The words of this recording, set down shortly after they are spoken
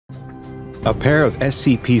A pair of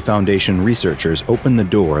SCP Foundation researchers open the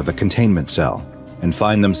door of a containment cell and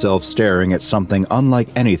find themselves staring at something unlike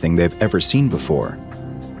anything they've ever seen before.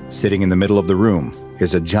 Sitting in the middle of the room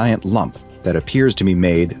is a giant lump that appears to be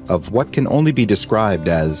made of what can only be described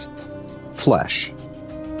as flesh.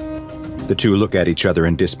 The two look at each other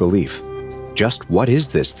in disbelief. Just what is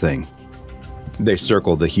this thing? They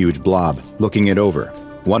circle the huge blob, looking it over,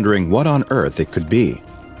 wondering what on earth it could be.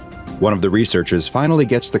 One of the researchers finally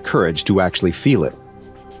gets the courage to actually feel it.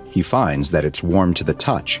 He finds that it's warm to the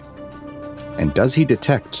touch. And does he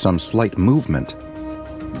detect some slight movement?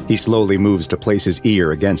 He slowly moves to place his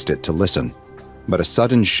ear against it to listen, but a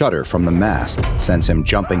sudden shudder from the mass sends him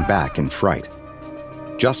jumping back in fright.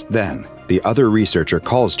 Just then, the other researcher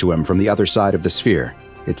calls to him from the other side of the sphere.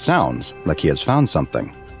 It sounds like he has found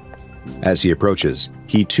something. As he approaches,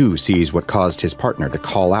 he too sees what caused his partner to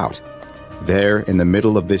call out. There, in the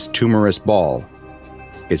middle of this tumorous ball,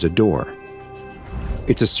 is a door.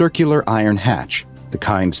 It's a circular iron hatch, the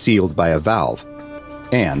kind sealed by a valve,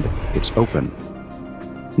 and it's open.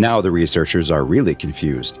 Now the researchers are really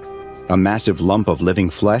confused. A massive lump of living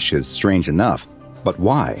flesh is strange enough, but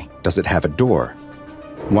why does it have a door?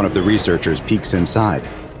 One of the researchers peeks inside.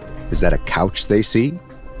 Is that a couch they see?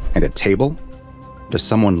 And a table? Does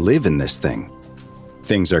someone live in this thing?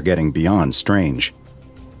 Things are getting beyond strange.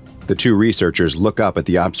 The two researchers look up at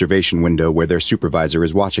the observation window where their supervisor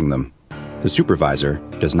is watching them. The supervisor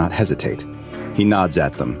does not hesitate. He nods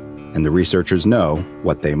at them, and the researchers know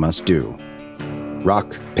what they must do.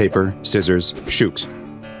 Rock, paper, scissors, shoot.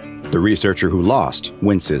 The researcher who lost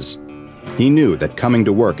winces. He knew that coming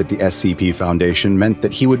to work at the SCP Foundation meant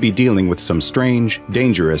that he would be dealing with some strange,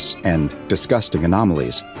 dangerous, and disgusting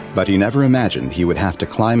anomalies, but he never imagined he would have to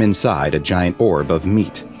climb inside a giant orb of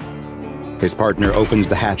meat. His partner opens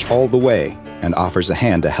the hatch all the way and offers a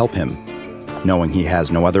hand to help him. Knowing he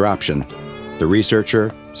has no other option, the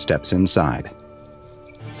researcher steps inside.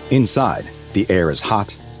 Inside, the air is hot,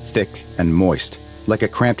 thick, and moist, like a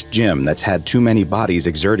cramped gym that's had too many bodies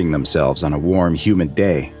exerting themselves on a warm, humid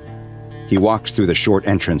day. He walks through the short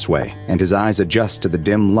entranceway, and his eyes adjust to the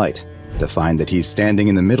dim light to find that he's standing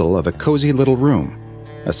in the middle of a cozy little room.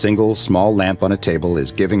 A single, small lamp on a table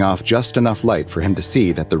is giving off just enough light for him to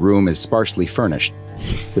see that the room is sparsely furnished,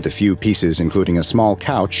 with a few pieces including a small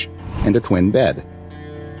couch and a twin bed.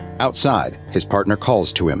 Outside, his partner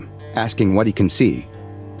calls to him, asking what he can see.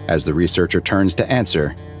 As the researcher turns to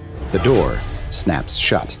answer, the door snaps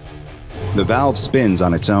shut. The valve spins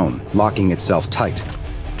on its own, locking itself tight.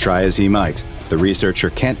 Try as he might, the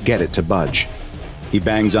researcher can't get it to budge. He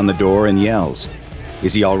bangs on the door and yells,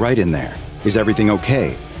 "Is he all right in there? Is everything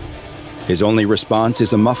okay?" His only response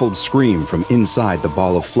is a muffled scream from inside the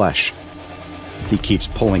ball of flesh. He keeps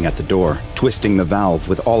pulling at the door, twisting the valve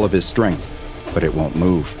with all of his strength, but it won't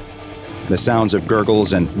move. The sounds of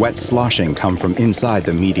gurgles and wet sloshing come from inside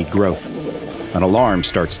the meaty growth. An alarm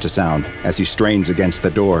starts to sound as he strains against the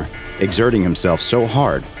door, exerting himself so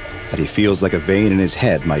hard that he feels like a vein in his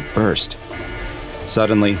head might burst.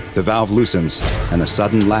 Suddenly, the valve loosens, and the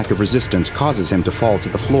sudden lack of resistance causes him to fall to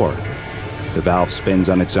the floor. The valve spins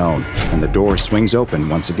on its own, and the door swings open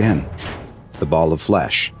once again. The ball of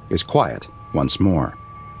flesh is quiet once more.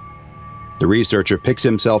 The researcher picks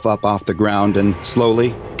himself up off the ground and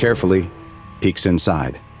slowly, carefully, peeks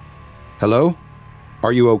inside. "Hello?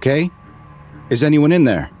 Are you okay? Is anyone in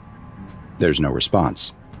there?" There's no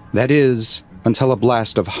response. That is, until a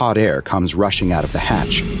blast of hot air comes rushing out of the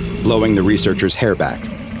hatch, blowing the researcher's hair back.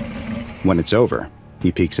 When it's over,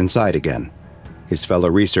 he peeks inside again. His fellow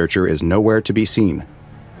researcher is nowhere to be seen.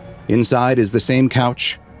 Inside is the same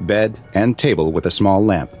couch, bed, and table with a small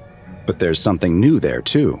lamp. But there's something new there,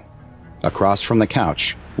 too. Across from the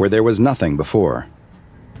couch, where there was nothing before,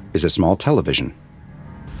 is a small television.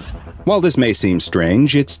 While this may seem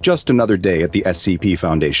strange, it's just another day at the SCP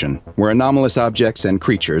Foundation, where anomalous objects and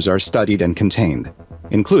creatures are studied and contained,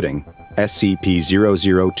 including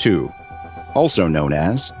SCP-002, also known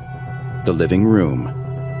as the Living Room.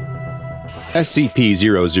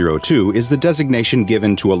 SCP-002 is the designation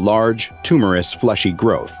given to a large, tumorous, fleshy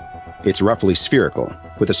growth. It's roughly spherical,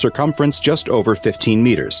 with a circumference just over 15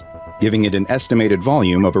 meters, giving it an estimated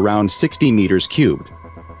volume of around 60 meters cubed.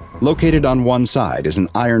 Located on one side is an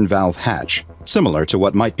iron valve hatch, similar to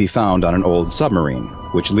what might be found on an old submarine,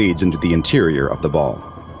 which leads into the interior of the ball.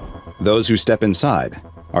 Those who step inside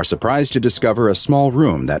are surprised to discover a small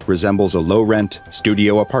room that resembles a low-rent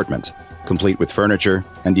studio apartment, complete with furniture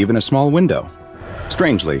and even a small window.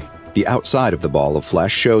 Strangely, the outside of the ball of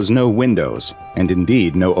flesh shows no windows, and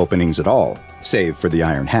indeed no openings at all, save for the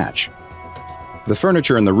iron hatch. The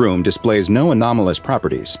furniture in the room displays no anomalous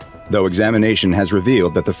properties. though examination has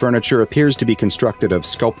revealed that the furniture appears to be constructed of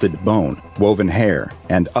sculpted bone, woven hair,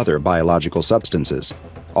 and other biological substances,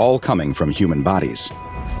 all coming from human bodies.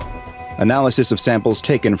 Analysis of samples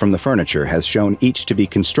taken from the furniture has shown each to be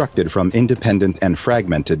constructed from independent and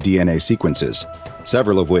fragmented DNA sequences,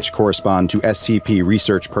 several of which correspond to SCP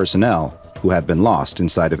research personnel who have been lost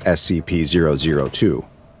inside of SCP-002.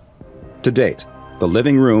 To date, the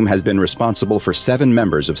living room has been responsible for 7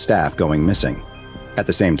 members of staff going missing. At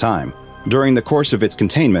the same time, during the course of its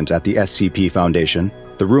containment at the SCP Foundation,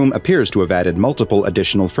 the room appears to have added multiple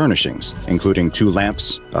additional furnishings, including 2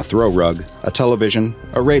 lamps, a throw rug, a television,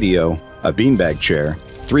 a radio, a beanbag chair,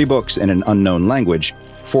 3 books in an unknown language,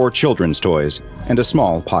 4 children's toys, and a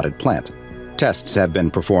small potted plant. Tests have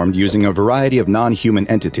been performed using a variety of non-human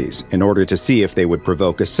entities in order to see if they would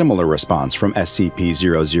provoke a similar response from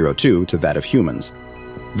SCP-002 to that of humans.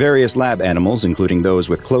 Various lab animals, including those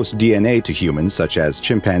with close DNA to humans such as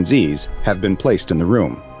chimpanzees, have been placed in the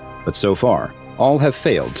room, but so far, all have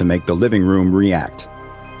failed to make the living room react.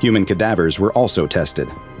 Human cadavers were also tested,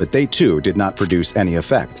 but they too did not produce any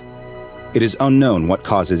effect. It is unknown what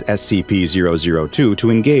causes SCP-002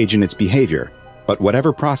 to engage in its behavior, but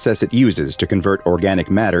whatever process it uses to convert organic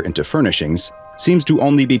matter into furnishings seems to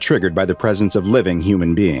only be triggered by the presence of living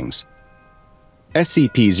human beings.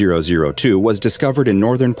 SCP-002 was discovered in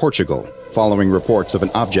northern Portugal, following reports of an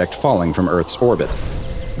object falling from Earth's orbit.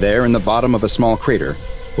 There, in the bottom of a small crater,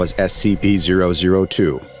 was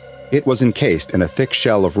SCP-002. It was encased in a thick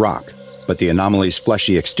shell of rock, but the anomaly's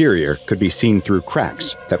fleshy exterior could be seen through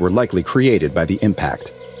cracks that were likely created by the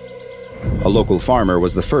impact. A local farmer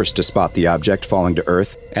was the first to spot the object falling to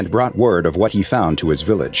Earth and brought word of what he found to his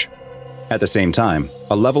village. At the same time,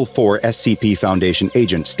 a Level 4 SCP Foundation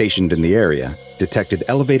agent stationed in the area detected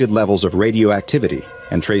elevated levels of radioactivity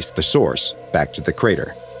and traced the source back to the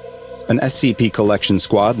crater. An SCP collection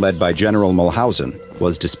squad led by General Mulhausen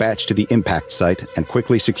was dispatched to the impact site and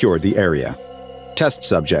quickly secured the area. Test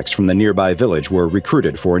subjects from the nearby village were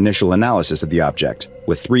recruited for initial analysis of the object,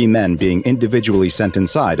 with 3 men being individually sent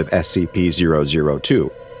inside of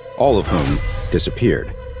SCP-002, all of whom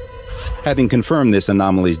disappeared. Having confirmed this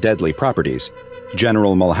anomaly's deadly properties,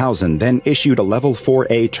 General Mulhausen then issued a Level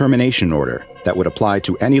 4A termination order that would apply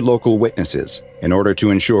to any local witnesses in order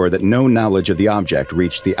to ensure that no knowledge of the object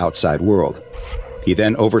reached the outside world. He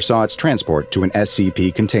then oversaw its transport to an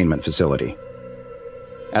SCP containment facility.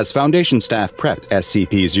 As Foundation staff prepped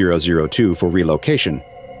SCP-002 for relocation,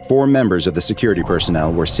 4 members of the security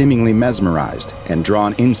personnel were seemingly mesmerized and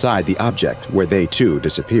drawn inside the object where they too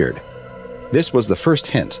disappeared. This was the first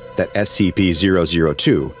hint that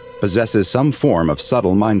SCP-002 possesses some form of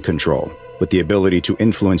subtle mind control, with the ability to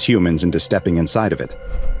influence humans into stepping inside of it.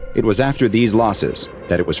 It was after these losses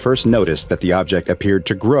that it was first noticed that the object appeared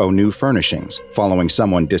to grow new furnishings following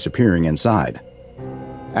someone disappearing inside.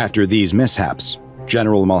 After these mishaps,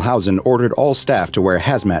 General Mulhausen ordered all staff to wear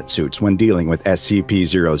hazmat suits when dealing with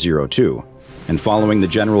SCP-002, and following the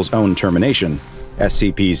General's own termination,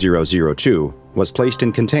 SCP-002 was placed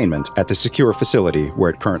in containment at the secure facility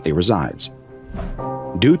where it currently resides.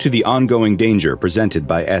 Due to the ongoing danger presented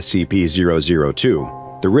by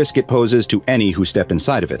SCP-002, the risk it poses to any who step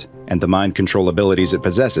inside of it, and the mind control abilities it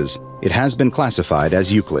possesses, it has been classified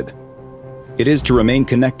as Euclid. It is to remain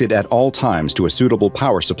connected at all times to a suitable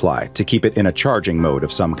power supply to keep it in a charging mode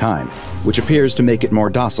of some kind, which appears to make it more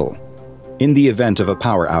docile. In the event of a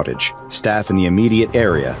power outage, staff in the immediate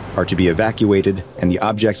area are to be evacuated and the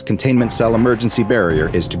object's containment cell emergency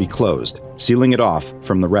barrier is to be closed, sealing it off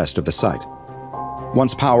from the rest of the site.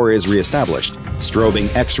 Once power is reestablished,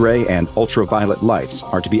 strobing X-ray and ultraviolet lights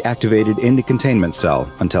are to be activated in the containment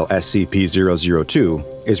cell until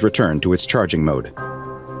SCP-002 is returned to its charging mode.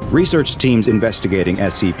 Research teams investigating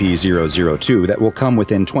SCP-002 that will come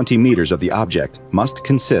within 20 meters of the object must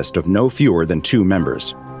consist of no fewer than 2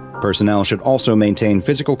 members. Personnel should also maintain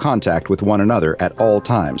physical contact with one another at all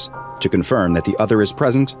times to confirm that the other is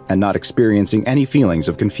present and not experiencing any feelings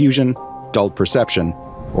of confusion, dulled perception,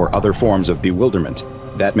 or other forms of bewilderment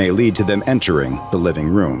that may lead to them entering the living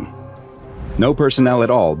room. No personnel at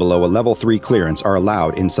all below a Level 3 clearance are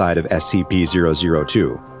allowed inside of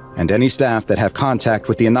SCP-002, and any staff that have contact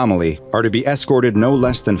with the anomaly are to be escorted no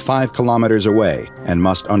less than 5 kilometers away and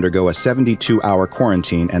must undergo a 72-hour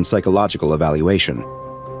quarantine and psychological evaluation.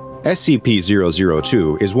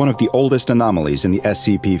 SCP-002 is one of the oldest anomalies in the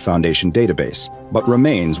SCP Foundation database, but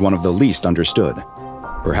remains one of the least understood.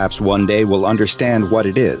 Perhaps one day we'll understand what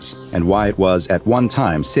it is and why it was at one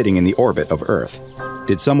time sitting in the orbit of Earth.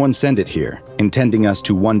 Did someone send it here, intending us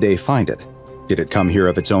to one day find it? Did it come here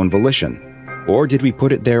of its own volition? Or did we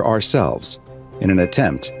put it there ourselves, in an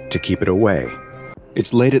attempt to keep it away?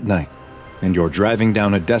 It's late at night, and you're driving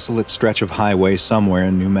down a desolate stretch of highway somewhere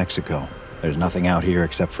in New Mexico. There's nothing out here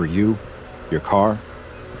except for you, your car,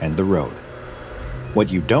 and the road. What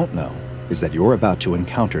you don't know is that you're about to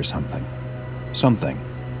encounter something. Something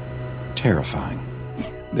terrifying.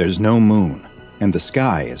 There's no moon, and the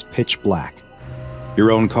sky is pitch black.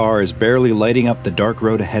 Your own car is barely lighting up the dark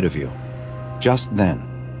road ahead of you. Just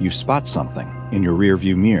then, you spot something in your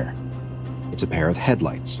rearview mirror. It's a pair of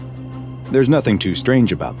headlights. There's nothing too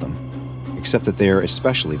strange about them, except that they are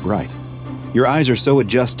especially bright. Your eyes are so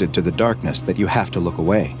adjusted to the darkness that you have to look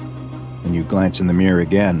away. When you glance in the mirror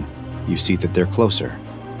again, you see that they're closer.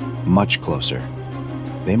 Much closer.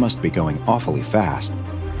 They must be going awfully fast.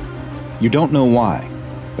 You don't know why,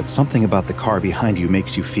 but something about the car behind you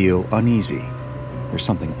makes you feel uneasy. There's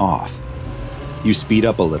something off. You speed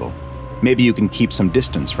up a little. Maybe you can keep some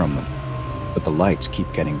distance from them, but the lights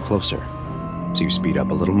keep getting closer. So you speed up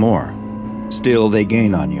a little more. Still, they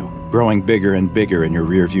gain on you, growing bigger and bigger in your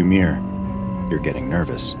rearview mirror. You're getting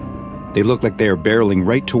nervous. They look like they are barreling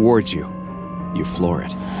right towards you. You floor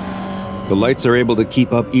it. The lights are able to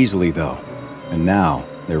keep up easily, though, and now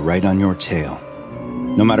they're right on your tail.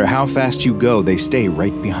 No matter how fast you go, they stay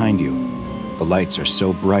right behind you. The lights are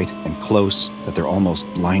so bright and close that they're almost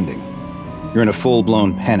blinding. You're in a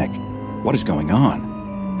full-blown panic. What is going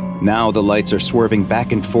on? Now the lights are swerving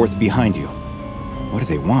back and forth behind you. What do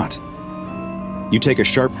they want? You take a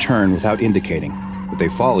sharp turn without indicating, but they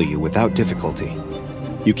follow you without difficulty.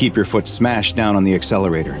 You keep your foot smashed down on the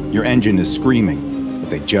accelerator. Your engine is screaming, but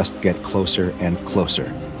they just get closer and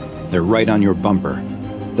closer. They're right on your bumper.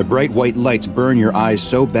 The bright white lights burn your eyes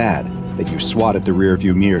so bad that you swat at the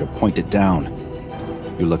rearview mirror to point it down.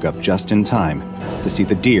 You look up just in time to see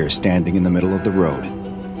the deer standing in the middle of the road.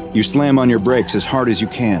 You slam on your brakes as hard as you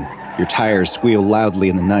can. Your tires squeal loudly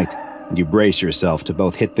in the night, and you brace yourself to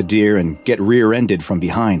both hit the deer and get rear-ended from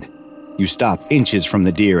behind. You stop inches from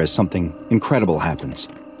the deer as something incredible happens.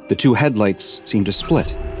 The two headlights seem to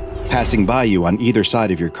split, passing by you on either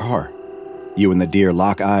side of your car. You and the deer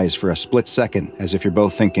lock eyes for a split second as if you're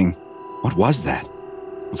both thinking, "What was that?"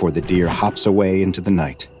 before the deer hops away into the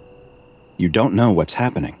night. You don't know what's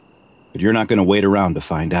happening, but you're not going to wait around to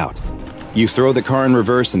find out. You throw the car in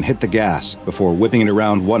reverse and hit the gas before whipping it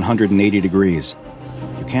around 180 degrees.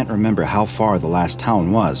 You can't remember how far the last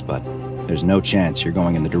town was, but there's no chance you're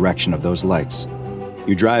going in the direction of those lights.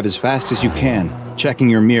 You drive as fast as you can, checking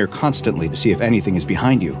your mirror constantly to see if anything is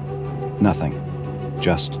behind you. Nothing.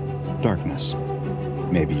 Just darkness.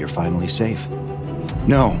 Maybe you're finally safe.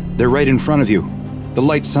 No, they're right in front of you. The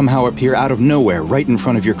lights somehow appear out of nowhere right in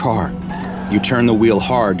front of your car. You turn the wheel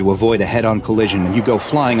hard to avoid a head-on collision and you go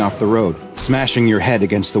flying off the road, smashing your head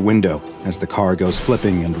against the window as the car goes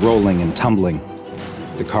flipping and rolling and tumbling.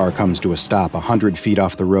 The car comes to a stop 100 feet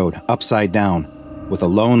off the road, upside down, with a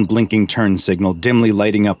lone blinking turn signal dimly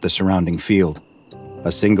lighting up the surrounding field.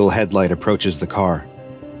 A single headlight approaches the car,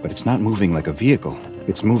 but it's not moving like a vehicle.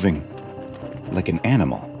 It's moving like an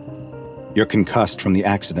animal. You're concussed from the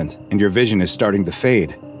accident, and your vision is starting to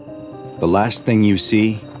fade. The last thing you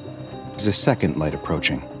see is a second light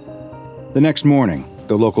approaching. The next morning,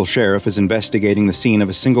 the local sheriff is investigating the scene of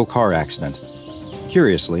a single car accident.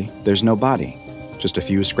 Curiously, there's no body, just a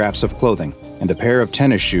few scraps of clothing and a pair of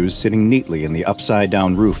tennis shoes sitting neatly in the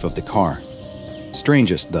upside-down roof of the car.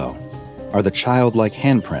 Strangest, though, are the childlike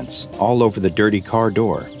handprints all over the dirty car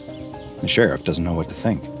door. The sheriff doesn't know what to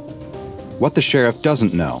think. What the sheriff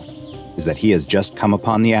doesn't know is that he has just come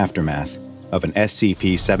upon the aftermath of an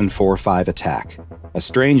SCP-745 attack, a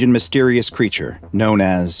strange and mysterious creature known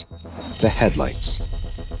as the Headlights.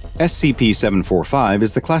 SCP-745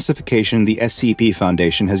 is the classification the SCP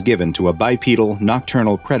Foundation has given to a bipedal,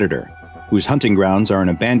 nocturnal predator, whose hunting grounds are an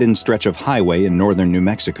abandoned stretch of highway in northern New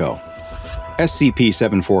Mexico.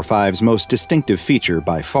 SCP-745's most distinctive feature,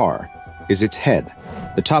 by far, is its head,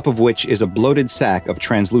 the top of which is a bloated sack of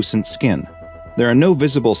translucent skin. There are no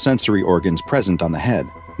visible sensory organs present on the head,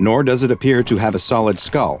 nor does it appear to have a solid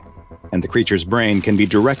skull, and the creature's brain can be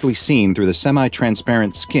directly seen through the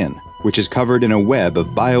semi-transparent skin, which is covered in a web of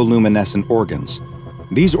bioluminescent organs.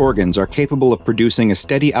 These organs are capable of producing a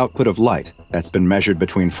steady output of light that's been measured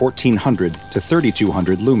between 1400 to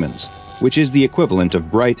 3200 lumens, which is the equivalent of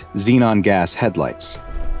bright xenon gas headlights.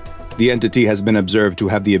 The entity has been observed to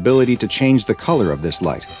have the ability to change the color of this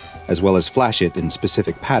light, as well as flash it in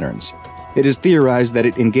specific patterns. It is theorized that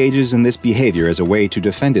it engages in this behavior as a way to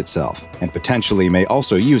defend itself, and potentially may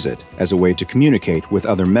also use it as a way to communicate with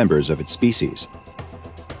other members of its species.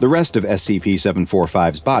 The rest of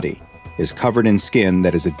SCP-745's body is covered in skin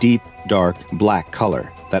that is a deep, dark, black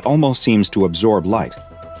color that almost seems to absorb light.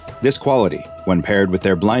 This quality, when paired with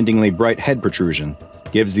their blindingly bright head protrusion,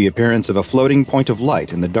 gives the appearance of a floating point of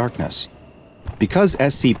light in the darkness. Because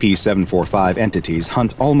SCP-745 entities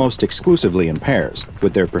hunt almost exclusively in pairs,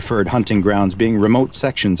 with their preferred hunting grounds being remote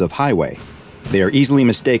sections of highway, they are easily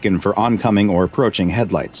mistaken for oncoming or approaching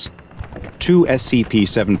headlights. Two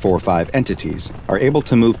SCP-745 entities are able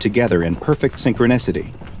to move together in perfect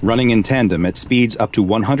synchronicity, running in tandem at speeds up to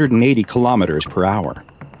 180 kilometers per hour.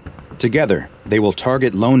 Together, they will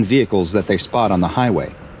target lone vehicles that they spot on the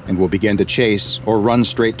highway and will begin to chase or run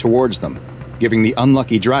straight towards them, giving the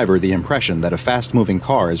unlucky driver the impression that a fast-moving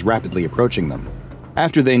car is rapidly approaching them.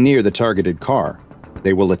 After they near the targeted car,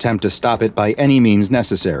 they will attempt to stop it by any means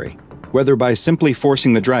necessary, whether by simply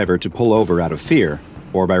forcing the driver to pull over out of fear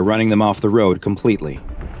or by running them off the road completely.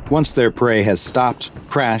 Once their prey has stopped,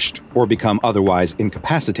 crashed, or become otherwise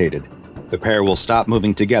incapacitated, the pair will stop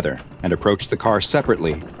moving together and approach the car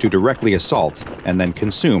separately to directly assault and then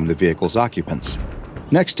consume the vehicle's occupants.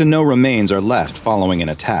 Next to no remains are left following an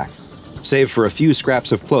attack, save for a few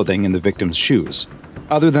scraps of clothing in the victim's shoes.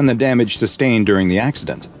 Other than the damage sustained during the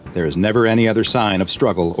accident, there is never any other sign of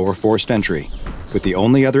struggle or forced entry, with the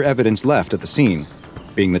only other evidence left at the scene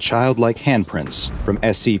being the childlike handprints from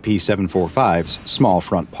SCP-745's small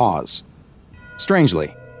front paws.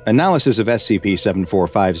 Strangely, analysis of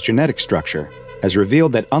SCP-745's genetic structure has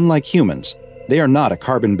revealed that unlike humans, they are not a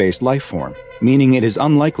carbon-based life form, meaning it is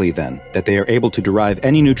unlikely then that they are able to derive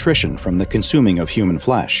any nutrition from the consuming of human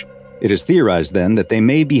flesh. It is theorized then that they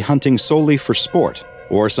may be hunting solely for sport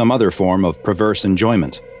or some other form of perverse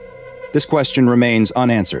enjoyment. This question remains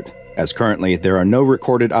unanswered, as currently there are no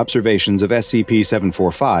recorded observations of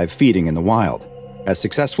SCP-745 feeding in the wild, as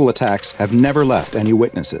successful attacks have never left any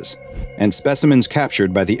witnesses, and specimens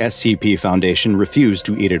captured by the SCP Foundation refuse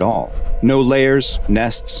to eat at all. No lairs,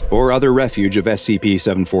 nests, or other refuge of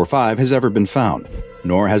SCP-745 has ever been found,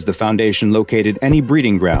 nor has the Foundation located any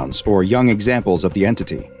breeding grounds or young examples of the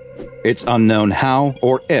entity. It's unknown how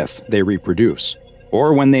or if they reproduce,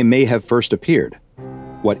 or when they may have first appeared.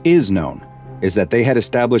 What is known is that they had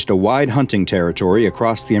established a wide hunting territory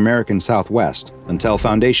across the American Southwest until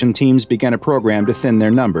Foundation teams began a program to thin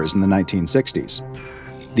their numbers in the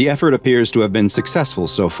 1960s. The effort appears to have been successful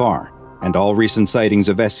so far, and all recent sightings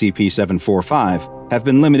of SCP-745 have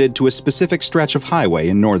been limited to a specific stretch of highway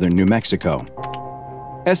in northern New Mexico.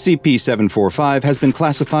 SCP-745 has been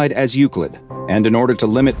classified as Euclid, and in order to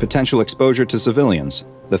limit potential exposure to civilians,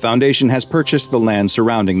 the Foundation has purchased the land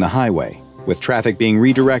surrounding the highway, with traffic being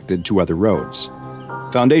redirected to other roads.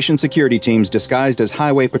 Foundation security teams disguised as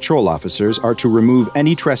highway patrol officers are to remove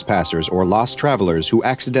any trespassers or lost travelers who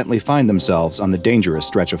accidentally find themselves on the dangerous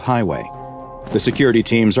stretch of highway. The security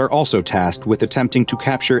teams are also tasked with attempting to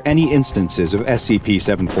capture any instances of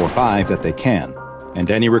SCP-745 that they can, and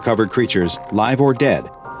any recovered creatures, live or dead,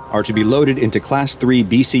 are to be loaded into Class 3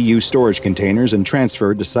 BCU storage containers and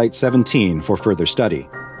transferred to Site-17 for further study.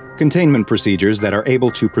 Containment procedures that are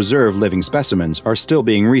able to preserve living specimens are still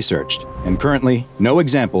being researched, and currently, no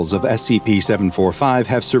examples of SCP-745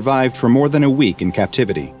 have survived for more than a week in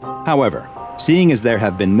captivity. However, seeing as there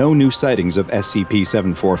have been no new sightings of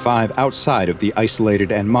SCP-745 outside of the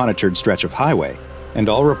isolated and monitored stretch of highway, and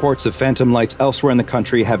all reports of phantom lights elsewhere in the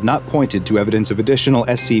country have not pointed to evidence of additional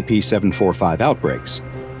SCP-745 outbreaks,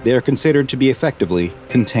 they are considered to be effectively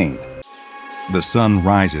contained. The sun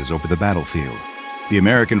rises over the battlefield. The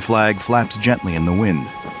American flag flaps gently in the wind.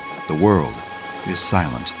 The world is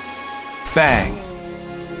silent. Bang!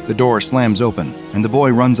 The door slams open, and the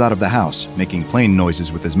boy runs out of the house, making plane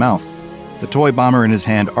noises with his mouth. The toy bomber in his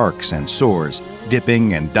hand arcs and soars,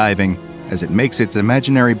 dipping and diving, as it makes its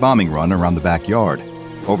imaginary bombing run around the backyard,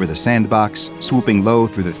 over the sandbox, swooping low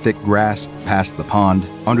through the thick grass, past the pond,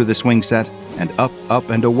 under the swing set, and up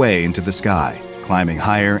and away into the sky, climbing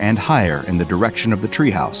higher and higher in the direction of the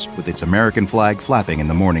treehouse with its American flag flapping in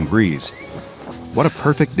the morning breeze. What a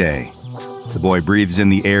perfect day. The boy breathes in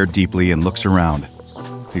the air deeply and looks around.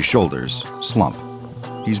 His shoulders slump.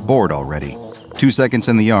 He's bored already. 2 seconds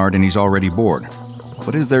in the yard and he's already bored.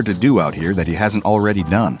 What is there to do out here that he hasn't already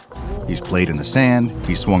done? He's played in the sand,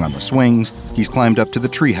 he's swung on the swings, he's climbed up to the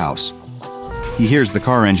treehouse. He hears the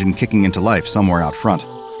car engine kicking into life somewhere out front.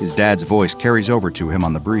 His dad's voice carries over to him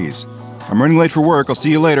on the breeze. "I'm running late for work, I'll see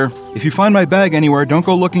you later. If you find my bag anywhere, don't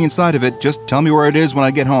go looking inside of it, just tell me where it is when I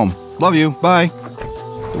get home. Love you, bye."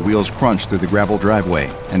 The wheels crunch through the gravel driveway,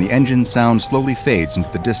 and the engine sound slowly fades into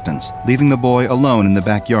the distance, leaving the boy alone in the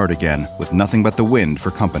backyard again, with nothing but the wind for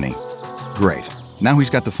company. Great. Now he's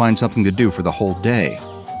got to find something to do for the whole day.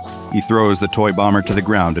 He throws the toy bomber to the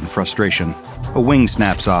ground in frustration. A wing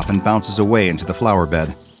snaps off and bounces away into the flower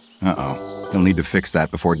bed. Uh-oh. He'll need to fix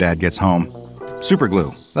that before Dad gets home. Super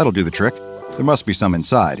glue. That'll do the trick. There must be some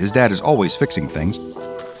inside. His dad is always fixing things.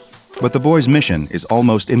 But the boy's mission is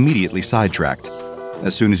almost immediately sidetracked.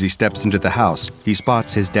 As soon as he steps into the house, he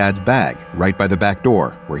spots his dad's bag right by the back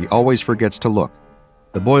door, where he always forgets to look.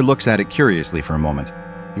 The boy looks at it curiously for a moment.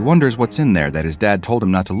 He wonders what's in there that his dad told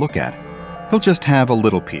him not to look at. He'll just have a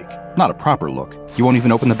little peek, not a proper look. He won't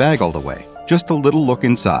even open the bag all the way, just a little look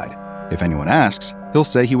inside. If anyone asks, he'll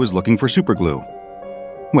say he was looking for superglue.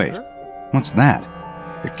 Wait, what's that?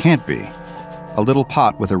 There can't be. A little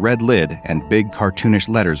pot with a red lid and big cartoonish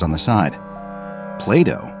letters on the side.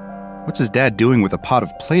 Play-Doh? What's his dad doing with a pot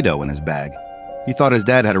of Play-Doh in his bag? He thought his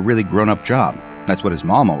dad had a really grown-up job. That's what his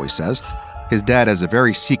mom always says. His dad has a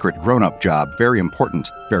very secret grown-up job, very important,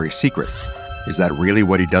 very secret. Is that really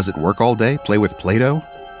what he does at work all day, play with Play-Doh?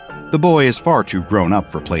 The boy is far too grown up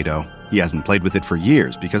for Play-Doh. He hasn't played with it for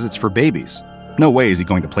years because it's for babies. No way is he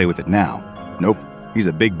going to play with it now. Nope, he's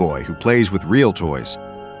a big boy who plays with real toys.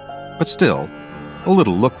 But still, a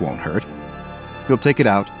little look won't hurt. He'll take it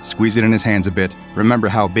out, squeeze it in his hands a bit, remember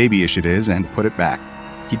how babyish it is, and put it back.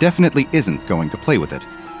 He definitely isn't going to play with it.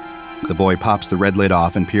 The boy pops the red lid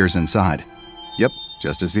off and peers inside. Yep,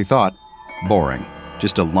 just as he thought. Boring.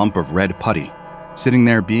 Just a lump of red putty, sitting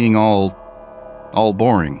there being all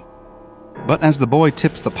boring. But as the boy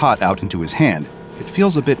tips the pot out into his hand, it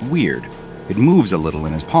feels a bit weird. It moves a little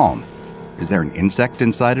in his palm. Is there an insect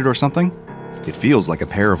inside it or something? It feels like a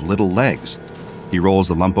pair of little legs. He rolls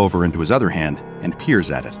the lump over into his other hand and peers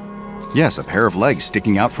at it. Yes, a pair of legs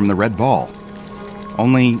sticking out from the red ball.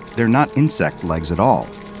 Only they're not insect legs at all.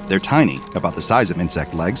 They're tiny, about the size of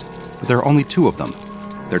insect legs, but there are only 2 of them.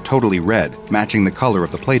 They're totally red, matching the color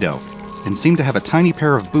of the Play-Doh, and seem to have a tiny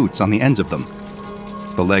pair of boots on the ends of them.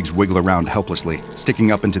 The legs wiggle around helplessly,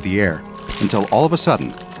 sticking up into the air, until all of a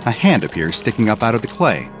sudden, a hand appears sticking up out of the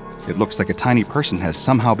clay. It looks like a tiny person has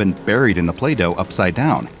somehow been buried in the Play-Doh upside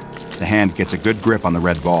down. The hand gets a good grip on the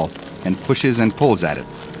red ball and pushes and pulls at it,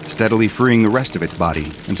 steadily freeing the rest of its body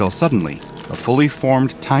until suddenly, a fully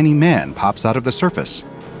formed tiny man pops out of the surface.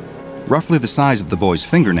 Roughly the size of the boy's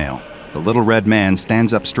fingernail, the little red man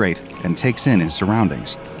stands up straight and takes in his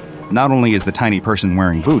surroundings. Not only is the tiny person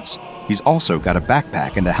wearing boots, he's also got a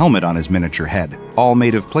backpack and a helmet on his miniature head, all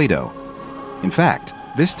made of Play-Doh. In fact,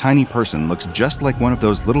 this tiny person looks just like one of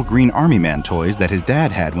those little green Army Man toys that his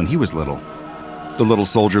dad had when he was little. The little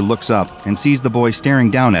soldier looks up and sees the boy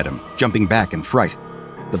staring down at him, jumping back in fright.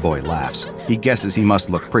 The boy laughs. He guesses he must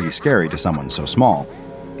look pretty scary to someone so small.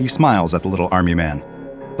 He smiles at the little Army Man.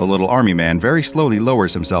 The little Army Man very slowly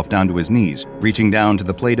lowers himself down to his knees, reaching down to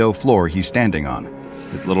the Play-Doh floor he's standing on.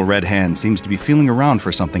 His little red hand seems to be feeling around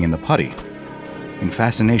for something in the putty. In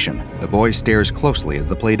fascination, the boy stares closely as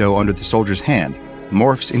the Play-Doh under the soldier's hand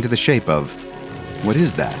morphs into the shape of... what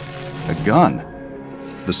is that? A gun.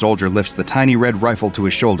 The soldier lifts the tiny red rifle to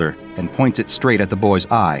his shoulder and points it straight at the boy's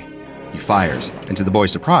eye. He fires, and to the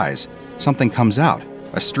boy's surprise, something comes out.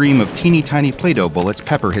 A stream of teeny tiny Play-Doh bullets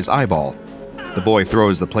pepper his eyeball. The boy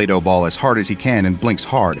throws the Play-Doh ball as hard as he can and blinks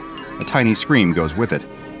hard. A tiny scream goes with it.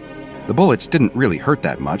 The bullets didn't really hurt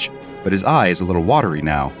that much, but his eye is a little watery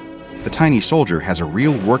now. The tiny soldier has a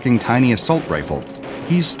real working tiny assault rifle.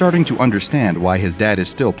 He's starting to understand why his dad is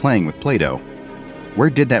still playing with Play-Doh. Where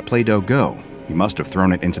did that Play-Doh go? He must have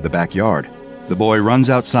thrown it into the backyard. The boy runs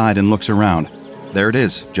outside and looks around. There it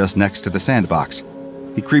is, just next to the sandbox.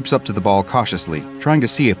 He creeps up to the ball cautiously, trying to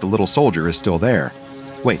see if the little soldier is still there.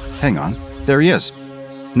 Wait, hang on. There he is.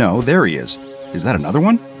 No, there he is. Is that another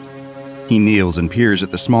one? He kneels and peers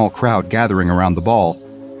at the small crowd gathering around the ball.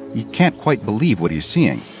 He can't quite believe what he's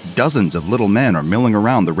seeing. Dozens of little men are milling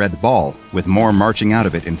around the red ball, with more marching out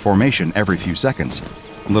of it in formation every few seconds.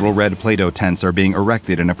 Little red Play-Doh tents are being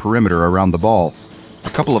erected in a perimeter around the ball. A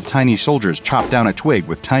couple of tiny soldiers chop down a twig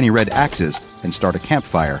with tiny red axes and start a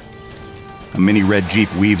campfire. A mini red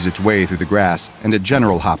jeep weaves its way through the grass, and a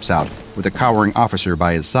general hops out, with a cowering officer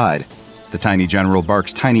by his side. The tiny general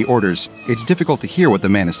barks tiny orders. It's difficult to hear what the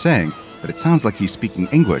man is saying, but it sounds like he's speaking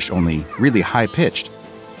English, only really high-pitched.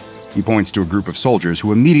 He points to a group of soldiers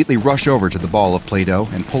who immediately rush over to the ball of Play-Doh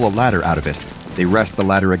and pull a ladder out of it. They rest the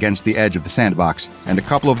ladder against the edge of the sandbox, and a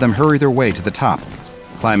couple of them hurry their way to the top.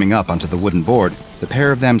 Climbing up onto the wooden board, the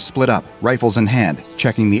pair of them split up, rifles in hand,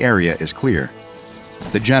 checking the area is clear.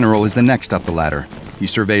 The general is the next up the ladder. He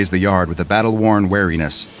surveys the yard with a battle-worn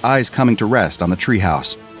wariness, eyes coming to rest on the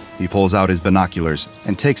treehouse. He pulls out his binoculars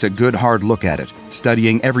and takes a good hard look at it,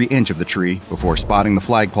 studying every inch of the tree before spotting the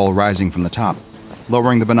flagpole rising from the top.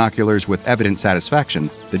 Lowering the binoculars with evident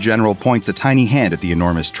satisfaction, the general points a tiny hand at the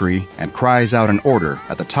enormous tree and cries out an order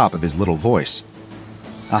at the top of his little voice.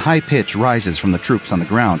 A high pitch rises from the troops on the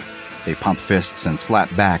ground. They pump fists and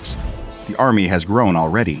slap backs. The army has grown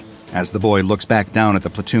already. As the boy looks back down at the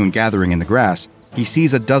platoon gathering in the grass, he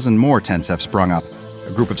sees a dozen more tents have sprung up.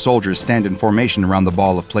 A group of soldiers stand in formation around the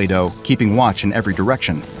ball of Play-Doh, keeping watch in every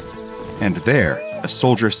direction. And there, a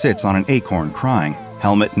soldier sits on an acorn crying,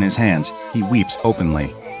 helmet in his hands. He weeps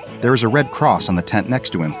openly. There is a red cross on the tent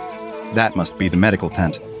next to him. That must be the medical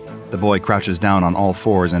tent. The boy crouches down on all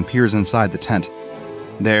fours and peers inside the tent.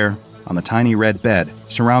 There, on the tiny red bed,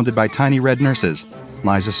 surrounded by tiny red nurses,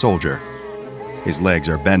 lies a soldier. His legs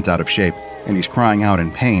are bent out of shape, and he's crying out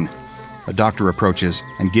in pain. A doctor approaches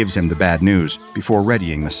and gives him the bad news before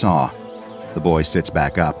readying the saw. The boy sits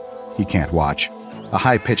back up. He can't watch. A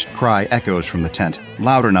high-pitched cry echoes from the tent,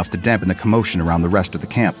 loud enough to dampen the commotion around the rest of the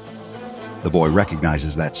camp. The boy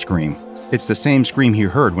recognizes that scream. It's the same scream he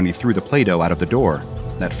heard when he threw the Play-Doh out of the door.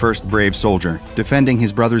 That first brave soldier, defending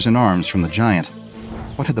his brothers in arms from the giant.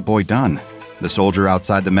 What had the boy done? The soldier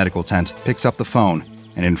outside the medical tent picks up the phone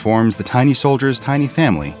and informs the tiny soldier's tiny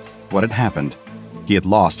family what had happened. He had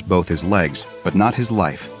lost both his legs, but not his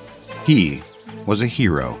life. He was a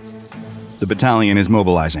hero. The battalion is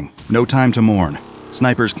mobilizing. No time to mourn.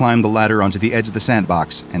 Snipers climb the ladder onto the edge of the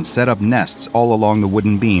sandbox and set up nests all along the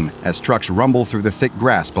wooden beam as trucks rumble through the thick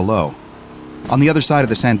grass below. On the other side of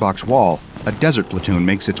the sandbox wall, a desert platoon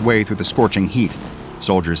makes its way through the scorching heat.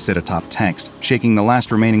 Soldiers sit atop tanks, shaking the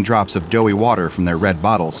last remaining drops of doughy water from their red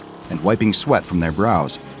bottles and wiping sweat from their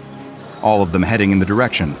brows. All of them heading in the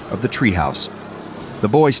direction of the treehouse. The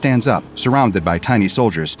boy stands up, surrounded by tiny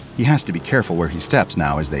soldiers. He has to be careful where he steps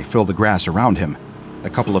now as they fill the grass around him. A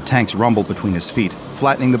couple of tanks rumble between his feet,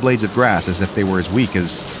 flattening the blades of grass as if they were as weak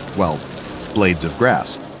as, well, blades of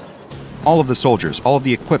grass. All of the soldiers, all of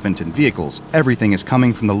the equipment and vehicles, everything is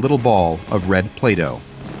coming from the little ball of red Play-Doh.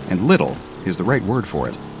 And little is the right word for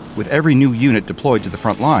it. With every new unit deployed to the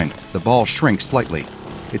front line, the ball shrinks slightly.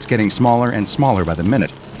 It's getting smaller and smaller by the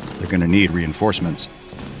minute. They're going to need reinforcements.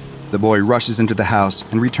 The boy rushes into the house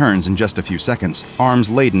and returns in just a few seconds, arms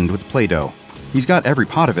laden with Play-Doh. He's got every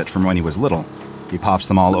pot of it from when he was little. He pops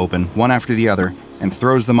them all open, one after the other, and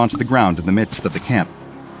throws them onto the ground in the midst of the camp.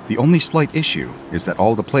 The only slight issue is that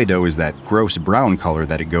all the Play-Doh is that gross brown color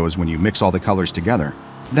that it goes when you mix all the colors together.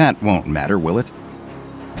 That won't matter, will it?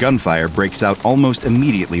 Gunfire breaks out almost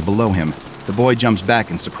immediately below him. The boy jumps back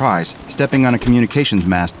in surprise, stepping on a communications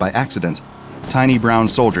mast by accident. Tiny brown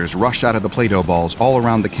soldiers rush out of the Play-Doh balls all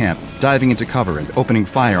around the camp, diving into cover and opening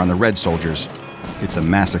fire on the red soldiers. It's a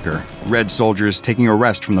massacre. Red soldiers taking a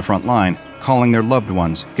rest from the front line, calling their loved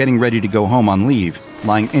ones, getting ready to go home on leave,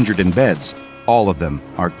 lying injured in beds. All of them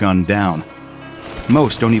are gunned down.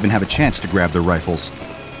 Most don't even have a chance to grab their rifles.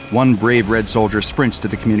 One brave red soldier sprints to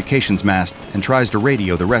the communications mast and tries to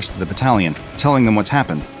radio the rest of the battalion, telling them what's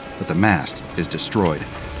happened, but the mast is destroyed.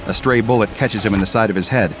 A stray bullet catches him in the side of his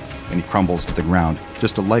head, and he crumbles to the ground,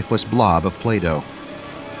 just a lifeless blob of Play-Doh.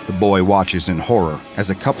 The boy watches in horror as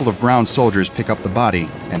a couple of brown soldiers pick up the body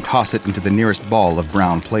and toss it into the nearest ball of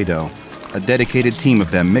brown Play-Doh. A dedicated team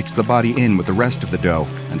of them mix the body in with the rest of the dough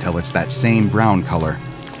until it's that same brown color.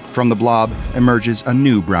 From the blob emerges a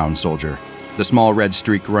new brown soldier. The small red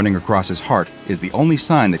streak running across his heart is the only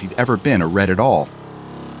sign that he'd ever been a red at all.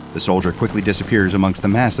 The soldier quickly disappears amongst the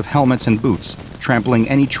mass of helmets and boots, trampling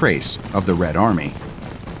any trace of the Red Army.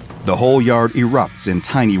 The whole yard erupts in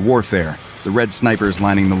tiny warfare. The red snipers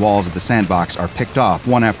lining the walls of the sandbox are picked off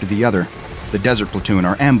one after the other. The desert platoon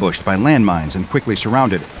are ambushed by landmines and quickly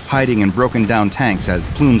surrounded, hiding in broken-down tanks as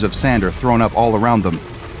plumes of sand are thrown up all around them.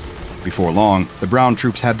 Before long, the brown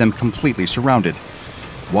troops have them completely surrounded.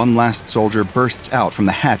 One last soldier bursts out from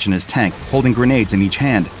the hatch in his tank, holding grenades in each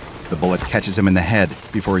hand. The bullet catches him in the head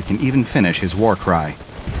before he can even finish his war cry.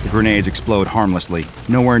 The grenades explode harmlessly,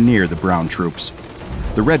 nowhere near the brown troops.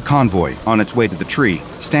 The red convoy, on its way to the tree,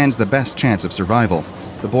 stands the best chance of survival.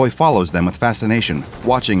 The boy follows them with fascination,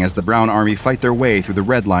 watching as the brown army fight their way through the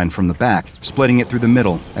red line from the back, splitting it through the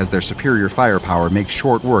middle as their superior firepower makes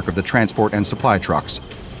short work of the transport and supply trucks.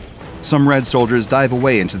 Some red soldiers dive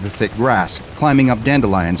away into the thick grass, climbing up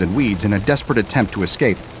dandelions and weeds in a desperate attempt to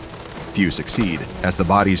escape. Few succeed, as the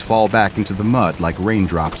bodies fall back into the mud like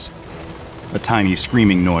raindrops. A tiny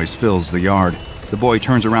screaming noise fills the yard. The boy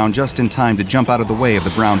turns around just in time to jump out of the way of the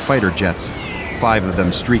brown fighter jets. 5 of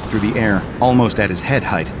them streak through the air, almost at his head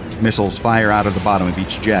height. Missiles fire out of the bottom of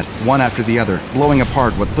each jet, one after the other, blowing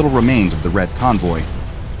apart what little remains of the red convoy.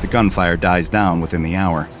 The gunfire dies down within the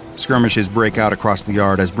hour. Skirmishes break out across the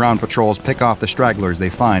yard as brown patrols pick off the stragglers they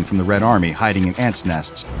find from the Red Army hiding in ants'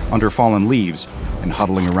 nests, under fallen leaves, and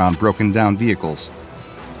huddling around broken-down vehicles.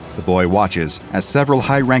 The boy watches as several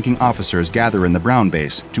high-ranking officers gather in the brown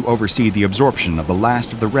base to oversee the absorption of the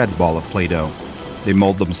last of the red ball of Play-Doh. They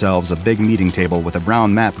mold themselves a big meeting table with a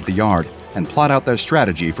brown map of the yard, and plot out their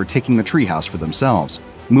strategy for taking the treehouse for themselves,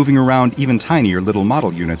 moving around even tinier little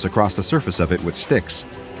model units across the surface of it with sticks.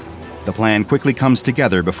 The plan quickly comes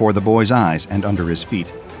together before the boy's eyes and under his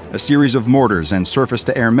feet. A series of mortars and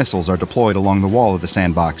surface-to-air missiles are deployed along the wall of the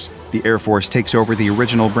sandbox. The Air Force takes over the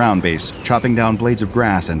original Brown base, chopping down blades of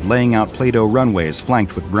grass and laying out Play-Doh runways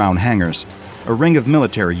flanked with Brown hangars. A ring of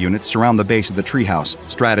military units surround the base of the treehouse,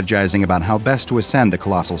 strategizing about how best to ascend the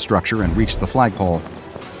colossal structure and reach the flagpole.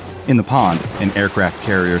 In the pond, an aircraft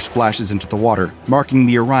carrier splashes into the water, marking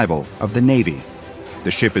the arrival of the Navy.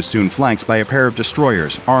 The ship is soon flanked by a pair of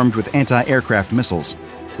destroyers armed with anti-aircraft missiles.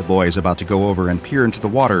 The boy is about to go over and peer into the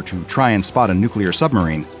water to try and spot a nuclear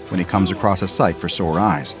submarine when he comes across a sight for sore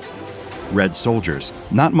eyes. Red soldiers,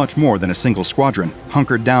 not much more than a single squadron,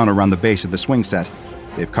 hunkered down around the base of the swing set.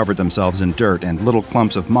 They've covered themselves in dirt and little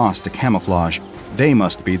clumps of moss to camouflage. They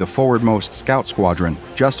must be the forwardmost scout squadron,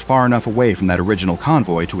 just far enough away from that original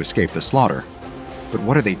convoy to escape the slaughter. But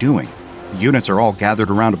what are they doing? The units are all gathered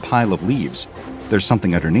around a pile of leaves. There's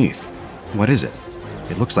something underneath. What is it?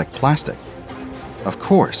 It looks like plastic. Of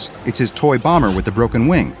course, it's his toy bomber with the broken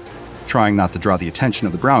wing. Trying not to draw the attention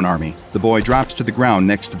of the Brown army, the boy drops to the ground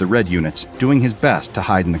next to the Red units, doing his best to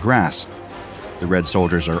hide in the grass. The Red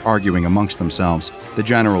soldiers are arguing amongst themselves. The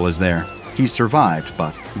general is there. He's survived,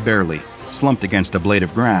 but barely, slumped against a blade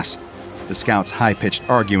of grass. The scouts' high-pitched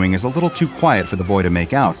arguing is a little too quiet for the boy to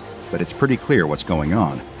make out, but it's pretty clear what's going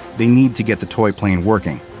on. They need to get the toy plane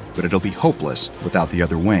working, but it'll be hopeless without the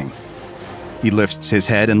other wing. He lifts his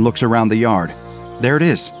head and looks around the yard. There it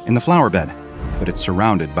is, in the flower bed, but it's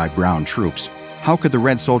surrounded by Brown troops. How could the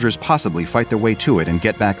Red soldiers possibly fight their way to it and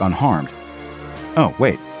get back unharmed? Oh,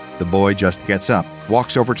 wait. The boy just gets up,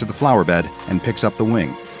 walks over to the flower bed, and picks up the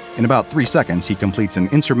wing. In about 3 seconds, he completes an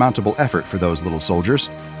insurmountable effort for those little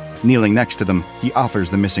soldiers. Kneeling next to them, he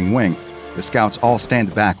offers the missing wing. The scouts all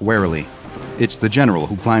stand back warily. It's the general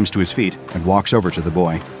who climbs to his feet and walks over to the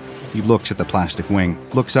boy. He looks at the plastic wing,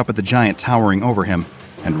 looks up at the giant towering over him,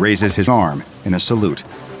 and raises his arm in a salute.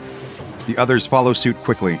 The others follow suit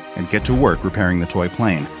quickly and get to work repairing the toy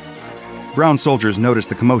plane. Brown soldiers notice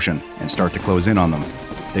the commotion and start to close in on them.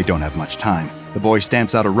 They don't have much time. The boy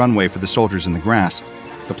stamps out a runway for the soldiers in the grass.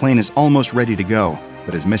 The plane is almost ready to go,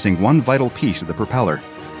 but is missing one vital piece of the propeller.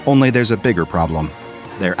 Only there's a bigger problem.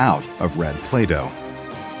 They're out of red Play-Doh.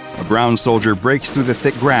 A Brown soldier breaks through the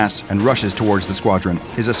thick grass and rushes towards the squadron,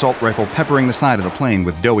 his assault rifle peppering the side of the plane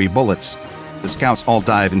with doughy bullets. The scouts all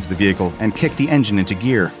dive into the vehicle and kick the engine into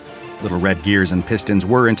gear. Little red gears and pistons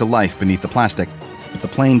whir into life beneath the plastic, but the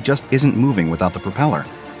plane just isn't moving without the propeller.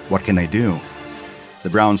 What can they do? The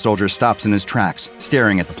Brown soldier stops in his tracks,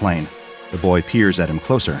 staring at the plane. The boy peers at him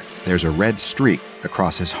closer. There's a red streak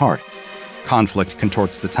across his heart. Conflict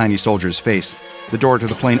contorts the tiny soldier's face. The door to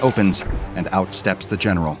the plane opens, and out steps the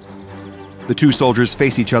general. The two soldiers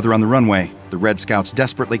face each other on the runway, the Red scouts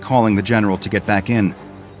desperately calling the general to get back in.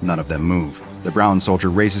 None of them move. The Brown soldier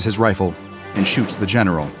raises his rifle and shoots the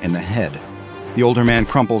general in the head. The older man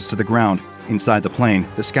crumples to the ground. Inside the plane,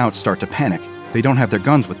 the scouts start to panic. They don't have their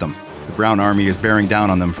guns with them. The Brown army is bearing down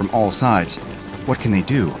on them from all sides. What can they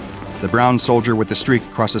do? The Brown soldier with the streak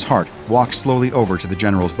across his heart walks slowly over to the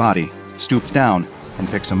general's body, stoops down, and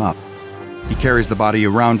picks him up. He carries the body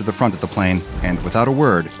around to the front of the plane and, without a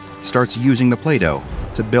word, starts using the Play-Doh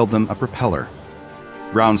to build them a propeller.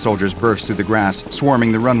 Brown soldiers burst through the grass,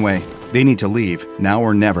 swarming the runway. They need to leave, now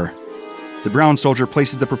or never. The Brown soldier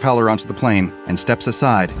places the propeller onto the plane and steps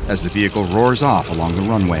aside as the vehicle roars off along the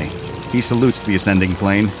runway. He salutes the ascending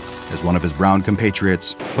plane as one of his Brown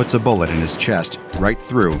compatriots puts a bullet in his chest, right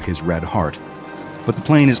through his red heart. But the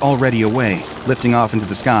plane is already away, lifting off into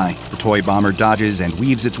the sky. The toy bomber dodges and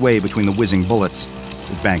weaves its way between the whizzing bullets.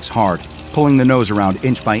 It banks hard, pulling the nose around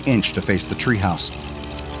inch by inch to face the treehouse.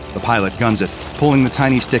 The pilot guns it, pulling the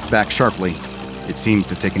tiny stick back sharply. It seems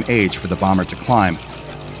to take an age for the bomber to climb.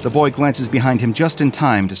 The boy glances behind him just in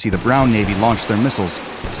time to see the Brown Navy launch their missiles,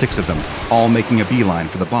 6 of them, all making a beeline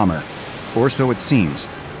for the bomber. Or so it seems.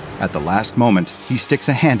 At the last moment, he sticks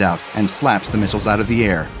a hand out and slaps the missiles out of the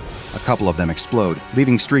air. A couple of them explode,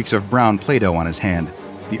 leaving streaks of brown Play-Doh on his hand.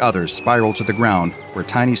 The others spiral to the ground, where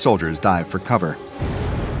tiny soldiers dive for cover.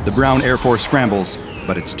 The Brown Air Force scrambles,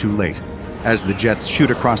 but it's too late. As the jets shoot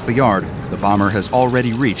across the yard, the bomber has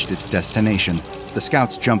already reached its destination. The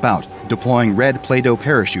scouts jump out, deploying red Play-Doh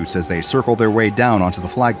parachutes as they circle their way down onto the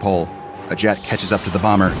flagpole. A jet catches up to the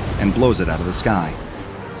bomber and blows it out of the sky.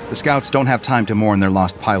 The scouts don't have time to mourn their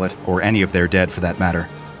lost pilot, or any of their dead for that matter.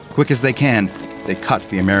 Quick as they can, they cut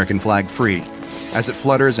the American flag free. As it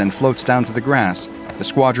flutters and floats down to the grass, the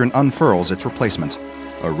squadron unfurls its replacement,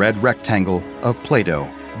 a red rectangle of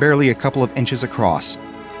Play-Doh, barely a couple of inches across.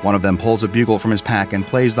 One of them pulls a bugle from his pack and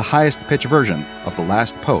plays the highest pitch version of the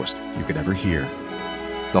last post you could ever hear.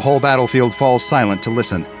 The whole battlefield falls silent to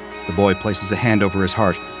listen. The boy places a hand over his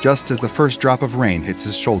heart just as the first drop of rain hits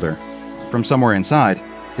his shoulder. From somewhere inside,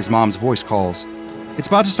 his mom's voice calls, "It's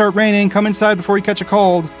about to start raining. Come inside before you catch a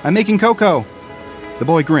cold. I'm making cocoa." The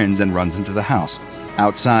boy grins and runs into the house.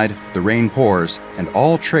 Outside, the rain pours, and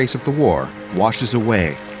all trace of the war washes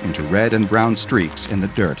away into red and brown streaks in the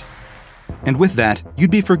dirt. And with that, you'd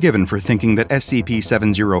be forgiven for thinking that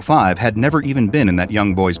SCP-705 had never even been in that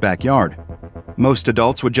young boy's backyard. Most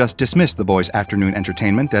adults would just dismiss the boy's afternoon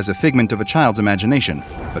entertainment as a figment of a child's imagination,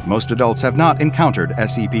 but most adults have not encountered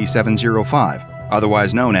SCP-705,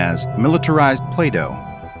 otherwise known as militarized Play-Doh.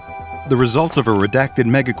 The results of a redacted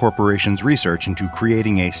megacorporation's research into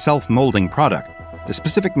creating a self-molding product. The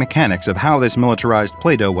specific mechanics of how this militarized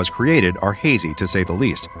Play-Doh was created are hazy, to say the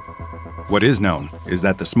least. What is known is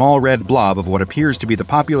that the small red blob of what appears to be the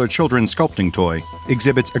popular children's sculpting toy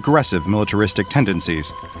exhibits aggressive militaristic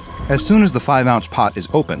tendencies. As soon as the 5-ounce pot is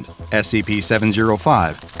opened,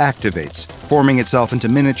 SCP-705 activates, forming itself into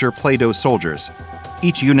miniature Play-Doh soldiers.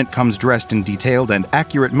 Each unit comes dressed in detailed and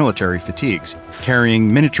accurate military fatigues, carrying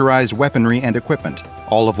miniaturized weaponry and equipment,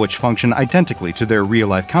 all of which function identically to their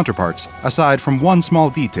real-life counterparts, aside from one small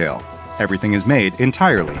detail. Everything is made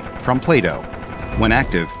entirely from Play-Doh. When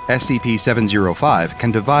active, SCP-705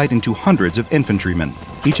 can divide into hundreds of infantrymen,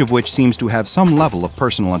 each of which seems to have some level of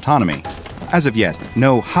personal autonomy. As of yet,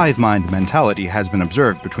 no hive mind mentality has been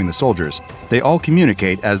observed between the soldiers. They all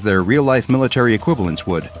communicate as their real-life military equivalents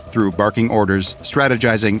would, through barking orders,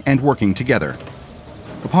 strategizing, and working together.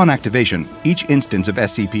 Upon activation, each instance of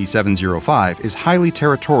SCP-705 is highly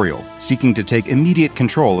territorial, seeking to take immediate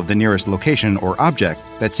control of the nearest location or object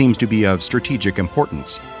that seems to be of strategic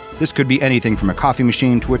importance. This could be anything from a coffee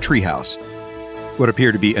machine to a treehouse. What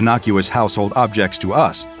appear to be innocuous household objects to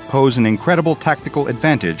us pose an incredible tactical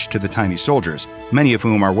advantage to the tiny soldiers, many of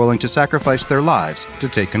whom are willing to sacrifice their lives to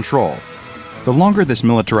take control. The longer this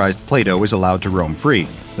militarized Play-Doh is allowed to roam free,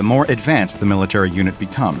 the more advanced the military unit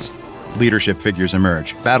becomes. Leadership figures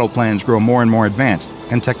emerge, battle plans grow more and more advanced,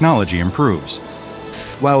 and technology improves.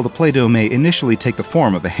 While the Play-Doh may initially take the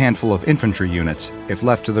form of a handful of infantry units, if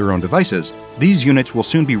left to their own devices, these units will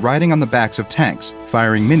soon be riding on the backs of tanks,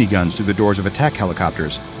 firing miniguns through the doors of attack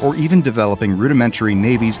helicopters, or even developing rudimentary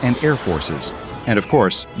navies and air forces. And of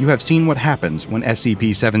course, you have seen what happens when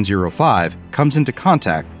SCP-705 comes into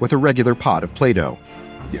contact with a regular pot of Play-Doh.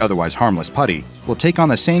 The otherwise harmless putty will take on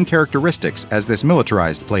the same characteristics as this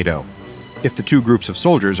militarized Play-Doh. If the two groups of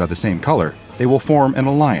soldiers are the same color, they will form an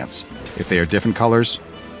alliance. If they are different colors,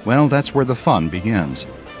 well, that's where the fun begins.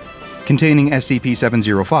 Containing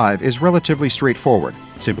SCP-705 is relatively straightforward.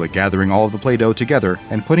 Simply gathering all of the Play-Doh together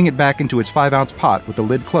and putting it back into its 5-ounce pot with the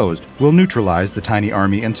lid closed will neutralize the tiny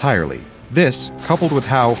army entirely. This, coupled with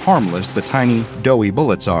how harmless the tiny, doughy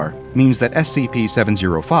bullets are, means that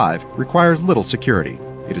SCP-705 requires little security.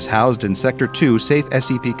 It is housed in Sector 2 safe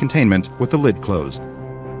SCP containment with the lid closed.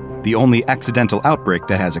 The only accidental outbreak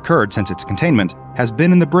that has occurred since its containment has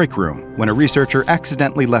been in the break room, when a researcher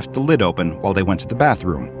accidentally left the lid open while they went to the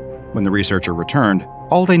bathroom. When the researcher returned,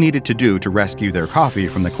 all they needed to do to rescue their coffee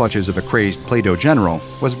from the clutches of a crazed Play-Doh general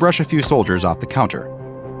was brush a few soldiers off the counter.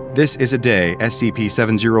 This is a day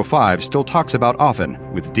SCP-705 still talks about often,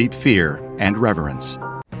 with deep fear and reverence.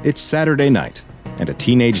 It's Saturday night, and a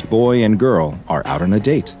teenaged boy and girl are out on a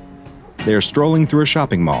date. They are strolling through a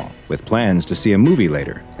shopping mall, with plans to see a movie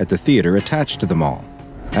later at the theater attached to the mall.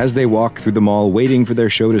 As they walk through the mall waiting for their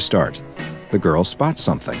show to start, the girl spots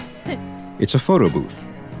something. It's a photo booth.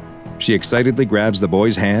 She excitedly grabs the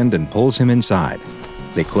boy's hand and pulls him inside.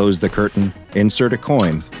 They close the curtain, insert a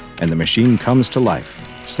coin, and the machine comes to life,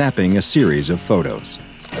 snapping a series of photos.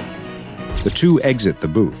 The two exit the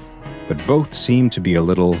booth, but both seem to be a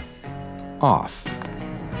little off.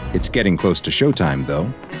 It's getting close to showtime,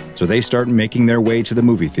 though, so they start making their way to the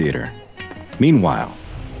movie theater. Meanwhile,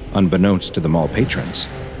 unbeknownst to the mall patrons,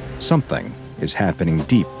 something is happening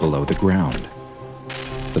deep below the ground.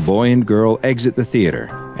 The boy and girl exit the theater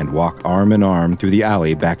and walk arm in arm through the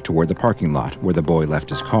alley back toward the parking lot where the boy left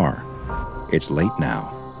his car. It's late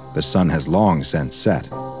now. The sun has long since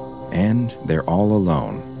set, and they're all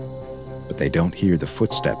alone. But they don't hear the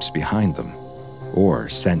footsteps behind them, or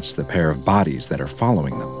sense the pair of bodies that are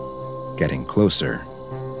following them, getting closer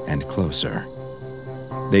and closer.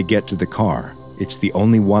 They get to the car. It's the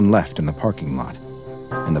only one left in the parking lot,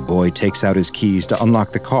 and the boy takes out his keys to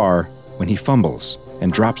unlock the car when he fumbles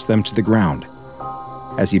and drops them to the ground.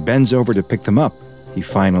 As he bends over to pick them up, he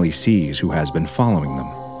finally sees who has been following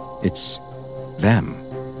them. It's them,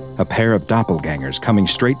 a pair of doppelgangers coming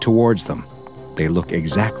straight towards them. They look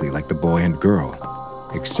exactly like the boy and girl,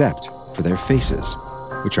 except for their faces,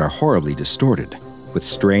 which are horribly distorted, with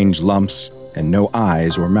strange lumps and no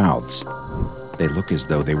eyes or mouths. They look as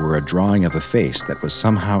though they were a drawing of a face that was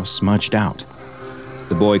somehow smudged out.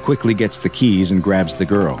 The boy quickly gets the keys and grabs the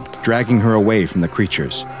girl, dragging her away from the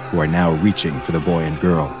creatures, who are now reaching for the boy and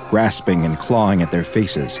girl, grasping and clawing at their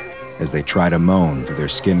faces as they try to moan through their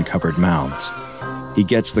skin-covered mouths. He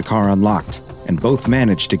gets the car unlocked, and both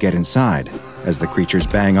manage to get inside. As the creatures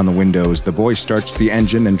bang on the windows, the boy starts the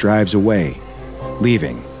engine and drives away,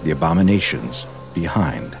 leaving the abominations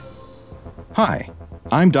behind. Hi,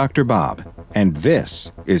 I'm Dr. Bob, and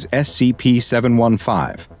this is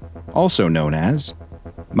SCP-715, also known as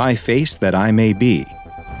My Face That I May Be.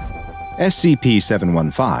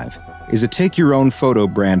 SCP-715 is a take-your-own-photo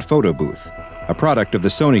brand photo booth, a product of the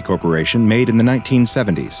Sony Corporation made in the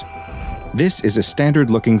 1970s. This is a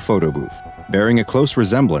standard-looking photo booth, bearing a close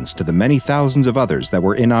resemblance to the many thousands of others that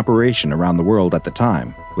were in operation around the world at the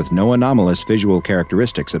time, with no anomalous visual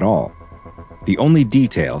characteristics at all. The only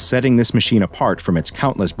detail setting this machine apart from its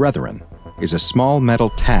countless brethren is a small metal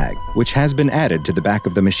tag which has been added to the back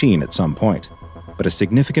of the machine at some point, but a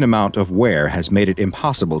significant amount of wear has made it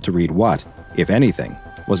impossible to read what, if anything,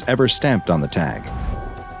 was ever stamped on the tag.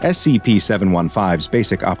 SCP-715's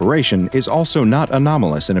basic operation is also not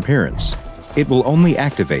anomalous in appearance. It will only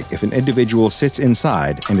activate if an individual sits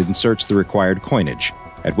inside and inserts the required coinage,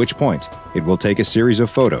 at which point it will take a series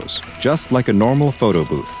of photos, just like a normal photo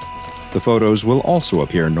booth. The photos will also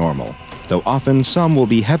appear normal, though often some will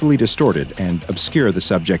be heavily distorted and obscure the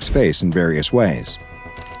subject's face in various ways.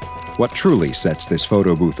 What truly sets this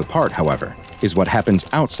photo booth apart, however, is what happens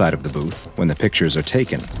outside of the booth when the pictures are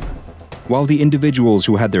taken. While the individuals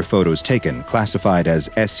who had their photos taken, classified as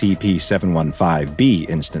SCP-715-B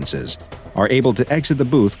instances, are able to exit the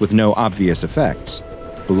booth with no obvious effects,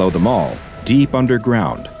 below them all, deep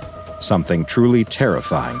underground, something truly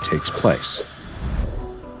terrifying takes place.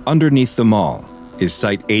 Underneath the mall is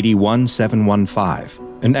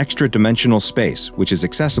Site-81-715, an extra-dimensional space which is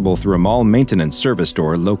accessible through a mall maintenance service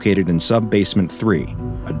door located in Sub-Basement 3,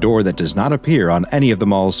 a door that does not appear on any of the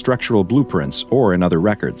mall's structural blueprints or in other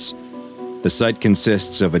records. The site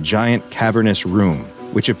consists of a giant cavernous room,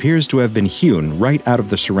 which appears to have been hewn right out of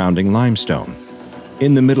the surrounding limestone.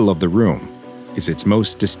 In the middle of the room is its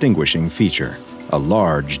most distinguishing feature, a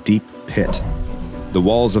large, deep pit. The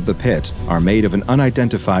walls of the pit are made of an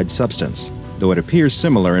unidentified substance, though it appears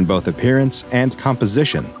similar in both appearance and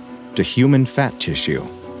composition to human fat tissue.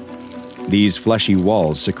 These fleshy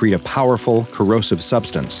walls secrete a powerful, corrosive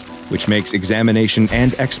substance, which makes examination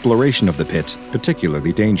and exploration of the pit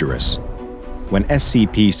particularly dangerous. When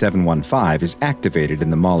SCP-715 is activated in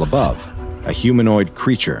the mall above, a humanoid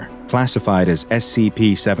creature, classified as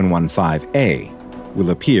SCP-715-A,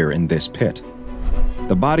 will appear in this pit.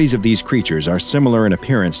 The bodies of these creatures are similar in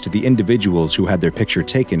appearance to the individuals who had their picture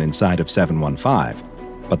taken inside of 715,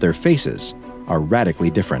 but their faces are radically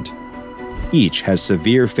different. Each has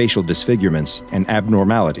severe facial disfigurements and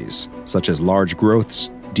abnormalities, such as large growths,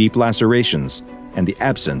 deep lacerations, and the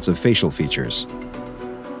absence of facial features.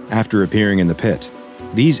 After appearing in the pit,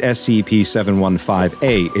 these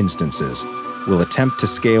SCP-715-A instances will attempt to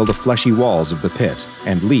scale the fleshy walls of the pit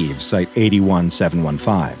and leave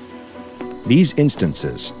Site-81-715. These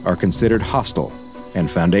instances are considered hostile,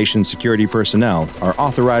 and Foundation security personnel are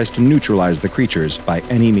authorized to neutralize the creatures by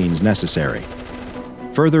any means necessary.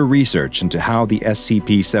 Further research into how the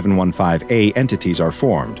SCP-715-A entities are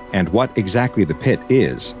formed and what exactly the pit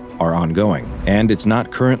is are ongoing, and it's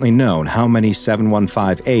not currently known how many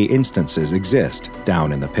 715-A instances exist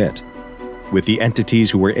down in the pit. With the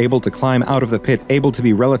entities who were able to climb out of the pit able to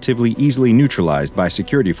be relatively easily neutralized by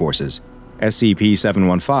security forces,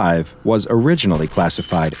 SCP-715 was originally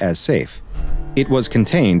classified as safe. It was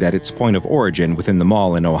contained at its point of origin within the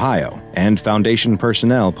mall in Ohio, and Foundation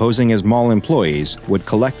personnel posing as mall employees would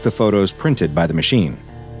collect the photos printed by the machine.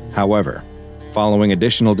 However, following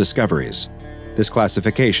additional discoveries, this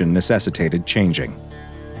classification necessitated changing.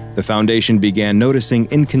 The Foundation began noticing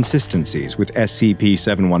inconsistencies with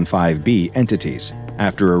SCP-715-B entities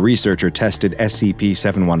after a researcher tested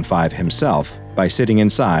SCP-715 himself by sitting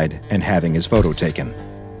inside and having his photo taken.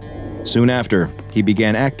 Soon after, he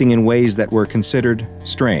began acting in ways that were considered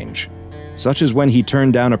strange, such as when he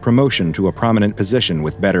turned down a promotion to a prominent position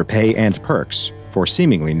with better pay and perks for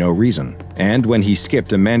seemingly no reason, and when he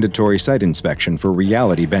skipped a mandatory site inspection for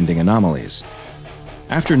reality-bending anomalies.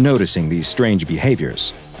 After noticing these strange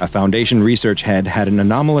behaviors, a Foundation research head had an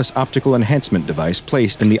anomalous optical enhancement device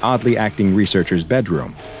placed in the oddly acting researcher's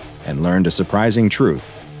bedroom, and learned a surprising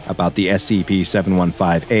truth about the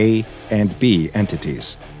SCP-715-A and B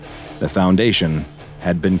entities. The Foundation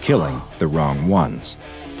had been killing the wrong ones.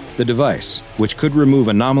 The device, which could remove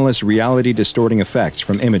anomalous reality-distorting effects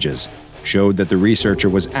from images, showed that the researcher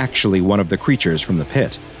was actually one of the creatures from the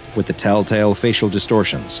pit, with the telltale facial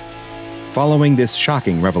distortions. Following this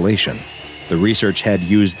shocking revelation, the research head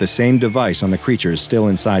used the same device on the creatures still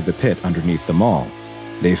inside the pit underneath the mall.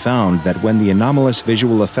 They found that when the anomalous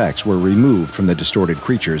visual effects were removed from the distorted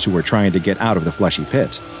creatures who were trying to get out of the fleshy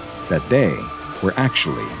pit, that they were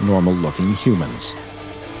actually normal-looking humans.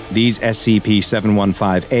 These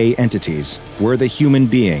SCP-715-A entities were the human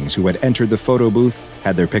beings who had entered the photo booth,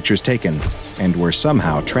 had their pictures taken, and were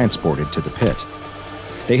somehow transported to the pit.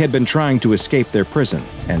 They had been trying to escape their prison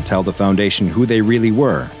and tell the Foundation who they really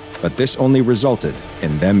were, but this only resulted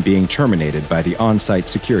in them being terminated by the on-site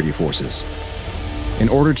security forces. In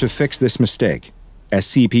order to fix this mistake,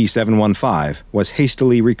 SCP-715 was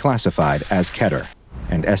hastily reclassified as Keter,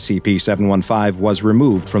 and SCP-715 was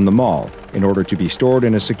removed from the mall in order to be stored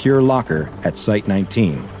in a secure locker at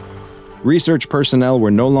Site-19. Research personnel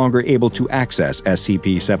were no longer able to access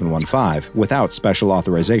SCP-715 without special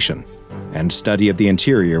authorization, and study of the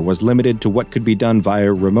interior was limited to what could be done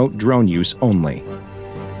via remote drone use only.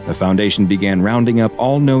 The Foundation began rounding up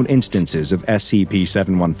all known instances of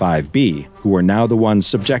SCP-715-B, who were now the ones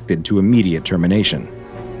subjected to immediate termination.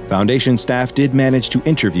 Foundation staff did manage to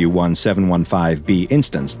interview one 715-B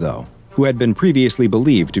instance, though, who had been previously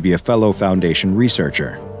believed to be a fellow Foundation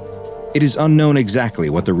researcher. It is unknown exactly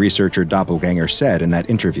what the researcher doppelganger said in that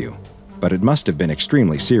interview, but it must have been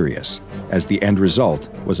extremely serious, as the end result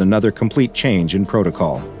was another complete change in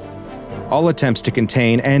protocol. All attempts to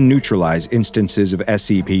contain and neutralize instances of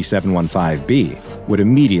SCP-715-B would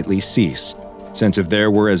immediately cease, since if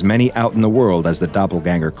there were as many out in the world as the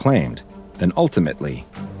doppelganger claimed, then ultimately,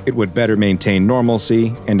 it would better maintain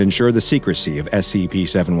normalcy and ensure the secrecy of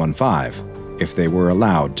SCP-715 if they were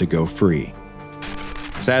allowed to go free.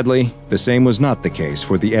 Sadly, the same was not the case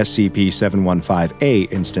for the SCP-715-A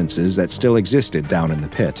instances that still existed down in the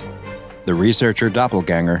pit. The researcher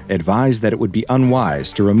doppelganger advised that it would be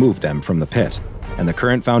unwise to remove them from the pit, and the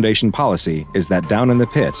current Foundation policy is that down in the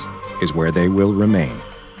pit is where they will remain.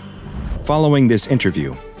 Following this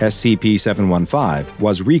interview, SCP-715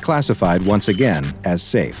 was reclassified once again as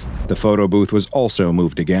safe. The photo booth was also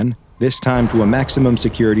moved again, this time to a maximum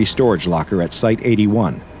security storage locker at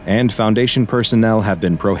Site-81, and Foundation personnel have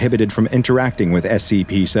been prohibited from interacting with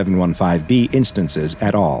SCP-715-B instances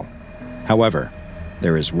at all. However,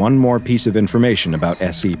 there is one more piece of information about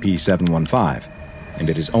SCP-715, and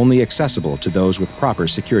it is only accessible to those with proper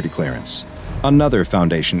security clearance. Another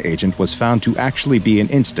Foundation agent was found to actually be an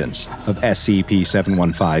instance of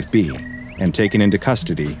SCP-715-B and taken into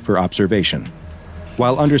custody for observation.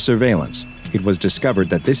 While under surveillance, it was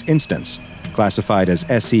discovered that this instance, classified as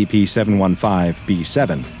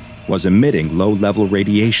SCP-715-B7, was emitting low-level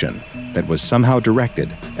radiation that was somehow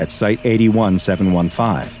directed at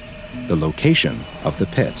Site-81-715, the location of the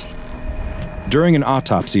pit. During an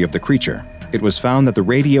autopsy of the creature, it was found that the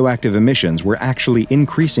radioactive emissions were actually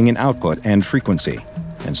increasing in output and frequency,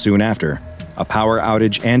 and soon after, a power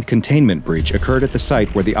outage and containment breach occurred at the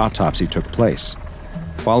site where the autopsy took place.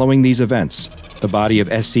 Following these events, the body of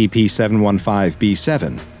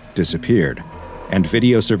SCP-715-B7 disappeared, and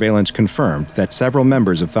video surveillance confirmed that several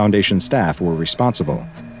members of Foundation staff were responsible,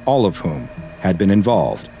 all of whom had been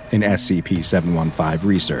involved in SCP-715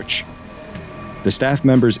 research. The staff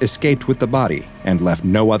members escaped with the body and left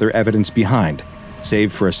no other evidence behind,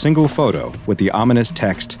 save for a single photo with the ominous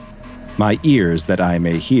text, "My ears that I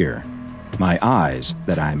may hear, my eyes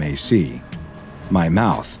that I may see, my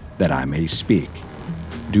mouth that I may speak.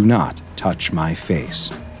 Do not touch my face."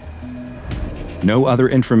 No other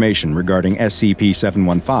information regarding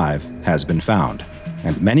SCP-715 has been found,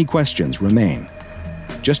 and many questions remain.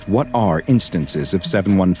 Just what are instances of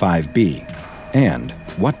 715-B, and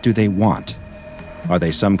what do they want? Are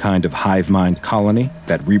they some kind of hive mind colony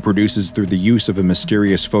that reproduces through the use of a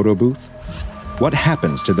mysterious photo booth? What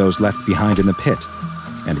happens to those left behind in the pit?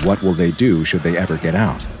 And what will they do should they ever get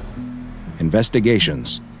out?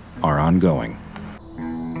 Investigations are ongoing.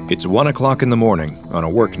 It's 1 o'clock in the morning on a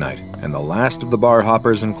work night, and the last of the bar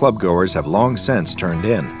hoppers and clubgoers have long since turned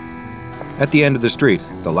in. At the end of the street,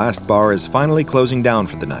 the last bar is finally closing down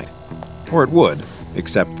for the night. Or it would,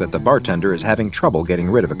 except that the bartender is having trouble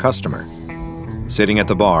getting rid of a customer. Sitting at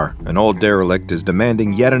the bar, an old derelict is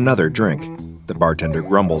demanding yet another drink. The bartender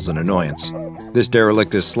grumbles in annoyance. This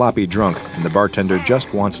derelict is sloppy drunk, and the bartender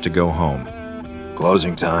just wants to go home.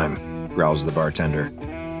 "Closing time," growls the bartender.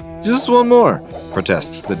 "Just one more,"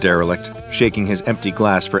 protests the derelict, shaking his empty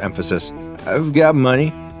glass for emphasis. "I've got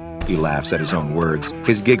money." He laughs at his own words,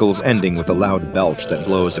 his giggles ending with a loud belch that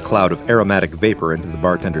blows a cloud of aromatic vapor into the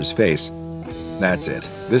bartender's face. That's it.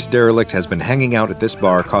 This derelict has been hanging out at this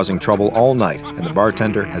bar causing trouble all night, and the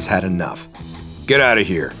bartender has had enough. "Get out of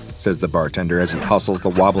here," says the bartender as he hustles the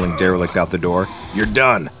wobbling derelict out the door. "You're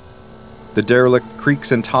done." The derelict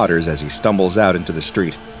creaks and totters as he stumbles out into the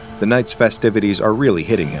street. The night's festivities are really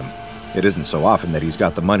hitting him. It isn't so often that he's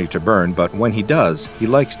got the money to burn, but when he does, he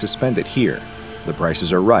likes to spend it here. The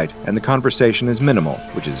prices are right, and the conversation is minimal,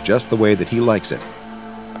 which is just the way that he likes it.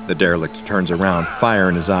 The derelict turns around, fire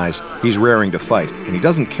in his eyes. He's raring to fight, and he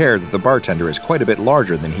doesn't care that the bartender is quite a bit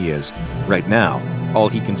larger than he is. Right now, all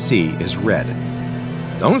he can see is red.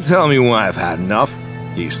 "Don't tell me when I've had enough,"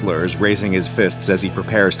 he slurs, raising his fists as he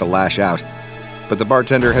prepares to lash out. But the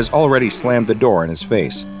bartender has already slammed the door in his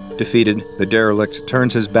face. Defeated, the derelict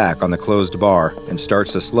turns his back on the closed bar and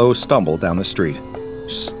starts a slow stumble down the street.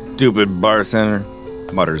 "Stupid bartender,"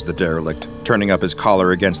 mutters the derelict, turning up his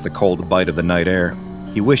collar against the cold bite of the night air.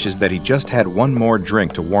 He wishes that he just had one more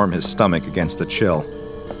drink to warm his stomach against the chill.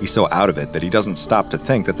 He's so out of it that he doesn't stop to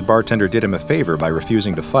think that the bartender did him a favor by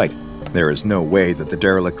refusing to fight. There is no way that the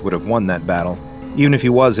derelict would have won that battle. Even if he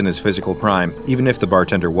was in his physical prime, even if the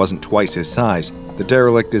bartender wasn't twice his size, the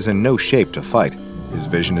derelict is in no shape to fight. His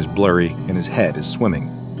vision is blurry and his head is swimming.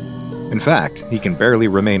 In fact, he can barely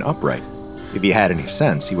remain upright. If he had any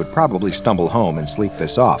sense, he would probably stumble home and sleep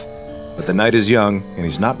this off. But the night is young, and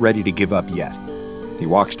he's not ready to give up yet. He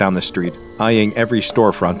walks down the street, eyeing every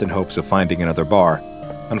storefront in hopes of finding another bar.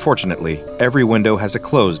 Unfortunately, every window has a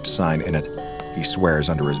closed sign in it. He swears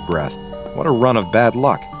under his breath. What a run of bad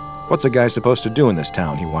luck. What's a guy supposed to do in this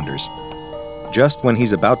town, he wonders. Just when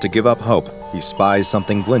he's about to give up hope, he spies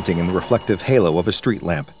something glinting in the reflective halo of a street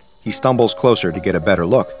lamp. He stumbles closer to get a better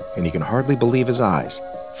look, and he can hardly believe his eyes.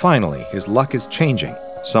 Finally, his luck is changing.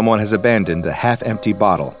 Someone has abandoned a half-empty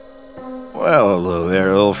bottle. "Well, hello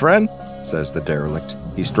there, little friend," says the derelict.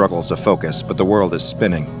 He struggles to focus, but the world is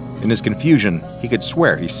spinning. In his confusion, he could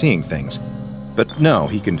swear he's seeing things. But no,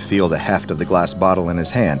 he can feel the heft of the glass bottle in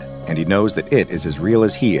his hand, and he knows that it is as real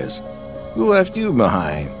as he is. "Who left you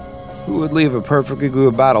behind? Who would leave a perfectly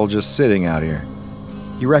good bottle just sitting out here?"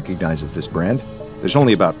 He recognizes this brand. There's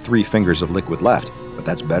only about 3 fingers of liquid left, but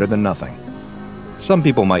that's better than nothing. Some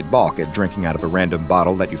people might balk at drinking out of a random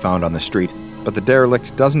bottle that you found on the street, but the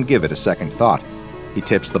derelict doesn't give it a second thought. He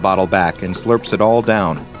tips the bottle back and slurps it all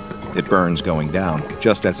down. It burns going down,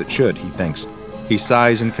 just as it should, he thinks. He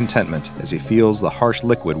sighs in contentment as he feels the harsh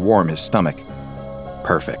liquid warm his stomach.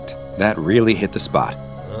 Perfect. That really hit the spot.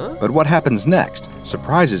 But what happens next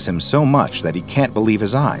surprises him so much that he can't believe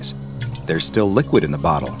his eyes. There's still liquid in the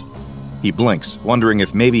bottle. He blinks, wondering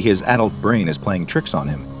if maybe his adult brain is playing tricks on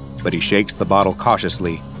him, but he shakes the bottle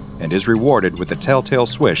cautiously and is rewarded with the telltale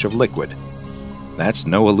swish of liquid. That's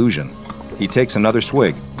no illusion. He takes another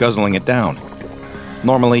swig, guzzling it down.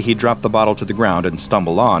 Normally, he'd drop the bottle to the ground and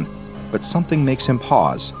stumble on, but something makes him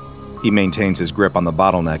pause. He maintains his grip on the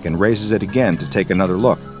bottleneck and raises it again to take another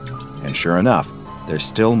look. And sure enough, there's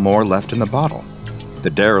still more left in the bottle. The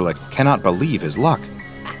derelict cannot believe his luck.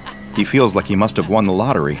 He feels like he must have won the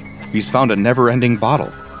lottery. He's found a never-ending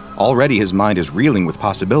bottle. Already his mind is reeling with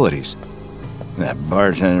possibilities. "That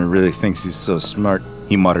bartender really thinks he's so smart,"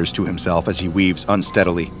 he mutters to himself as he weaves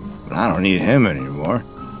unsteadily. "But I don't need him anymore.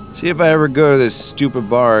 See if I ever go to this stupid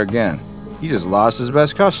bar again. He just lost his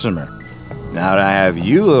best customer. Now that I have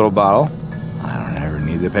you, little bottle, I don't ever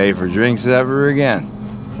need to pay for drinks ever again."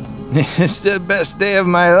 "It's the best day of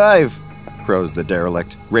my life," crows the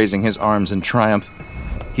derelict, raising his arms in triumph.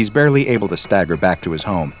 He's barely able to stagger back to his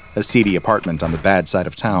home, a seedy apartment on the bad side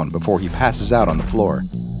of town, before he passes out on the floor.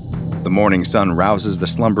 The morning sun rouses the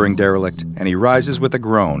slumbering derelict, and he rises with a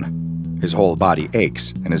groan. His whole body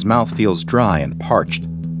aches, and his mouth feels dry and parched.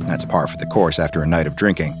 That's par for the course after a night of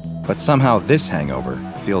drinking, but somehow this hangover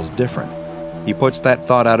feels different. He puts that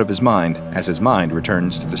thought out of his mind as his mind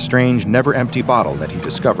returns to the strange, never-empty bottle that he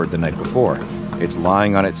discovered the night before. It's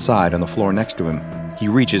lying on its side on the floor next to him. He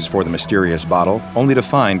reaches for the mysterious bottle, only to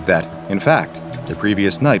find that, in fact, the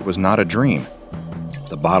previous night was not a dream.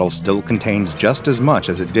 The bottle still contains just as much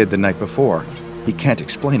as it did the night before. He can't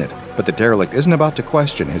explain it, but the derelict isn't about to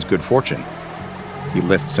question his good fortune. He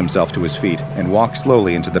lifts himself to his feet and walks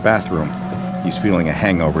slowly into the bathroom. He's feeling a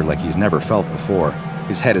hangover like he's never felt before.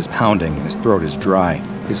 His head is pounding and his throat is dry.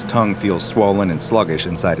 His tongue feels swollen and sluggish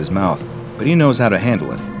inside his mouth, but he knows how to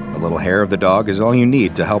handle it. A little hair of the dog is all you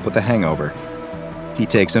need to help with the hangover. He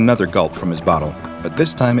takes another gulp from his bottle, but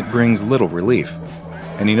this time it brings little relief.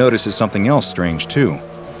 And he notices something else strange too.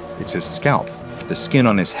 It's his scalp. The skin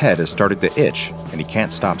on his head has started to itch, and he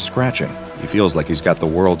can't stop scratching. He feels like he's got the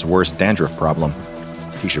world's worst dandruff problem.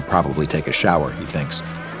 He should probably take a shower, he thinks.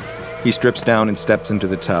 He strips down and steps into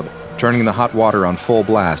the tub, turning the hot water on full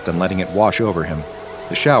blast and letting it wash over him.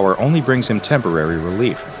 The shower only brings him temporary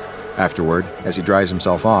relief. Afterward, as he dries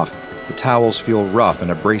himself off, the towels feel rough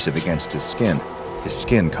and abrasive against his skin. His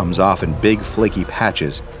skin comes off in big, flaky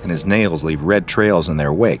patches, and his nails leave red trails in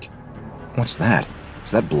their wake. What's that?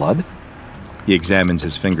 Is that blood? He examines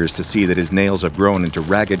his fingers to see that his nails have grown into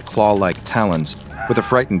ragged, claw-like talons. With a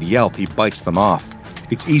frightened yelp, he bites them off.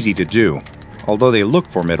 It's easy to do. Although they look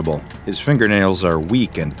formidable, his fingernails are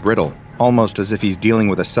weak and brittle, almost as if he's dealing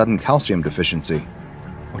with a sudden calcium deficiency.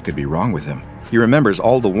 What could be wrong with him? He remembers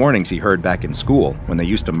all the warnings he heard back in school when they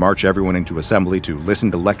used to march everyone into assembly to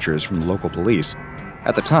listen to lectures from the local police.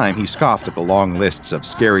 At the time, he scoffed at the long lists of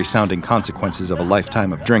scary-sounding consequences of a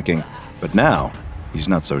lifetime of drinking, but now, he's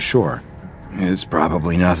not so sure. "It's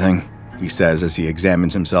probably nothing," he says as he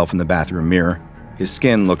examines himself in the bathroom mirror. His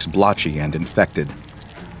skin looks blotchy and infected.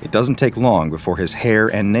 It doesn't take long before his hair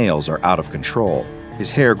and nails are out of control. His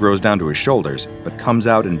hair grows down to his shoulders, but comes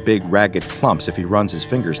out in big, ragged clumps if he runs his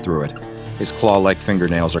fingers through it. His claw-like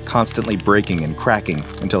fingernails are constantly breaking and cracking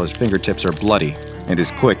until his fingertips are bloody, and his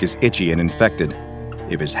quick is itchy and infected.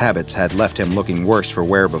 If his habits had left him looking worse for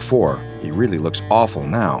wear before, he really looks awful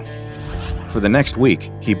now. For the next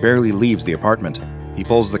week, he barely leaves the apartment. He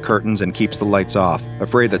pulls the curtains and keeps the lights off,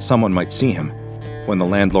 afraid that someone might see him. When the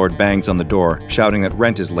landlord bangs on the door, shouting that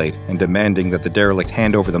rent is late and demanding that the derelict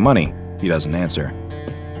hand over the money, he doesn't answer.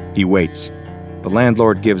 He waits. The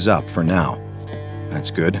landlord gives up for now.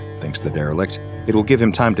 That's good, thinks the derelict. It will give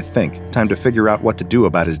him time to think, time to figure out what to do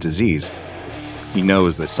about his disease. He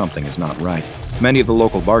knows that something is not right. Many of the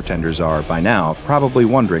local bartenders are, by now, probably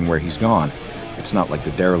wondering where he's gone. It's not like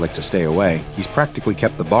the derelict to stay away. He's practically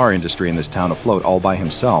kept the bar industry in this town afloat all by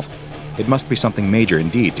himself. It must be something major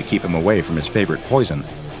indeed to keep him away from his favorite poison.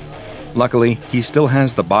 Luckily, he still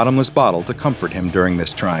has the bottomless bottle to comfort him during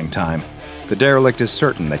this trying time. The derelict is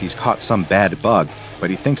certain that he's caught some bad bug, but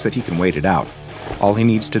he thinks that he can wait it out. All he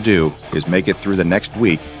needs to do is make it through the next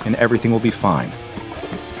week, and everything will be fine.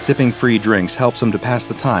 Sipping free drinks helps him to pass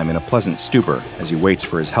the time in a pleasant stupor as he waits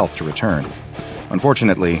for his health to return.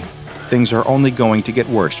 Unfortunately, things are only going to get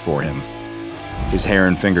worse for him. His hair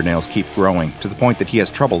and fingernails keep growing, to the point that he has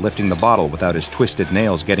trouble lifting the bottle without his twisted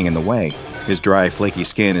nails getting in the way. His dry, flaky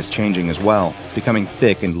skin is changing as well, becoming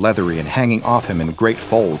thick and leathery and hanging off him in great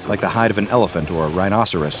folds like the hide of an elephant or a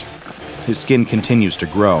rhinoceros. His skin continues to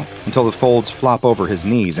grow, until the folds flop over his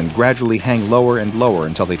knees and gradually hang lower and lower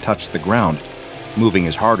until they touch the ground. Moving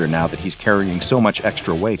is harder now that he's carrying so much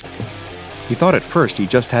extra weight. He thought at first he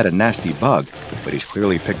just had a nasty bug, but he's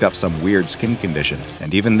clearly picked up some weird skin condition,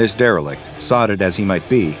 and even this derelict, sodded as he might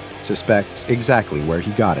be, suspects exactly where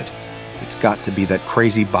he got it. It's got to be that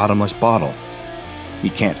crazy bottomless bottle. He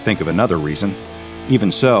can't think of another reason.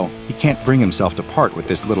 Even so, he can't bring himself to part with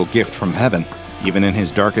this little gift from heaven. Even in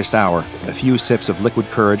his darkest hour, a few sips of liquid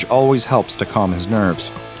courage always helps to calm his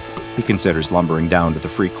nerves. He considers lumbering down to the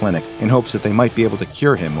free clinic in hopes that they might be able to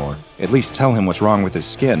cure him or at least tell him what's wrong with his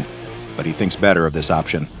skin. But he thinks better of this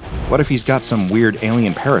option. What if he's got some weird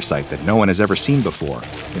alien parasite that no one has ever seen before?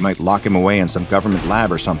 They might lock him away in some government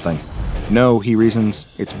lab or something. No, he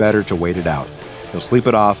reasons, it's better to wait it out. He'll sleep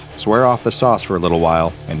it off, swear off the sauce for a little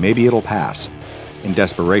while, and maybe it'll pass. In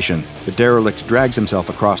desperation, the derelict drags himself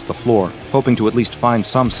across the floor, hoping to at least find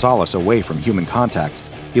some solace away from human contact.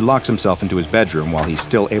 He locks himself into his bedroom while he's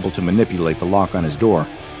still able to manipulate the lock on his door.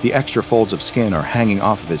 The extra folds of skin are hanging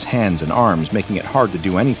off of his hands and arms, making it hard to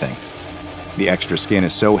do anything. The extra skin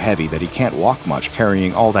is so heavy that he can't walk much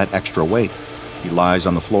carrying all that extra weight. He lies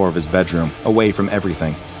on the floor of his bedroom, away from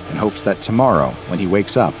everything, and hopes that tomorrow, when he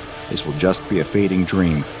wakes up, this will just be a fading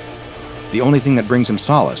dream. The only thing that brings him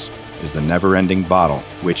solace is the never-ending bottle,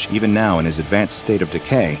 which, even now in his advanced state of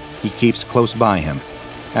decay, he keeps close by him.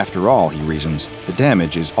 After all, he reasons, the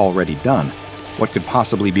damage is already done. What could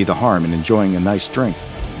possibly be the harm in enjoying a nice drink?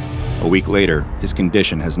 A week later, his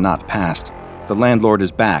condition has not passed. The landlord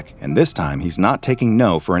is back, and this time he's not taking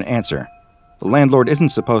no for an answer. The landlord isn't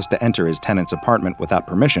supposed to enter his tenant's apartment without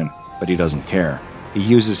permission, but he doesn't care. He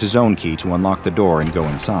uses his own key to unlock the door and go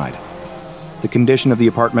inside. The condition of the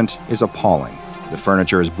apartment is appalling. The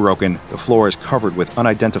furniture is broken, the floor is covered with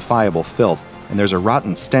unidentifiable filth, and there's a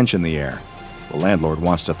rotten stench in the air. The landlord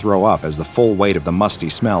wants to throw up as the full weight of the musty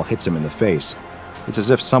smell hits him in the face. It's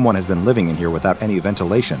as if someone has been living in here without any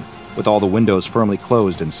ventilation, with all the windows firmly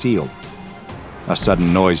closed and sealed. A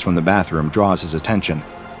sudden noise from the bathroom draws his attention.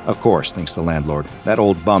 Of course, thinks the landlord, that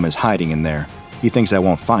old bum is hiding in there. He thinks I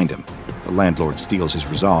won't find him. The landlord steals his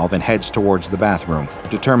resolve and heads towards the bathroom,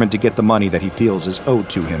 determined to get the money that he feels is owed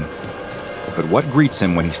to him. But what greets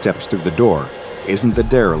him when he steps through the door isn't the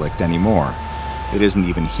derelict anymore. It isn't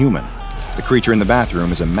even human. The creature in the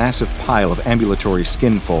bathroom is a massive pile of ambulatory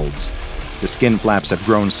skin folds. The skin flaps have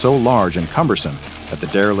grown so large and cumbersome that the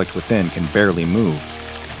derelict within can barely move.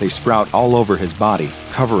 They sprout all over his body,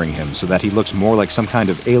 covering him so that he looks more like some kind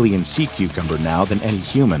of alien sea cucumber now than any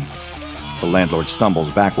human. The landlord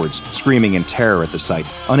stumbles backwards, screaming in terror at the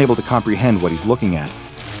sight, unable to comprehend what he's looking at.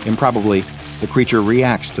 Improbably, the creature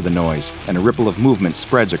reacts to the noise, and a ripple of movement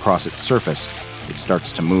spreads across its surface. It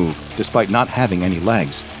starts to move, despite not having any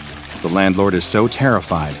legs. The landlord is so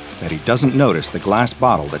terrified that he doesn't notice the glass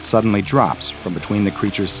bottle that suddenly drops from between the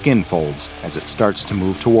creature's skin folds as it starts to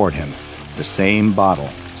move toward him. The same bottle,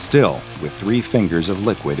 still with 3 fingers of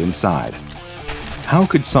liquid inside. How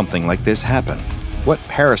could something like this happen? What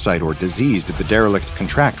parasite or disease did the derelict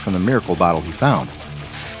contract from the miracle bottle he found?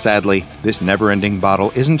 Sadly, this never-ending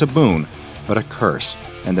bottle isn't a boon, but a curse,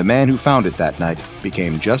 and the man who found it that night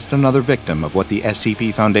became just another victim of what the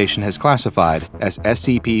SCP Foundation has classified as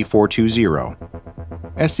SCP-420.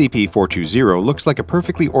 SCP-420 looks like a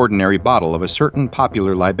perfectly ordinary bottle of a certain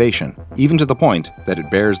popular libation, even to the point that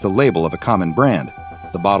it bears the label of a common brand.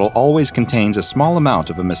 The bottle always contains a small amount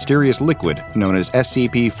of a mysterious liquid known as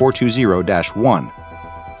SCP-420-1.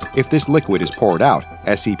 If this liquid is poured out,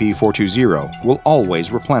 SCP-420 will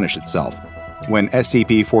always replenish itself. When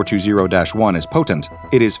SCP-420-1 is potent,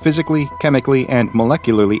 it is physically, chemically, and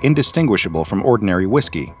molecularly indistinguishable from ordinary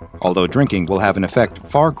whiskey, although drinking will have an effect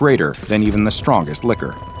far greater than even the strongest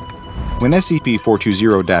liquor. When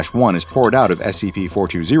SCP-420-1 is poured out of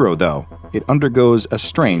SCP-420, though, it undergoes a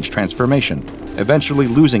strange transformation, eventually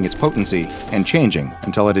losing its potency and changing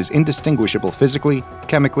until it is indistinguishable physically,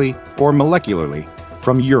 chemically, or molecularly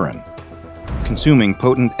from urine. Consuming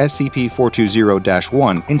potent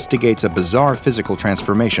SCP-420-1 instigates a bizarre physical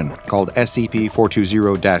transformation called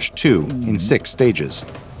SCP-420-2 in 6 stages.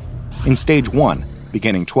 In Stage 1,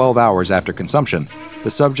 beginning 12 hours after consumption,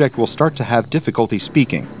 the subject will start to have difficulty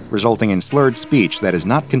speaking, resulting in slurred speech that is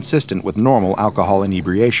not consistent with normal alcohol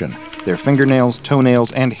inebriation. Their fingernails,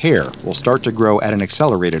 toenails, and hair will start to grow at an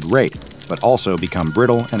accelerated rate, but also become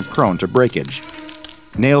brittle and prone to breakage.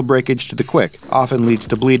 Nail breakage to the quick often leads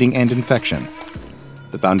to bleeding and infection.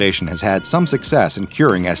 The Foundation has had some success in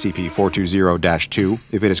curing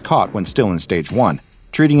SCP-420-2 if it is caught when still in Stage 1,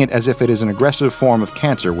 treating it as if it is an aggressive form of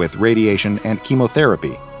cancer with radiation and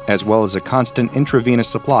chemotherapy, as well as a constant intravenous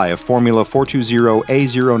supply of Formula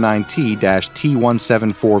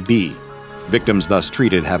 420A09T-T174B. Victims thus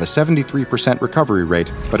treated have a 73% recovery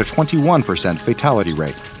rate, but a 21% fatality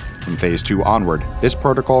rate. From Phase 2 onward, this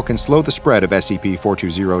protocol can slow the spread of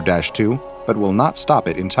SCP-420-2, but will not stop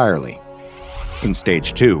it entirely. In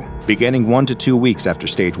Stage 2, beginning 1 to 2 weeks after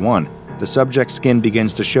Stage 1, the subject's skin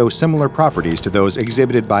begins to show similar properties to those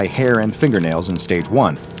exhibited by hair and fingernails in Stage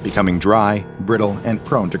 1, becoming dry, brittle, and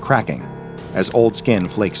prone to cracking. As old skin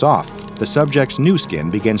flakes off, the subject's new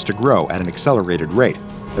skin begins to grow at an accelerated rate,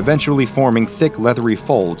 eventually forming thick, leathery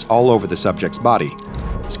folds all over the subject's body.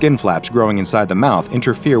 Skin flaps growing inside the mouth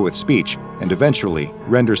interfere with speech and eventually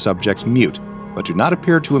render subjects mute, but do not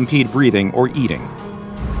appear to impede breathing or eating.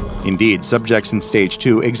 Indeed, subjects in Stage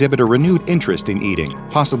 2 exhibit a renewed interest in eating,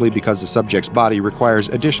 possibly because the subject's body requires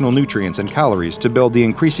additional nutrients and calories to build the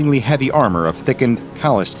increasingly heavy armor of thickened,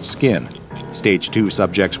 calloused skin. Stage 2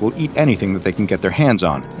 subjects will eat anything that they can get their hands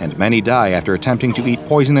on, and many die after attempting to eat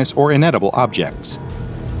poisonous or inedible objects.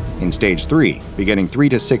 In Stage 3, beginning 3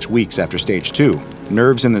 to 6 weeks after Stage 2,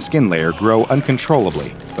 nerves in the skin layer grow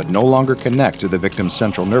uncontrollably, but no longer connect to the victim's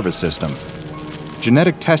central nervous system.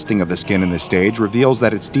 Genetic testing of the skin in this stage reveals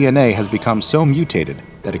that its DNA has become so mutated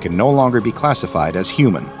that it can no longer be classified as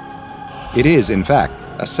human. It is, in fact,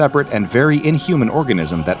 a separate and very inhuman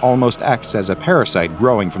organism that almost acts as a parasite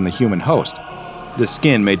growing from the human host. The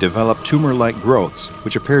skin may develop tumor-like growths,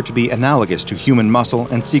 which appear to be analogous to human muscle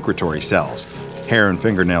and secretory cells. Hair and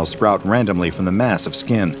fingernails sprout randomly from the mass of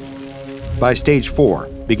skin. By Stage 4,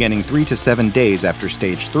 beginning 3 to 7 days after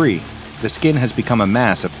Stage 3, the skin has become a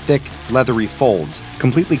mass of thick, leathery folds,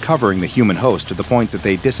 completely covering the human host to the point that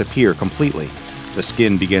they disappear completely. The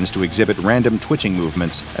skin begins to exhibit random twitching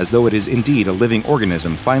movements, as though it is indeed a living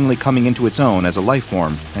organism finally coming into its own as a life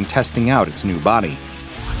form and testing out its new body.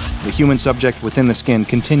 The human subject within the skin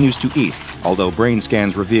continues to eat, although brain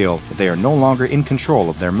scans reveal that they are no longer in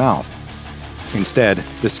control of their mouth. Instead,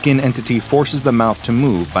 the skin entity forces the mouth to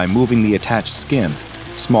move by moving the attached skin.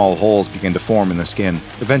 Small holes begin to form in the skin,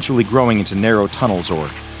 eventually growing into narrow tunnels or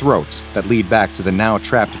throats that lead back to the now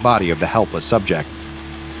trapped body of the helpless subject.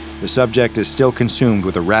 The subject is still consumed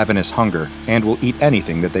with a ravenous hunger and will eat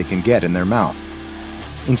anything that they can get in their mouth.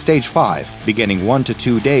 In Stage 5, beginning 1 to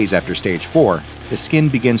 2 days after Stage 4, the skin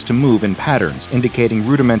begins to move in patterns indicating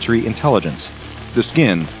rudimentary intelligence. The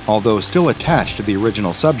skin, although still attached to the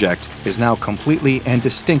original subject, is now completely and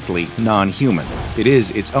distinctly non-human. It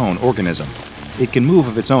is its own organism. It can move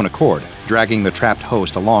of its own accord, dragging the trapped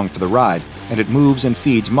host along for the ride, and it moves and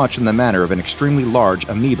feeds much in the manner of an extremely large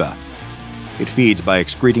amoeba. It feeds by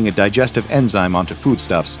excreting a digestive enzyme onto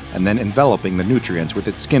foodstuffs and then enveloping the nutrients with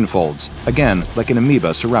its skin folds, again like an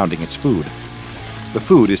amoeba surrounding its food. The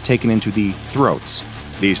food is taken into the throats.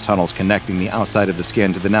 These tunnels connecting the outside of the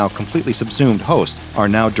skin to the now completely subsumed host are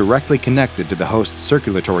now directly connected to the host's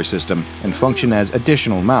circulatory system and function as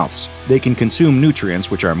additional mouths. They can consume nutrients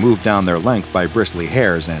which are moved down their length by bristly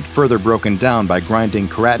hairs and further broken down by grinding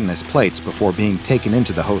keratinous plates before being taken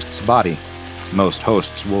into the host's body. Most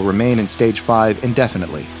hosts will remain in Stage 5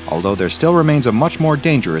 indefinitely, although there still remains a much more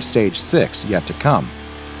dangerous Stage 6 yet to come.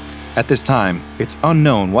 At this time, it's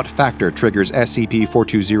unknown what factor triggers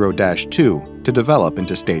SCP-420-2 to develop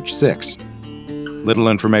into Stage 6. Little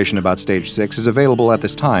information about Stage 6 is available at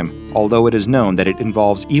this time, although it is known that it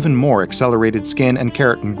involves even more accelerated skin and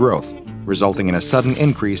keratin growth, resulting in a sudden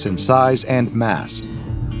increase in size and mass.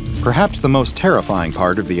 Perhaps the most terrifying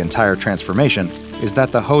part of the entire transformation is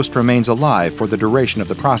that the host remains alive for the duration of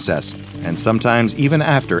the process, and sometimes even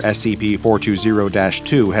after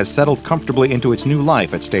SCP-420-2 has settled comfortably into its new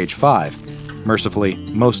life at Stage 5. Mercifully,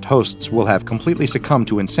 most hosts will have completely succumbed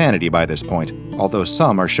to insanity by this point, although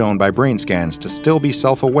some are shown by brain scans to still be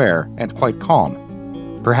self-aware and quite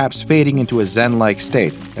calm, perhaps fading into a Zen-like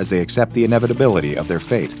state as they accept the inevitability of their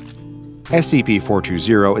fate.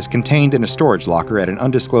 SCP-420 is contained in a storage locker at an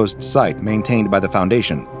undisclosed site maintained by the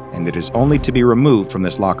Foundation, and it is only to be removed from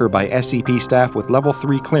this locker by SCP staff with Level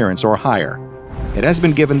 3 clearance or higher. It has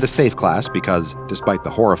been given the Safe class because, despite the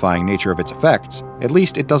horrifying nature of its effects, at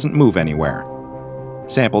least it doesn't move anywhere.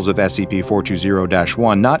 Samples of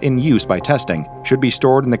SCP-420-1 not in use by testing should be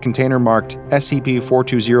stored in the container marked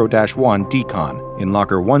SCP-420-1 Decon in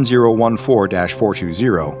Locker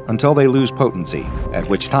 1014-420 until they lose potency, at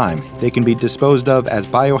which time they can be disposed of as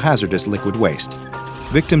biohazardous liquid waste.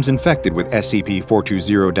 Victims infected with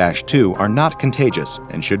SCP-420-2 are not contagious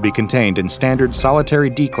and should be contained in standard solitary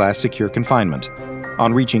D-Class secure confinement.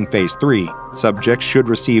 On reaching Phase 3, subjects should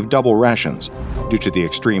receive double rations. Due to the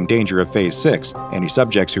extreme danger of Phase 6, any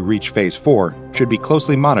subjects who reach Phase 4 should be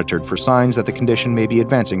closely monitored for signs that the condition may be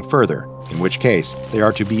advancing further, in which case they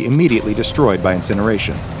are to be immediately destroyed by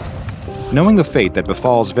incineration. Knowing the fate that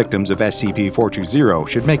befalls victims of SCP-420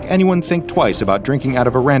 should make anyone think twice about drinking out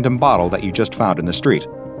of a random bottle that you just found in the street,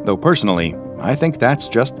 though personally, I think that's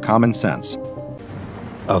just common sense.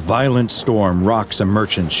 A violent storm rocks a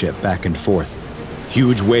merchant ship back and forth.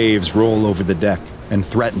 Huge waves roll over the deck and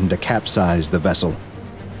threaten to capsize the vessel.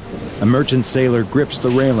 A merchant sailor grips the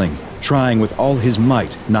railing, trying with all his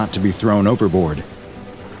might not to be thrown overboard.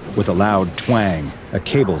 With a loud twang, a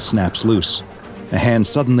cable snaps loose. A hand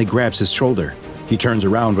suddenly grabs his shoulder. He turns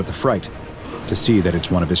around with affright to see that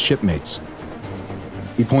it's one of his shipmates.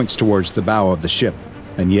 He points towards the bow of the ship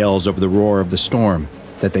and yells over the roar of the storm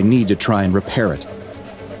that they need to try and repair it.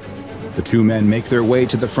 The two men make their way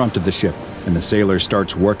to the front of the ship, and the sailor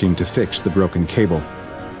starts working to fix the broken cable.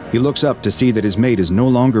 He looks up to see that his mate is no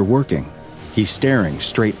longer working. He's staring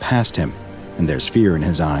straight past him, and there's fear in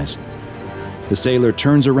his eyes. The sailor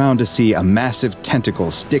turns around to see a massive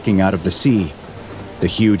tentacle sticking out of the sea. The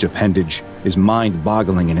huge appendage is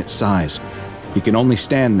mind-boggling in its size. He can only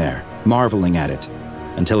stand there, marveling at it,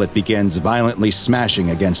 until it begins violently smashing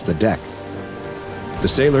against the deck. The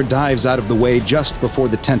sailor dives out of the way just before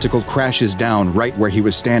the tentacle crashes down right where he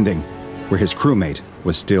was standing, where his crewmate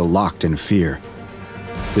was still locked in fear.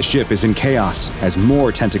 The ship is in chaos as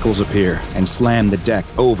more tentacles appear and slam the deck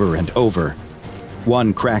over and over.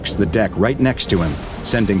 One cracks the deck right next to him,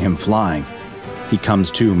 sending him flying. He comes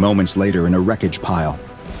to moments later in a wreckage pile.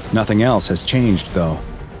 Nothing else has changed, though.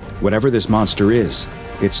 Whatever this monster is,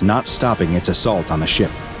 it's not stopping its assault on the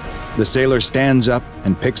ship. The sailor stands up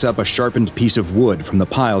and picks up a sharpened piece of wood from the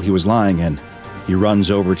pile he was lying in. He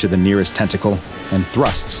runs over to the nearest tentacle and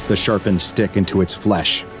thrusts the sharpened stick into its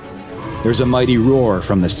flesh. There's a mighty roar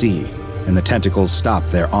from the sea, and the tentacles stop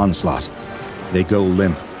their onslaught. They go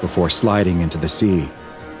limp before sliding into the sea.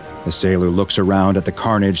 The sailor looks around at the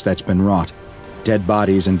carnage that's been wrought. Dead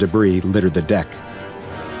bodies and debris litter the deck.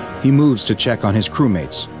 He moves to check on his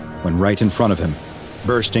crewmates, when right in front of him,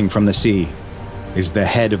 bursting from the sea, is the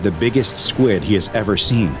head of the biggest squid he has ever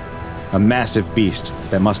seen. A massive beast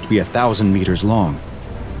that must be 1,000 meters long.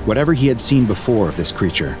 Whatever he had seen before of this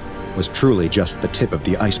creature was truly just the tip of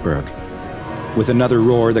the iceberg. With another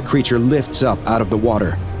roar, the creature lifts up out of the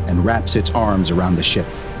water and wraps its arms around the ship.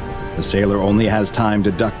 The The sailor only has time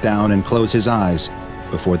to duck down and close his eyes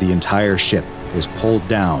before the entire ship is pulled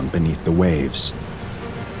down beneath the waves.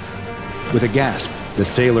 With a gasp, the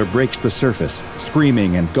sailor breaks the surface,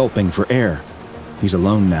 screaming and gulping for air. He's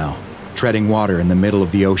alone now, treading water in the middle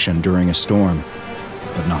of the ocean during a storm,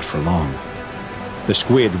 but not for long. The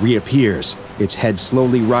squid reappears, its head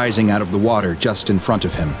slowly rising out of the water just in front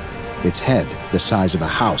of him. Its head, the size of a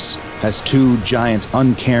house, has two giant,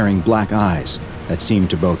 uncaring black eyes that seem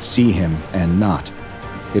to both see him and not.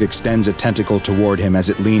 It extends a tentacle toward him as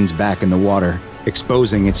it leans back in the water,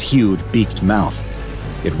 exposing its huge beaked mouth.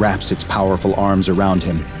 It wraps its powerful arms around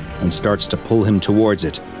him and starts to pull him towards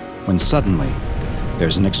it, when suddenly,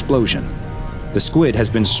 there's an explosion. The squid has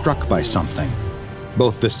been struck by something.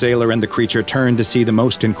 Both the sailor and the creature turn to see the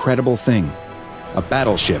most incredible thing. A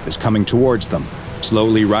battleship is coming towards them,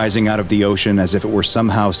 slowly rising out of the ocean as if it were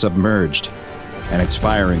somehow submerged, and it's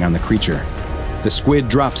firing on the creature. The squid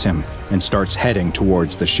drops him and starts heading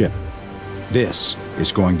towards the ship. This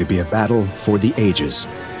is going to be a battle for the ages.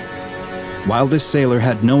 While this sailor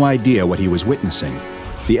had no idea what he was witnessing,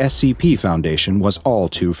 the SCP Foundation was all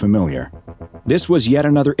too familiar. This was yet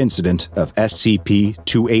another incident of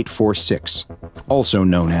SCP-2846, also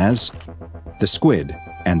known as the Squid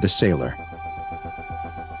and the Sailor.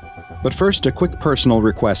 But first, a quick personal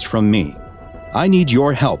request from me. I need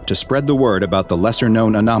your help to spread the word about the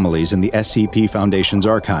lesser-known anomalies in the SCP Foundation's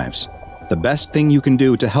archives. The best thing you can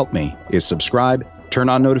do to help me is subscribe, turn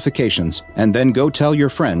on notifications, and then go tell your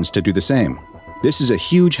friends to do the same. This is a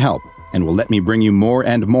huge help and will let me bring you more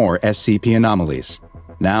and more SCP anomalies.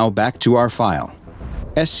 Now back to our file.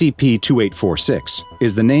 SCP-2846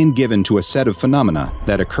 is the name given to a set of phenomena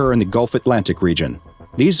that occur in the Gulf Atlantic region.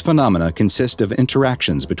 These phenomena consist of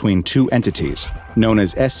interactions between two entities, known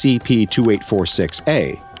as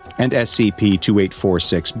SCP-2846-A and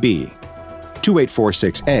SCP-2846-B.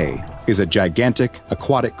 2846-A is a gigantic,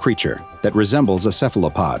 aquatic creature that resembles a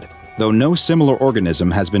cephalopod, though no similar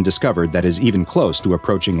organism has been discovered that is even close to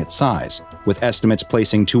approaching its size, with estimates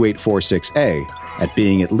placing 2846-A at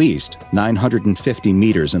being at least 950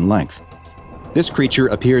 meters in length. This creature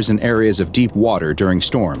appears in areas of deep water during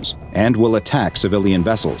storms and will attack civilian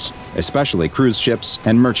vessels, especially cruise ships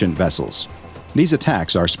and merchant vessels. These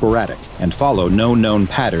attacks are sporadic and follow no known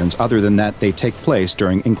patterns other than that they take place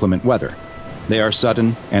during inclement weather. They are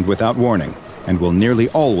sudden and without warning, and will nearly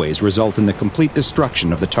always result in the complete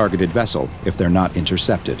destruction of the targeted vessel if they're not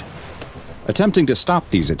intercepted. Attempting to stop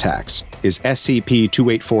these attacks is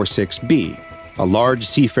SCP-2846-B, a large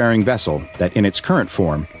seafaring vessel that in its current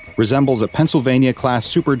form resembles a Pennsylvania-class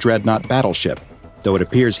super dreadnought battleship, though it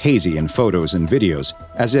appears hazy in photos and videos,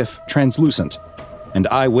 as if translucent, and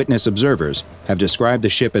eyewitness observers have described the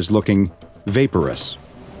ship as looking vaporous.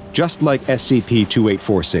 Just like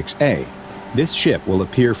SCP-2846-A, this ship will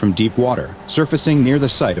appear from deep water, surfacing near the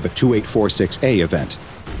site of a 2846-A event.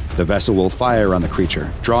 The vessel will fire on the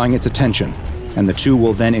creature, drawing its attention, and the two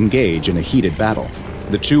will then engage in a heated battle.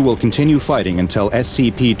 The two will continue fighting until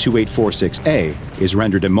SCP-2846-A is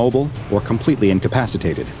rendered immobile or completely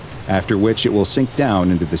incapacitated, after which it will sink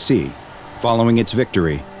down into the sea. Following its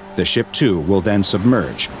victory, the ship too will then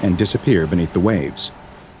submerge and disappear beneath the waves.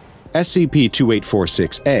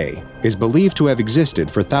 SCP-2846-A is believed to have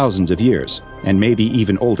existed for thousands of years, and maybe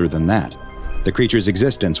even older than that. The creature's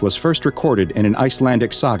existence was first recorded in an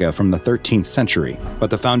Icelandic saga from the 13th century, but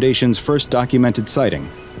the Foundation's first documented sighting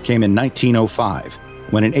came in 1905,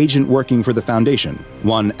 when an agent working for the Foundation,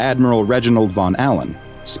 one Admiral Reginald von Allen,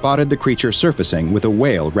 spotted the creature surfacing with a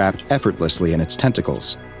whale wrapped effortlessly in its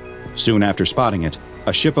tentacles. Soon after spotting it,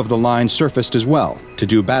 a ship of the line surfaced as well to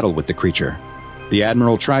do battle with the creature. The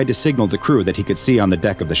Admiral tried to signal the crew that he could see on the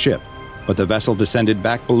deck of the ship, but the vessel descended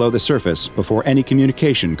back below the surface before any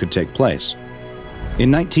communication could take place.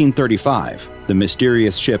 In 1935, the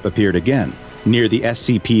mysterious ship appeared again, near the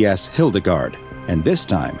SCPS Hildegard, and this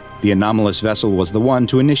time, the anomalous vessel was the one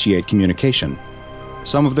to initiate communication.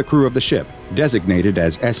 Some of the crew of the ship, designated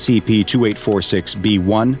as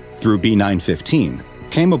SCP-2846-B1 through B915,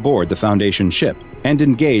 came aboard the Foundation ship and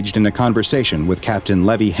engaged in a conversation with Captain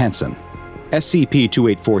Levi Hansen.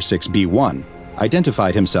 SCP-2846-B1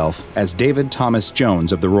 identified himself as David Thomas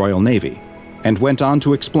Jones of the Royal Navy, and went on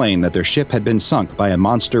to explain that their ship had been sunk by a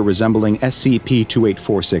monster resembling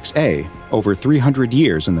SCP-2846-A over 300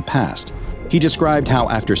 years in the past. He described how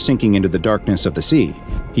after sinking into the darkness of the sea,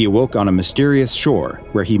 he awoke on a mysterious shore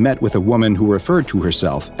where he met with a woman who referred to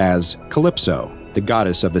herself as Calypso, the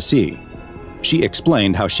goddess of the sea. She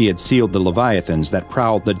explained how she had sealed the leviathans that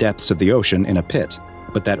prowled the depths of the ocean in a pit,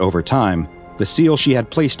 but that over time, the seal she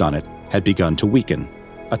had placed on it had begun to weaken.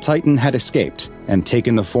 A titan had escaped and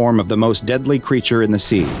taken the form of the most deadly creature in the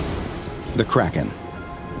sea. the Kraken.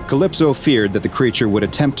 Calypso feared that the creature would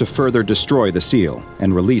attempt to further destroy the seal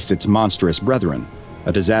and release its monstrous brethren,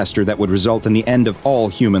 a disaster that would result in the end of all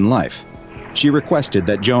human life. She requested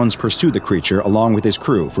that Jones pursue the creature along with his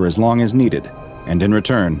crew for as long as needed, and in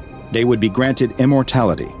return, they would be granted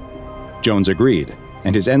immortality. Jones agreed,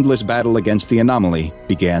 and his endless battle against the anomaly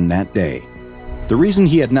began that day. The reason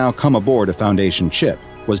he had now come aboard a Foundation ship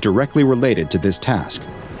was directly related to this task.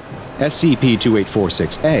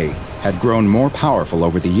 SCP-2846-A had grown more powerful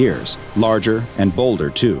over the years, larger and bolder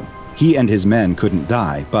too. He and his men couldn't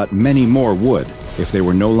die, but many more would if they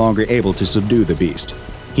were no longer able to subdue the beast.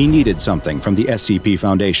 He needed something from the SCP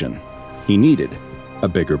Foundation. He needed a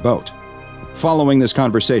bigger boat. Following this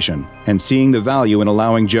conversation, and seeing the value in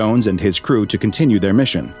allowing Jones and his crew to continue their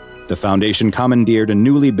mission, the Foundation commandeered a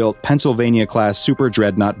newly built Pennsylvania-class super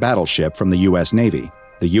dreadnought battleship from the U.S. Navy,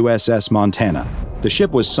 the USS Montana. The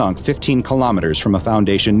ship was sunk 15 kilometers from a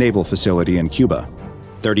Foundation naval facility in Cuba.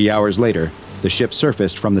 30 hours later, the ship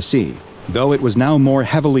surfaced from the sea, though it was now more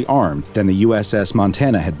heavily armed than the USS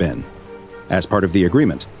Montana had been. As part of the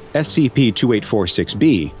agreement,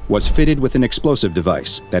 SCP-2846-B was fitted with an explosive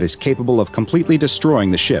device that is capable of completely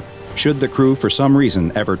destroying the ship should the crew for some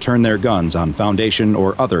reason ever turn their guns on Foundation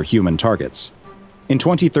or other human targets. In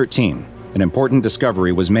 2013, an important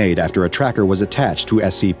discovery was made after a tracker was attached to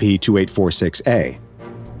SCP-2846-A.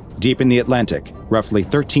 Deep in the Atlantic, roughly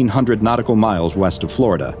 1,300 nautical miles west of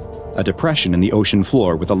Florida, a depression in the ocean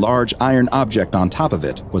floor with a large iron object on top of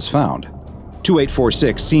it was found.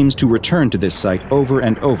 2846 seems to return to this site over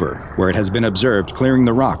and over, where it has been observed clearing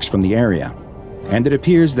the rocks from the area. And it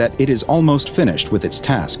appears that it is almost finished with its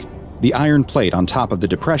task. The iron plate on top of the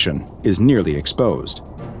depression is nearly exposed.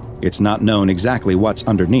 It's not known exactly what's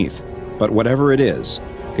underneath, but whatever it is,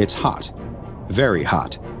 it's hot. Very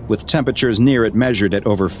hot, with temperatures near it measured at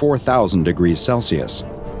over 4,000 degrees Celsius.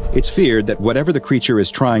 It's feared that whatever the creature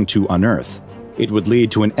is trying to unearth, it would lead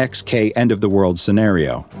to an XK end-of-the-world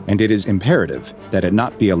scenario, and it is imperative that it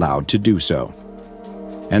not be allowed to do so.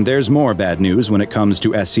 And there's more bad news when it comes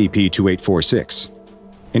to SCP-2846.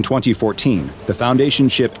 In 2014, the Foundation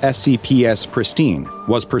ship SCPS Pristine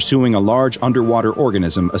was pursuing a large underwater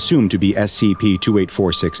organism assumed to be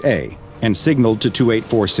SCP-2846-A, and signaled to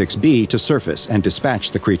 2846-B to surface and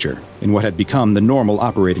dispatch the creature in what had become the normal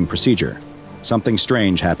operating procedure. Something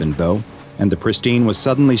strange happened, though, and the Pristine was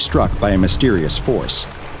suddenly struck by a mysterious force.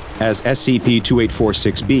 As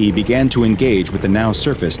SCP-2846-B began to engage with the now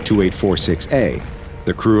surfaced 2846-A,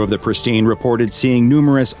 the crew of the Pristine reported seeing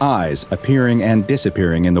numerous eyes appearing and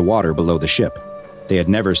disappearing in the water below the ship. They had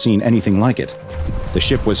never seen anything like it. The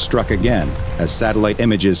ship was struck again as satellite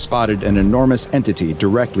images spotted an enormous entity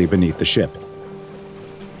directly beneath the ship.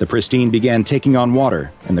 The Pristine began taking on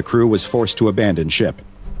water, and the crew was forced to abandon ship.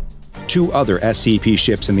 2 other SCP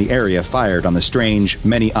ships in the area fired on the strange,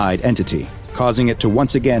 many-eyed entity, causing it to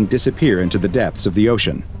once again disappear into the depths of the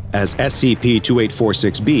ocean, as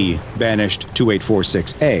SCP-2846-B banished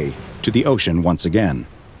 2846-A to the ocean once again.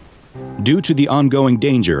 Due to the ongoing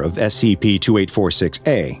danger of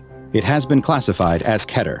SCP-2846-A, it has been classified as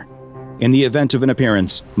Keter. In the event of an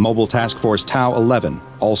appearance, Mobile Task Force Tau-11,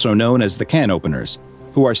 also known as the Can Openers,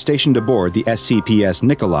 who are stationed aboard the SCPS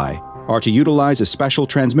Nikolai, are to utilize a special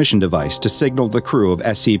transmission device to signal the crew of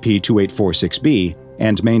SCP-2846-B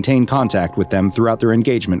and maintain contact with them throughout their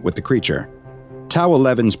engagement with the creature.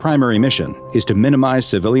 Tau-11's primary mission is to minimize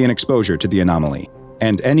civilian exposure to the anomaly,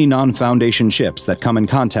 and any non-Foundation ships that come in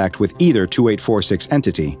contact with either 2846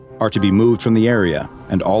 entity are to be moved from the area,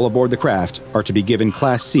 and all aboard the craft are to be given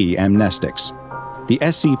Class C amnestics. The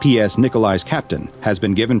SCPS Nikolai's captain has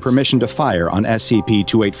been given permission to fire on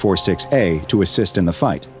SCP-2846-A to assist in the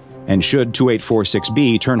fight, and should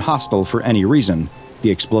 2846-B turn hostile for any reason,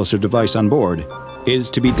 the explosive device on board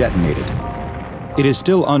is to be detonated. It is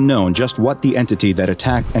still unknown just what the entity that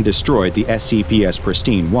attacked and destroyed the SCPS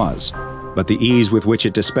Pristine was, but the ease with which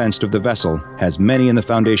it dispensed of the vessel has many in the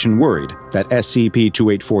Foundation worried that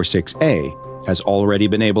SCP-2846-A has already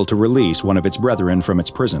been able to release one of its brethren from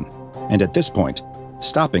its prison, and at this point,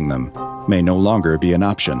 stopping them may no longer be an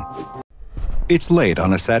option. It's late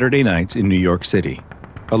on a Saturday night in New York City,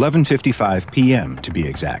 11:55 p.m. to be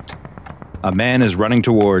exact. A man is running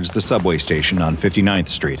towards the subway station on 59th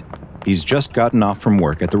Street. He's just gotten off from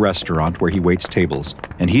work at the restaurant where he waits tables,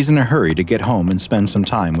 and he's in a hurry to get home and spend some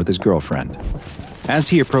time with his girlfriend. As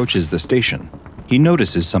he approaches the station, he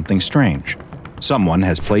notices something strange. Someone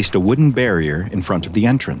has placed a wooden barrier in front of the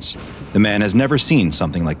entrance. The man has never seen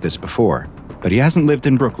something like this before, but he hasn't lived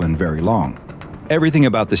in Brooklyn very long. Everything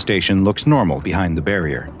about the station looks normal behind the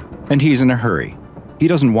barrier, and he's in a hurry. He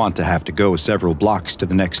doesn't want to have to go several blocks to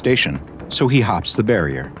the next station, so he hops the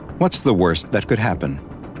barrier. What's the worst that could happen?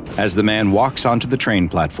 As the man walks onto the train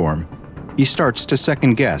platform, he starts to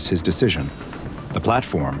second-guess his decision. The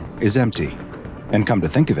platform is empty. And come to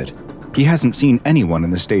think of it, he hasn't seen anyone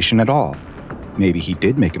in the station at all. Maybe he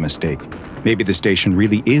did make a mistake. Maybe the station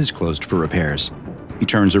really is closed for repairs. He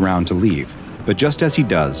turns around to leave, but just as he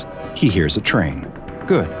does, he hears a train.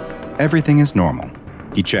 Good. Everything is normal.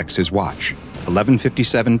 He checks his watch.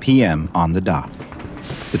 11:57 p.m. on the dot.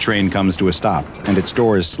 The train comes to a stop, and its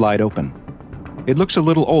doors slide open. It looks a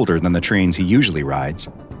little older than the trains he usually rides,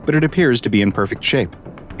 but it appears to be in perfect shape,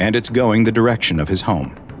 and it's going the direction of his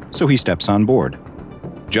home, so he steps on board.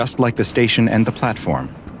 Just like the station and the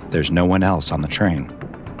platform, there's no one else on the train.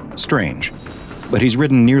 Strange, but he's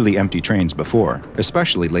ridden nearly empty trains before,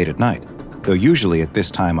 especially late at night, though usually at this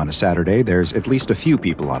time on a Saturday there's at least a few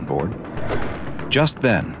people on board. Just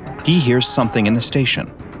then, he hears something in the station.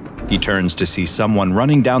 He turns to see someone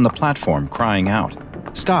running down the platform crying out.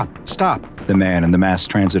 "Stop! Stop!" the man in the Mass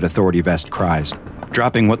Transit Authority vest cries,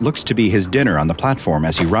 dropping what looks to be his dinner on the platform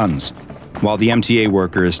as he runs. While the MTA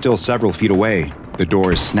worker is still several feet away, the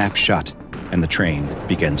doors snap shut, and the train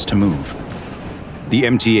begins to move. The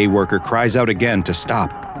MTA worker cries out again to stop,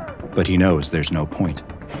 but he knows there's no point.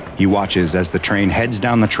 He watches as the train heads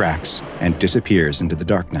down the tracks and disappears into the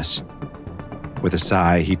darkness. With a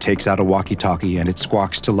sigh, he takes out a walkie-talkie and it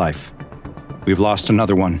squawks to life. "We've lost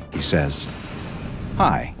another one," he says.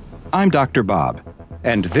 "Hi, I'm Dr. Bob,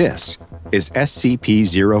 and this is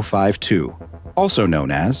SCP-052, also known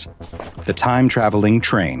as the Time-Traveling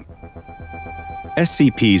Train."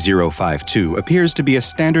 SCP-052 appears to be a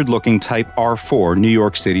standard-looking Type R4 New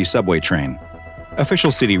York City subway train.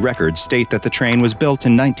 Official city records state that the train was built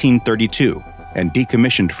in 1932 and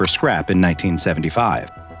decommissioned for scrap in 1975.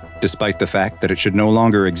 Despite the fact that it should no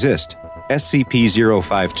longer exist,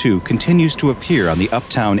 SCP-052 continues to appear on the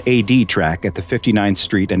Uptown AD track at the 59th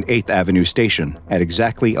Street and 8th Avenue station at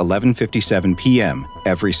exactly 11:57 p.m.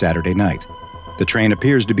 every Saturday night. The train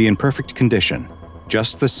appears to be in perfect condition,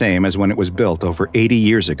 just the same as when it was built over 80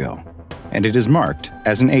 years ago, and it is marked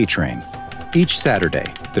as an A train. Each Saturday,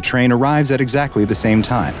 the train arrives at exactly the same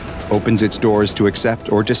time, opens its doors to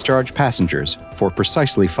accept or discharge passengers for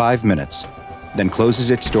precisely 5 minutes, then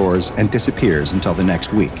closes its doors and disappears until the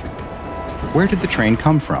next week. Where did the train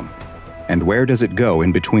come from? And where does it go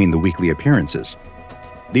in between the weekly appearances?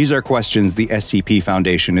 These are questions the SCP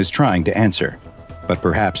Foundation is trying to answer, but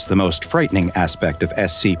perhaps the most frightening aspect of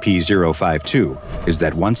SCP-052 is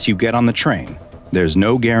that once you get on the train, there's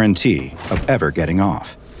no guarantee of ever getting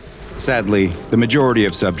off. Sadly, the majority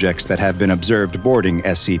of subjects that have been observed boarding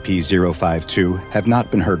SCP-052 have not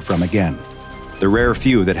been heard from again. The rare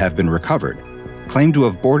few that have been recovered claim to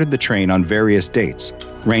have boarded the train on various dates,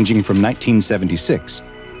 ranging from 1976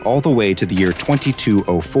 all the way to the year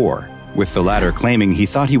 2204, with the latter claiming he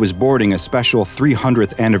thought he was boarding a special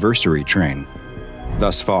 300th anniversary train.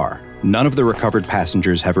 Thus far, none of the recovered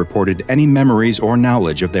passengers have reported any memories or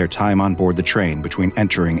knowledge of their time on board the train between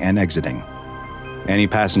entering and exiting. Any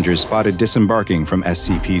passengers spotted disembarking from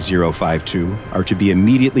SCP-052 are to be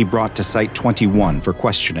immediately brought to Site 21 for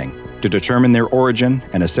questioning, to determine their origin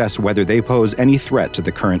and assess whether they pose any threat to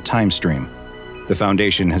the current time stream. The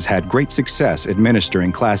Foundation has had great success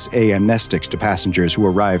administering Class A amnestics to passengers who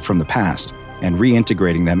arrived from the past and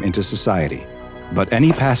reintegrating them into society. But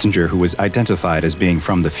any passenger who is identified as being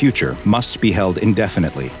from the future must be held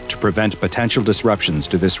indefinitely to prevent potential disruptions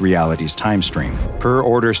to this reality's time stream, per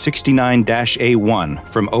Order 69-A1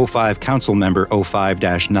 from O5 Council Member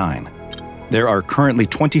 05-9. There are currently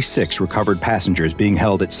 26 recovered passengers being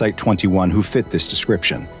held at Site 21 who fit this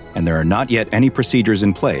description, and there are not yet any procedures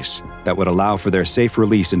in place that would allow for their safe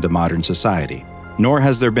release into modern society, nor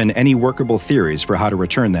has there been any workable theories for how to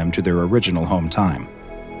return them to their original home time.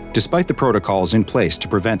 Despite the protocols in place to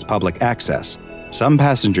prevent public access, some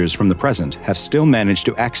passengers from the present have still managed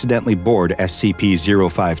to accidentally board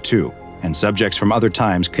SCP-052, and subjects from other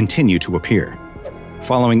times continue to appear.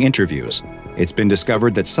 Following interviews, it's been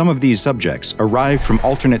discovered that some of these subjects arrived from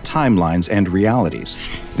alternate timelines and realities.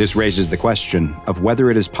 This raises the question of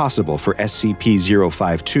whether it is possible for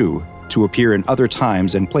SCP-052 to appear in other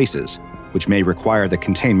times and places, which may require the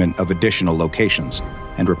containment of additional locations,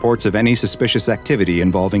 and reports of any suspicious activity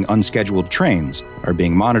involving unscheduled trains are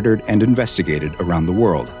being monitored and investigated around the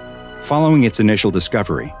world. Following its initial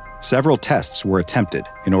discovery, several tests were attempted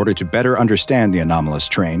in order to better understand the anomalous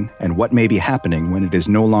train and what may be happening when it is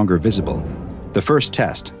no longer visible. The first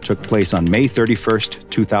test took place on May 31st,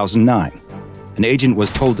 2009. An agent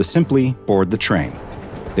was told to simply board the train.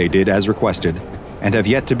 They did as requested, and have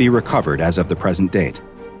yet to be recovered as of the present date.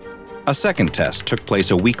 A second test took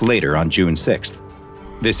place a week later on June 6th.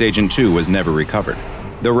 This agent too was never recovered.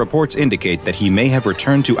 though reports indicate that he may have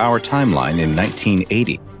returned to our timeline in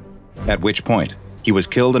 1980, at which point he was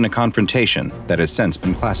killed in a confrontation that has since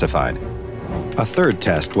been classified. A third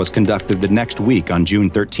test was conducted the next week on June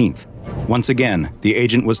 13th. Once again, the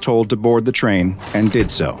agent was told to board the train and did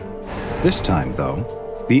so. This time,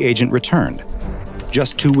 though, the agent returned.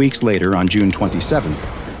 Just 2 weeks later, on June 27th,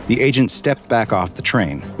 the agent stepped back off the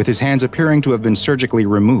train, with his hands appearing to have been surgically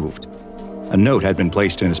removed. A note had been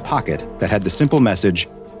placed in his pocket that had the simple message,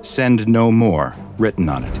 "Send no more," written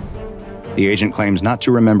on it. The agent claims not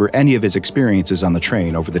to remember any of his experiences on the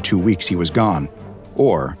train over the 2 weeks he was gone,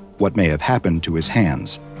 or what may have happened to his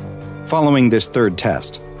hands. Following this third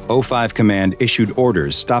test, O5 Command issued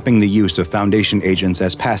orders stopping the use of Foundation agents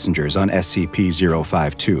as passengers on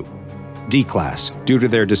SCP-052. D-Class, due to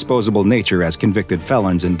their disposable nature as convicted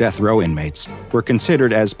felons and death row inmates, were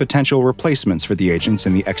considered as potential replacements for the agents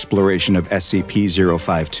in the exploration of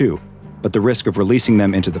SCP-052, but the risk of releasing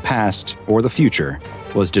them into the past or the future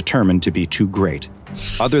was determined to be too great.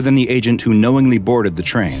 Other than the agent who knowingly boarded the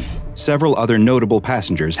train, several other notable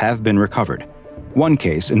passengers have been recovered. One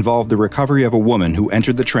case involved the recovery of a woman who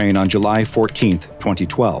entered the train on July 14,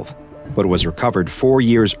 2012, but was recovered 4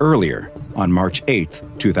 years earlier, on March 8,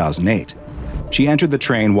 2008. She entered the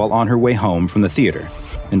train while on her way home from the theater,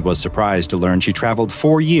 and was surprised to learn she traveled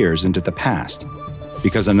 4 years into the past.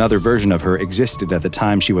 Because another version of her existed at the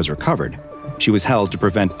time she was recovered, she was held to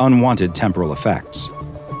prevent unwanted temporal effects.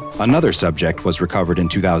 Another subject was recovered in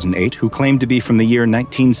 2008 who claimed to be from the year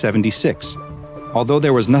 1976. Although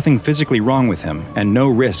there was nothing physically wrong with him and no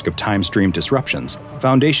risk of time stream disruptions,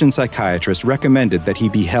 Foundation psychiatrists recommended that he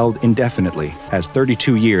be held indefinitely, as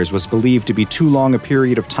 32 years was believed to be too long a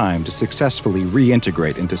period of time to successfully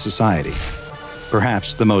reintegrate into society.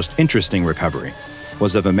 Perhaps the most interesting recovery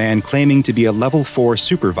was of a man claiming to be a Level 4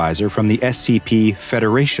 supervisor from the SCP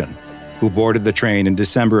Federation, who boarded the train in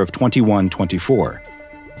December of 2124.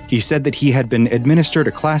 He said that he had been administered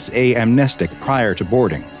a Class A amnestic prior to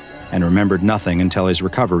boarding, and remembered nothing until his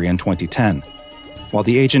recovery in 2010. While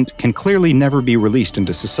the agent can clearly never be released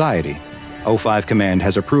into society, O5 Command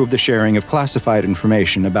has approved the sharing of classified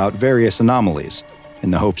information about various anomalies, in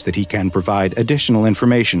the hopes that he can provide additional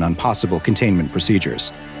information on possible containment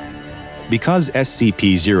procedures. Because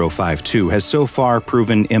SCP-052 has so far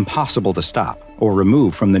proven impossible to stop or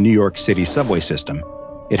remove from the New York City subway system,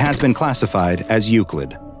 it has been classified as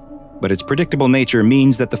Euclid. But its predictable nature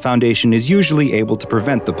means that the Foundation is usually able to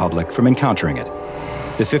prevent the public from encountering it.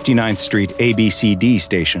 The 59th Street ABCD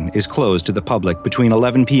station is closed to the public between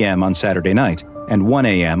 11 p.m. on Saturday night and 1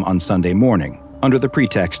 a.m. on Sunday morning, under the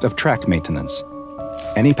pretext of track maintenance.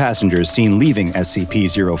 Any passengers seen leaving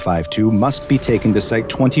SCP-052 must be taken to Site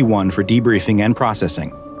 21 for debriefing and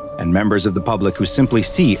processing, and members of the public who simply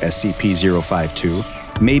see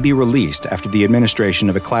SCP-052 may be released after the administration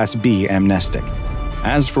of a Class B amnestic.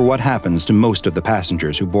 As for what happens to most of the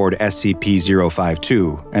passengers who board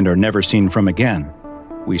SCP-052 and are never seen from again,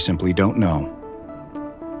 we simply don't know.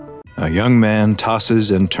 A young man tosses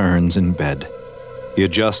and turns in bed. He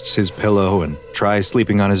adjusts his pillow and tries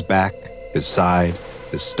sleeping on his back, his side,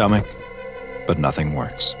 his stomach, but nothing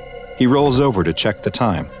works. He rolls over to check the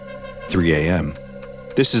time, 3 a.m.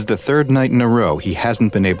 This is the third night in a row he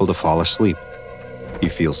hasn't been able to fall asleep. He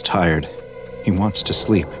feels tired. He wants to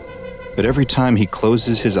sleep. But every time he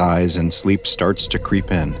closes his eyes and sleep starts to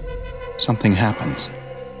creep in, something happens,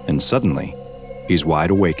 and suddenly, he's wide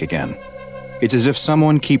awake again. It's as if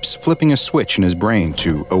someone keeps flipping a switch in his brain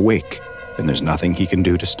to awake, and there's nothing he can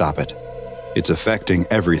do to stop it. It's affecting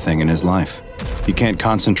everything in his life. He can't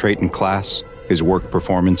concentrate in class, his work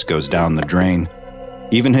performance goes down the drain.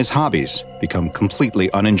 Even his hobbies become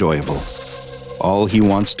completely unenjoyable. All he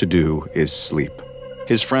wants to do is sleep.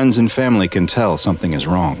 His friends and family can tell something is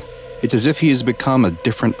wrong. It's as if he has become a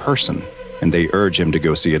different person, and they urge him to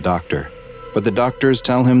go see a doctor. But the doctors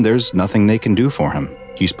tell him there's nothing they can do for him.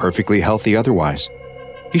 He's perfectly healthy otherwise.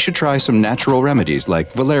 He should try some natural remedies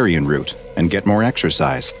like valerian root and get more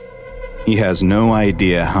exercise. He has no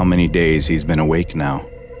idea how many days he's been awake now.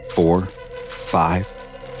 4, 5,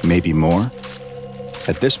 maybe more.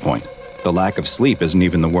 At this point, the lack of sleep isn't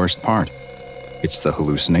even the worst part. It's the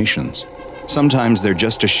hallucinations. Sometimes they're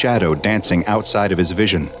just a shadow dancing outside of his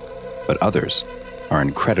vision, but others are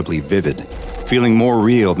incredibly vivid, feeling more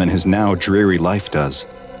real than his now dreary life does.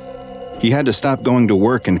 He had to stop going to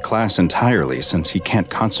work and class entirely since he can't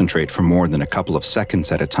concentrate for more than a couple of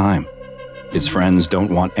seconds at a time. His friends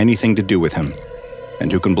don't want anything to do with him,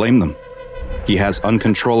 and who can blame them? He has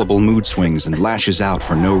uncontrollable mood swings and lashes out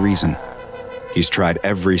for no reason. He's tried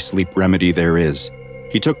every sleep remedy there is.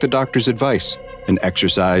 He took the doctor's advice and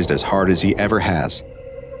exercised as hard as he ever has.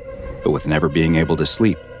 but with never being able to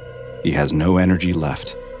sleep, he has no energy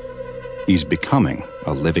left. He's becoming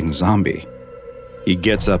a living zombie. He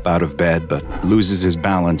gets up out of bed but loses his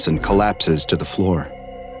balance and collapses to the floor.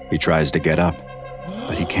 He tries to get up,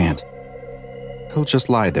 but he can't. He'll just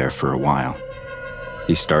lie there for a while.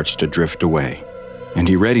 He starts to drift away, and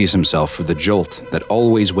he readies himself for the jolt that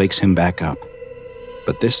always wakes him back up.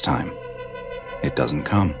 But this time, it doesn't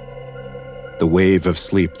come. The wave of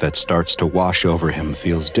sleep that starts to wash over him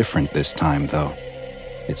feels different this time, though.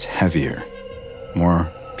 It's heavier,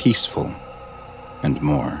 more peaceful, and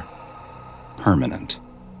more permanent.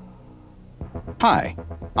 Hi,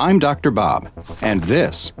 I'm Dr. Bob, and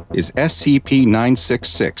this is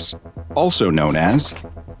SCP-966, also known as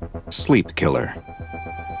Sleep Killer.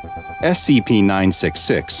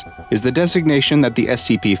 SCP-966 is the designation that the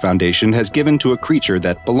SCP Foundation has given to a creature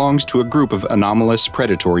that belongs to a group of anomalous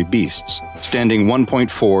predatory beasts, standing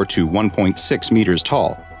 1.4 to 1.6 meters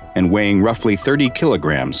tall and weighing roughly 30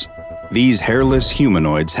 kilograms. These hairless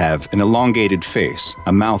humanoids have an elongated face,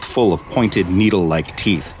 a mouth full of pointed needle-like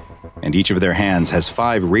teeth, and each of their hands has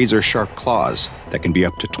 5 razor-sharp claws that can be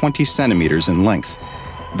up to 20 centimeters in length.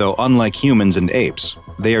 Though unlike humans and apes,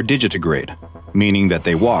 they are digitigrade, meaning that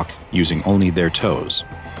they walk using only their toes.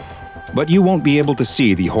 But you won't be able to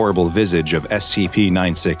see the horrible visage of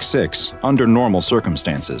SCP-966 under normal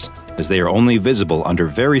circumstances, as they are only visible under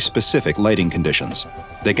very specific lighting conditions.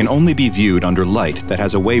 They can only be viewed under light that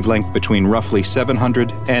has a wavelength between roughly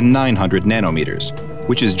 700 and 900 nanometers,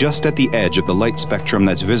 which is just at the edge of the light spectrum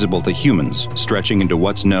that's visible to humans, stretching into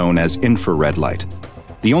what's known as infrared light.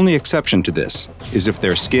 The only exception to this is if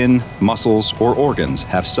their skin, muscles, or organs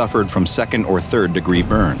have suffered from 2nd or 3rd degree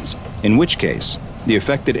burns, in which case, the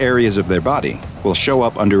affected areas of their body will show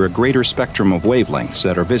up under a greater spectrum of wavelengths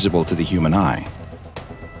that are visible to the human eye.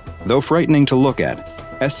 Though frightening to look at,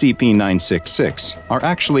 SCP-966 are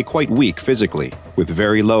actually quite weak physically, with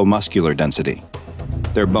very low muscular density.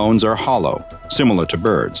 Their bones are hollow, similar to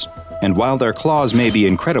birds, and while their claws may be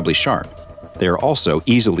incredibly sharp, they are also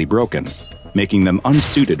easily broken, making them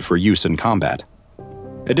unsuited for use in combat.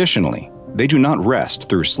 Additionally, they do not rest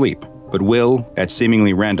through sleep, but will, at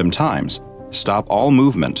seemingly random times, stop all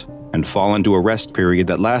movement and fall into a rest period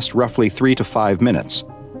that lasts roughly 3 to 5 minutes,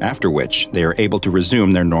 after which they are able to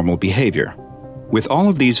resume their normal behavior. With all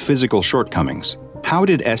of these physical shortcomings, how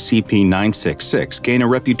did SCP-966 gain a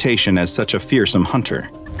reputation as such a fearsome hunter?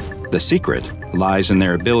 The secret lies in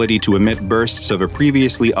their ability to emit bursts of a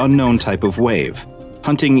previously unknown type of wave.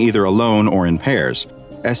 Hunting either alone or in pairs,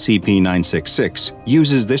 SCP-966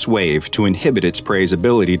 uses this wave to inhibit its prey's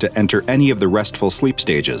ability to enter any of the restful sleep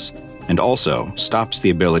stages, and also stops the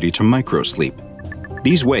ability to microsleep.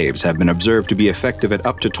 These waves have been observed to be effective at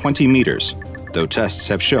up to 20 meters, though tests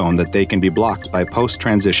have shown that they can be blocked by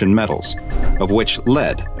post-transition metals, of which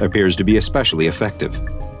lead appears to be especially effective.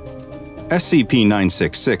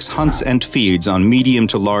 SCP-966 hunts and feeds on medium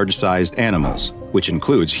to large-sized animals, which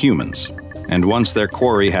includes humans. And once their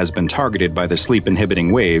quarry has been targeted by the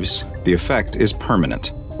sleep-inhibiting waves, the effect is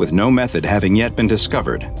permanent, with no method having yet been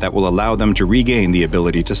discovered that will allow them to regain the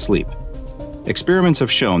ability to sleep. Experiments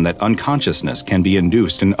have shown that unconsciousness can be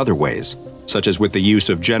induced in other ways, such as with the use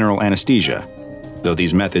of general anesthesia, though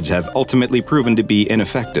these methods have ultimately proven to be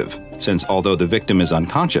ineffective, since although the victim is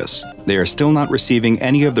unconscious, they are still not receiving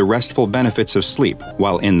any of the restful benefits of sleep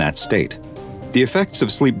while in that state. The effects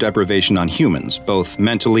of sleep deprivation on humans, both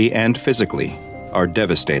mentally and physically, are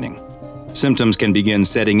devastating. Symptoms can begin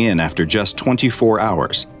setting in after just 24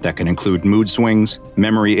 hours that can include mood swings,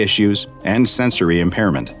 memory issues, and sensory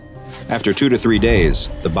impairment. After 2 to 3 days,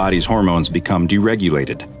 the body's hormones become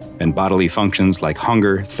deregulated, and bodily functions like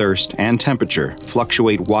hunger, thirst, and temperature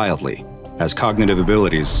fluctuate wildly as cognitive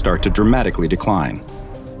abilities start to dramatically decline.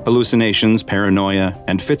 Hallucinations, paranoia,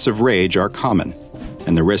 and fits of rage are common,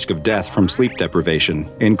 and the risk of death from sleep deprivation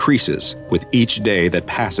increases with each day that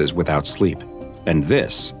passes without sleep. And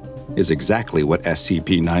this is exactly what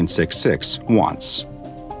SCP-966 wants.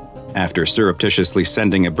 After surreptitiously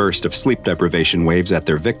sending a burst of sleep deprivation waves at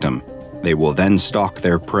their victim, they will then stalk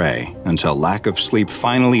their prey until lack of sleep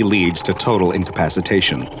finally leads to total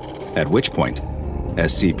incapacitation, at which point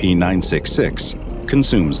SCP-966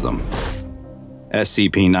 consumes them.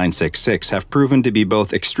 SCP-966 have proven to be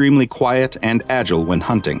both extremely quiet and agile when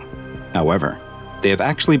hunting. However, they have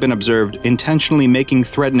actually been observed intentionally making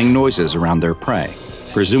threatening noises around their prey,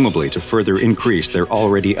 presumably to further increase their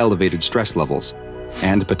already elevated stress levels,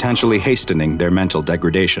 and potentially hastening their mental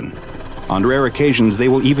degradation. On rare occasions, they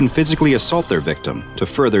will even physically assault their victim to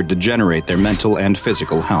further degenerate their mental and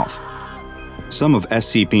physical health. Some of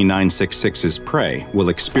SCP-966's prey will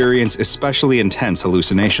experience especially intense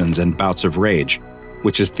hallucinations and bouts of rage,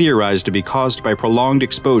 which is theorized to be caused by prolonged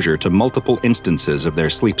exposure to multiple instances of their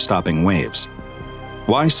sleep-stopping waves.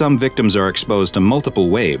 Why some victims are exposed to multiple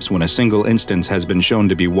waves when a single instance has been shown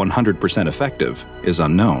to be 100% effective is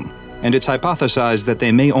unknown, and it's hypothesized that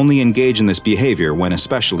they may only engage in this behavior when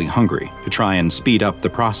especially hungry, to try and speed up the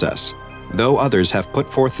process, though others have put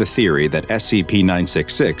forth the theory that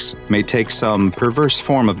SCP-966 may take some perverse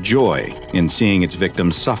form of joy in seeing its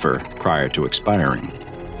victims suffer prior to expiring.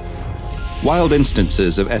 Wild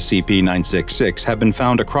instances of SCP-966 have been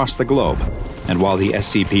found across the globe, and while the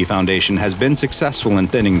SCP Foundation has been successful in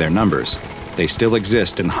thinning their numbers, they still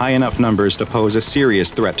exist in high enough numbers to pose a serious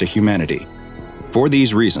threat to humanity. For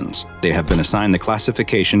these reasons, they have been assigned the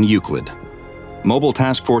classification Euclid. Mobile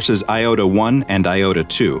Task Forces Iota-1 and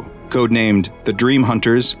Iota-2, codenamed the Dream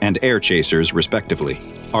Hunters and Air Chasers respectively,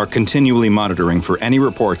 are continually monitoring for any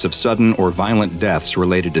reports of sudden or violent deaths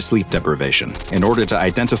related to sleep deprivation in order to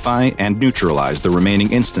identify and neutralize the remaining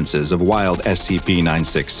instances of wild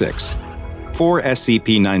SCP-966. 4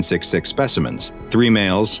 SCP-966 specimens, 3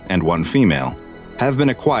 males and 1 female, have been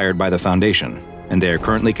acquired by the Foundation, and they are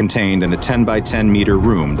currently contained in a 10 by 10 meter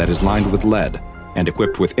room that is lined with lead and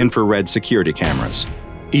equipped with infrared security cameras.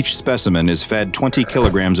 Each specimen is fed 20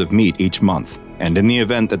 kilograms of meat each month, and in the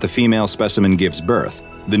event that the female specimen gives birth,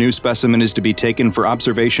 the new specimen is to be taken for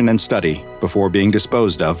observation and study before being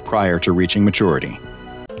disposed of prior to reaching maturity.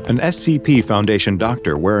 An SCP Foundation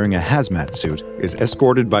doctor wearing a hazmat suit is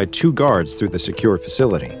escorted by 2 guards through the secure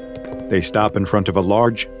facility. They stop in front of a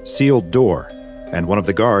large, sealed door, and one of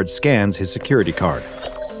the guards scans his security card.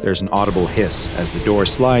 There's an audible hiss as the door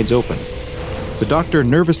slides open. The doctor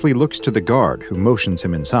nervously looks to the guard, who motions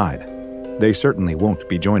him inside. They certainly won't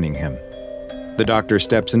be joining him. The doctor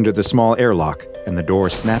steps into the small airlock, and the door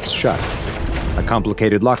snaps shut. A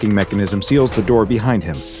complicated locking mechanism seals the door behind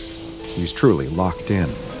him. He's truly locked in.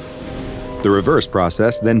 The reverse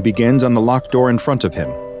process then begins on the locked door in front of him.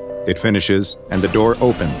 It finishes, and the door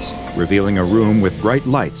opens, revealing a room with bright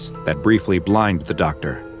lights that briefly blind the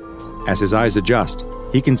doctor. As his eyes adjust,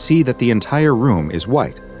 he can see that the entire room is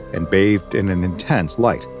white and bathed in an intense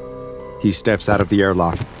light. He steps out of the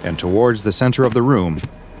airlock and towards the center of the room,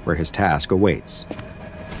 where his task awaits.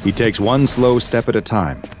 He takes one slow step at a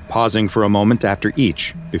time, pausing for a moment after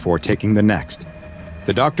each before taking the next.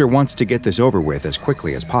 The doctor wants to get this over with as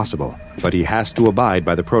quickly as possible, but he has to abide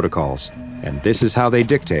by the protocols, and this is how they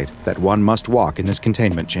dictate that one must walk in this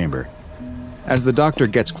containment chamber. As the doctor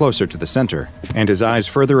gets closer to the center, and his eyes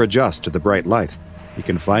further adjust to the bright light, he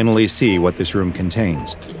can finally see what this room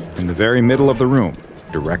contains. In the very middle of the room,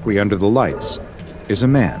 directly under the lights, is a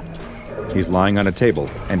man. He's lying on a table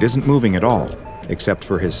and isn't moving at all, except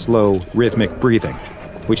for his slow, rhythmic breathing,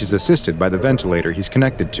 which is assisted by the ventilator he's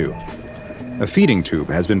connected to. A feeding tube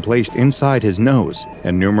has been placed inside his nose,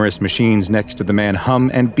 and numerous machines next to the man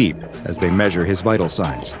hum and beep as they measure his vital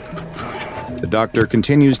signs. The doctor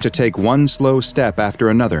continues to take one slow step after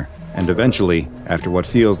another, and eventually, after what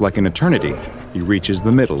feels like an eternity, he reaches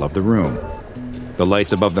the middle of the room. The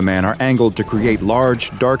lights above the man are angled to create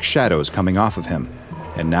large, dark shadows coming off of him,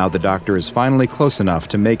 and now the doctor is finally close enough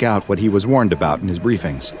to make out what he was warned about in his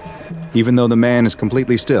briefings. Even though the man is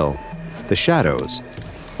completely still, the shadows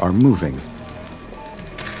are moving.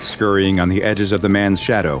 Scurrying on the edges of the man's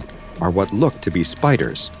shadow are what look to be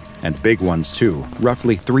spiders, and big ones too,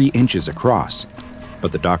 roughly 3 inches across.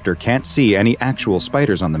 But the doctor can't see any actual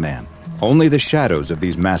spiders on the man. Only the shadows of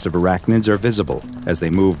these massive arachnids are visible as they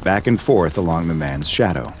move back and forth along the man's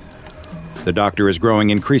shadow. The doctor is growing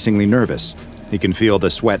increasingly nervous. He can feel the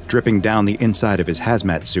sweat dripping down the inside of his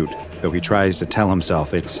hazmat suit, though he tries to tell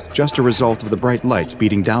himself it's just a result of the bright lights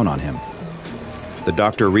beating down on him. The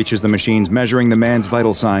doctor reaches the machines measuring the man's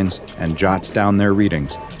vital signs and jots down their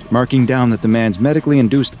readings, marking down that the man's medically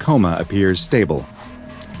induced coma appears stable.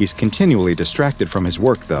 He's continually distracted from his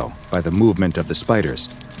work, though, by the movement of the spiders.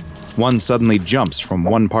 One suddenly jumps from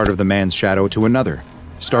one part of the man's shadow to another,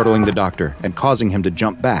 startling the doctor and causing him to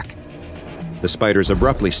jump back. The spiders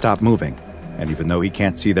abruptly stop moving, and even though he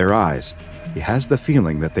can't see their eyes, he has the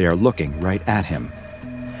feeling that they are looking right at him.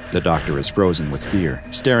 The doctor is frozen with fear,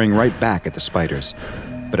 staring right back at the spiders.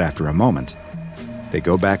 But after a moment, they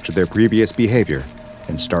go back to their previous behavior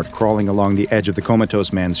and start crawling along the edge of the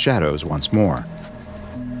comatose man's shadows once more.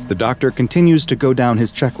 The doctor continues to go down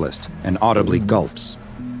his checklist and audibly gulps.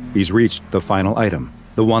 He's reached the final item,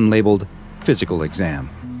 the one labeled physical exam.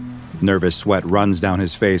 Nervous sweat runs down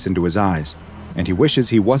his face into his eyes, and he wishes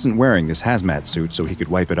he wasn't wearing this hazmat suit so he could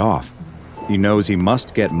wipe it off. He knows he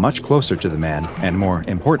must get much closer to the man, and more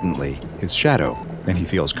importantly, his shadow, than he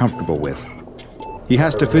feels comfortable with. He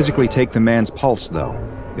has to physically take the man's pulse, though.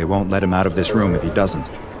 They won't let him out of this room if he doesn't.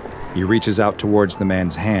 He reaches out towards the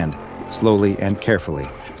man's hand, slowly and carefully.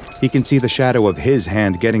 He can see the shadow of his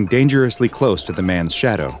hand getting dangerously close to the man's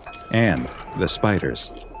shadow, and the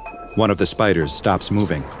spiders. One of the spiders stops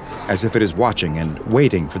moving, as if it is watching and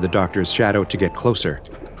waiting for the doctor's shadow to get closer.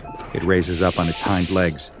 It raises up on its hind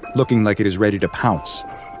legs, looking like it is ready to pounce.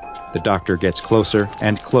 The doctor gets closer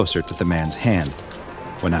and closer to the man's hand,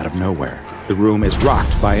 when out of nowhere, the room is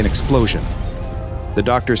rocked by an explosion. The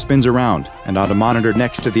doctor spins around, and on a monitor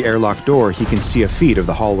next to the airlock door, he can see a feed of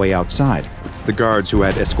the hallway outside. The guards who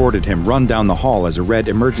had escorted him run down the hall as a red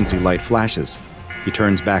emergency light flashes. He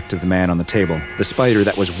turns back to the man on the table. The spider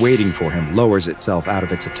that was waiting for him lowers itself out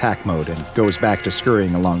of its attack mode and goes back to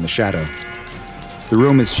scurrying along the shadow. The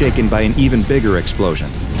room is shaken by an even bigger explosion,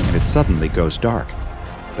 and it suddenly goes dark.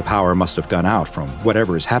 The power must have gone out from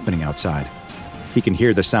whatever is happening outside. He can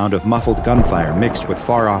hear the sound of muffled gunfire mixed with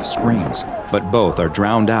far-off screams, but both are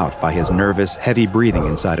drowned out by his nervous, heavy breathing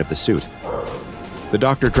inside of the suit. The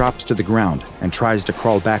doctor drops to the ground and tries to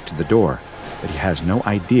crawl back to the door, but he has no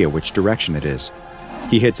idea which direction it is.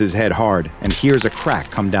 He hits his head hard and hears a crack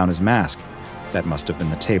come down his mask. That must have been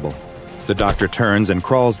the table. The doctor turns and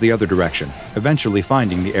crawls the other direction, eventually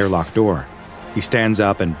finding the airlock door. He stands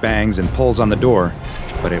up and bangs and pulls on the door,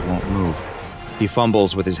 but it won't move. He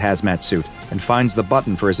fumbles with his hazmat suit and finds the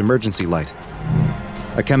button for his emergency light.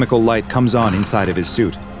 A chemical light comes on inside of his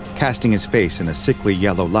suit, casting his face in a sickly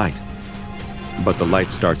yellow light. But the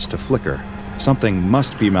light starts to flicker. Something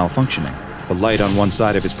must be malfunctioning. The light on one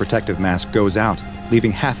side of his protective mask goes out,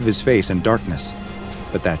 leaving half of his face in darkness.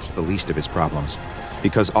 But that's the least of his problems,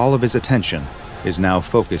 because all of his attention is now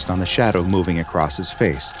focused on the shadow moving across his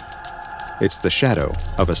face. It's the shadow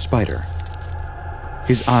of a spider.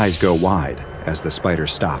 His eyes go wide as the spider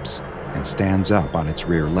stops and stands up on its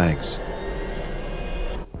rear legs.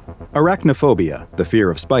 Arachnophobia, the fear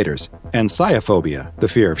of spiders, and sciophobia, the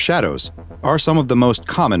fear of shadows, are some of the most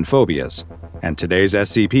common phobias, and today's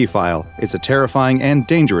SCP file is a terrifying and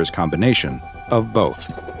dangerous combination of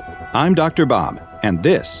both. I'm Dr. Bob, and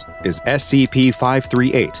this is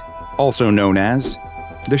SCP-538, also known as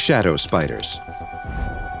the Shadow Spiders.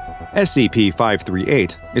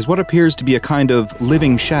 SCP-538 is what appears to be a kind of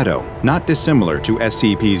living shadow, not dissimilar to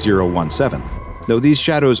SCP-017, though these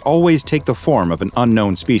shadows always take the form of an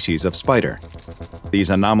unknown species of spider. These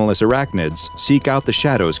anomalous arachnids seek out the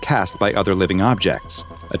shadows cast by other living objects,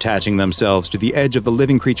 attaching themselves to the edge of the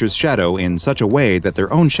living creature's shadow in such a way that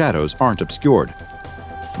their own shadows aren't obscured.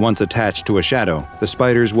 Once attached to a shadow, the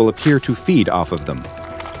spiders will appear to feed off of them.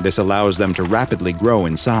 This allows them to rapidly grow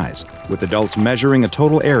in size, with adults measuring a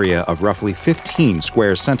total area of roughly 15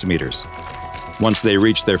 square centimeters. Once they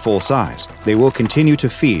reach their full size, they will continue to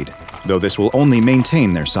feed, though this will only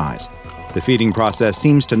maintain their size. The feeding process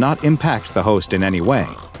seems to not impact the host in any way,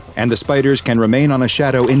 and the spiders can remain on a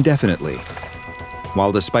shadow indefinitely.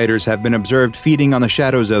 While the spiders have been observed feeding on the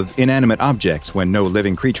shadows of inanimate objects when no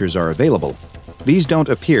living creatures are available, these don't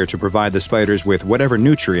appear to provide the spiders with whatever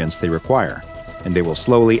nutrients they require, and they will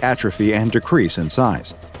slowly atrophy and decrease in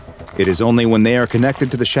size. It is only when they are connected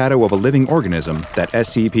to the shadow of a living organism that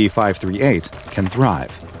SCP-538 can thrive.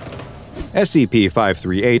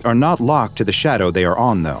 SCP-538 are not locked to the shadow they are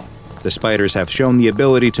on, though. The spiders have shown the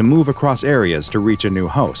ability to move across areas to reach a new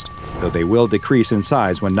host, though they will decrease in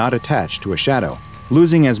size when not attached to a shadow,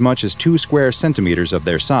 losing as much as 2 square centimeters of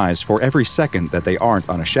their size for every second that they aren't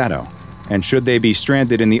on a shadow. And should they be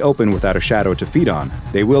stranded in the open without a shadow to feed on,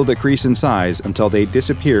 they will decrease in size until they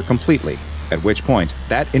disappear completely, at which point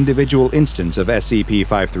that individual instance of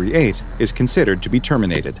SCP-538 is considered to be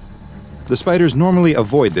terminated. The spiders normally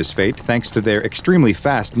avoid this fate thanks to their extremely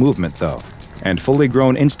fast movement, though, and fully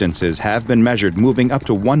grown instances have been measured moving up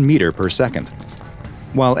to 1 meter per second.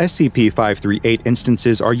 While SCP-538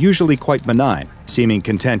 instances are usually quite benign, seeming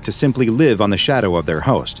content to simply live on the shadow of their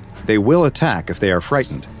host, they will attack if they are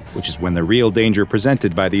frightened, which is when the real danger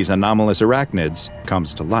presented by these anomalous arachnids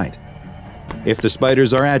comes to light. If the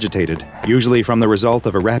spiders are agitated, usually from the result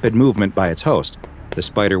of a rapid movement by its host, the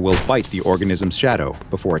spider will bite the organism's shadow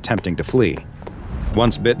before attempting to flee.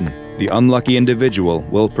 Once bitten, the unlucky individual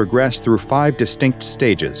will progress through 5 distinct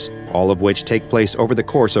stages, all of which take place over the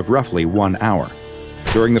course of roughly 1 hour.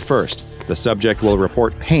 During the first, the subject will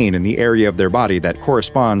report pain in the area of their body that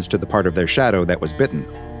corresponds to the part of their shadow that was bitten,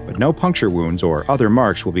 but no puncture wounds or other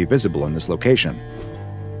marks will be visible in this location.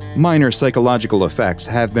 Minor psychological effects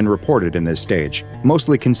have been reported in this stage,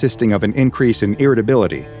 mostly consisting of an increase in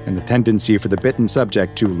irritability and the tendency for the bitten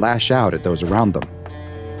subject to lash out at those around them.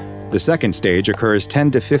 The second stage occurs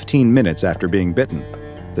 10 to 15 minutes after being bitten.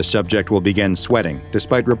 The subject will begin sweating,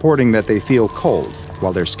 despite reporting that they feel cold,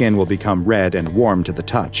 while their skin will become red and warm to the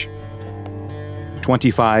touch.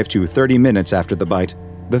 25 to 30 minutes after the bite,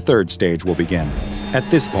 the third stage will begin. At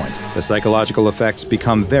this point, the psychological effects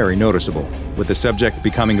become very noticeable, with the subject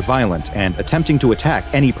becoming violent and attempting to attack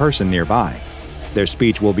any person nearby. Their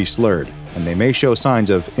speech will be slurred, and they may show signs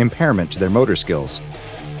of impairment to their motor skills.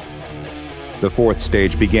 The fourth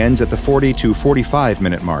stage begins at the 40 to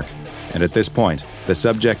 45-minute mark, and at this point, the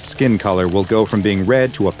subject's skin color will go from being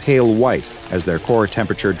red to a pale white as their core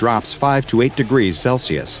temperature drops 5 to 8 degrees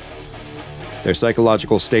Celsius. Their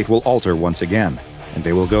psychological state will alter once again, and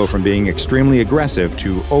they will go from being extremely aggressive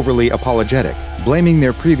to overly apologetic, blaming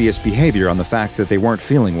their previous behavior on the fact that they weren't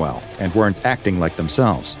feeling well and weren't acting like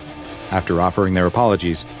themselves. After offering their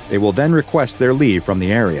apologies, they will then request their leave from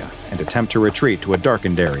the area and attempt to retreat to a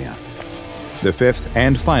darkened area. The fifth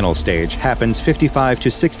and final stage happens 55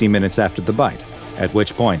 to 60 minutes after the bite, at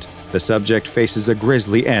which point the subject faces a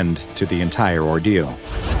grisly end to the entire ordeal.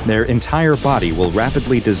 Their entire body will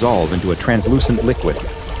rapidly dissolve into a translucent liquid,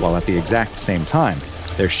 while at the exact same time,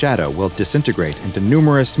 their shadow will disintegrate into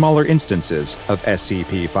numerous smaller instances of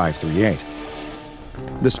SCP-538.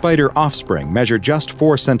 The spider offspring measure just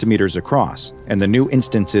 4 centimeters across, and the new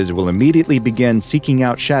instances will immediately begin seeking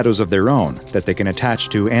out shadows of their own that they can attach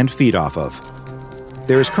to and feed off of.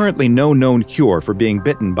 There is currently no known cure for being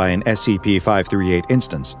bitten by an SCP-538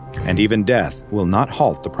 instance, and even death will not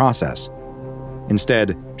halt the process.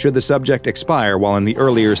 Instead, should the subject expire while in the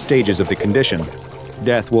earlier stages of the condition,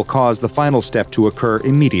 death will cause the final step to occur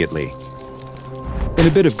immediately. In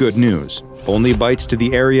a bit of good news, only bites to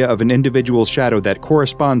the area of an individual's shadow that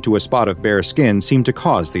correspond to a spot of bare skin seem to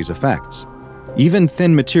cause these effects. Even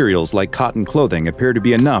thin materials like cotton clothing appear to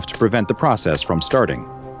be enough to prevent the process from starting.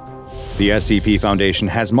 The SCP Foundation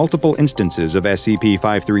has multiple instances of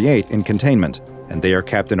SCP-538 in containment, and they are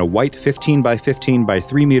kept in a white 15 by 15 by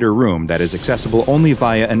 3 meter room that is accessible only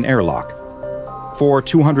via an airlock. 4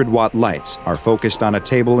 200-watt lights are focused on a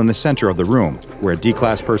table in the center of the room, where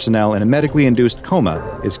D-Class personnel in a medically induced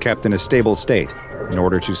coma is kept in a stable state, in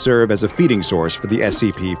order to serve as a feeding source for the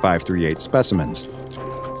SCP-538 specimens.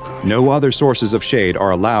 No other sources of shade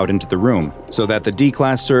are allowed into the room, so that the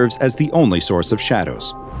D-Class serves as the only source of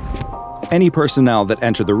shadows. Any personnel that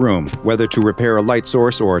enter the room, whether to repair a light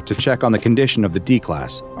source or to check on the condition of the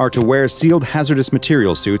D-Class, are to wear sealed hazardous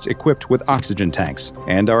material suits equipped with oxygen tanks,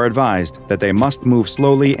 and are advised that they must move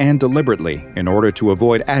slowly and deliberately in order to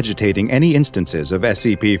avoid agitating any instances of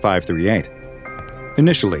SCP-538.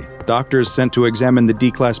 Initially, doctors sent to examine the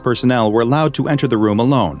D-Class personnel were allowed to enter the room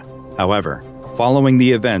alone. However, following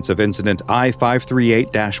the events of Incident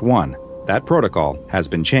I-538-1, that protocol has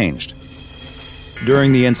been changed.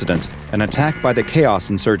 During the incident, an attack by the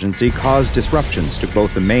Chaos Insurgency caused disruptions to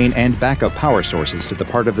both the main and backup power sources to the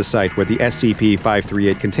part of the site where the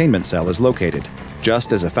SCP-538 containment cell is located,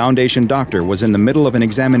 just as a Foundation doctor was in the middle of an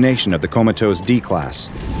examination of the comatose D-Class.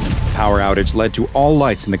 Power outage led to all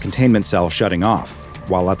lights in the containment cell shutting off,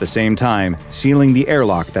 while at the same time sealing the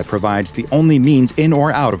airlock that provides the only means in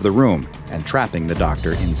or out of the room and trapping the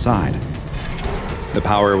doctor inside. The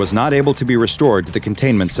power was not able to be restored to the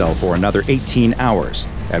containment cell for another 18 hours,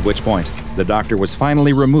 at which point the doctor was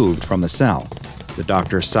finally removed from the cell. The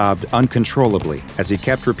doctor sobbed uncontrollably as he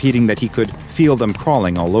kept repeating that he could feel them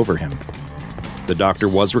crawling all over him. The doctor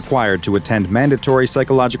was required to attend mandatory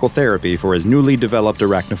psychological therapy for his newly developed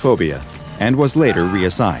arachnophobia, and was later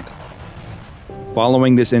reassigned.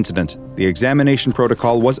 Following this incident, the examination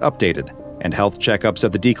protocol was updated, and health checkups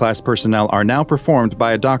of the D-Class personnel are now performed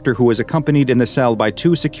by a doctor who is accompanied in the cell by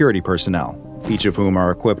 2 security personnel, each of whom are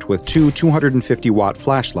equipped with 2 250-watt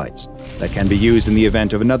flashlights that can be used in the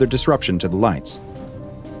event of another disruption to the lights.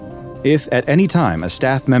 If at any time a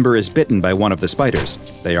staff member is bitten by one of the spiders,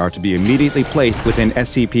 they are to be immediately placed within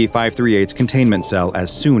SCP-538's containment cell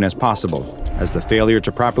as soon as possible, as the failure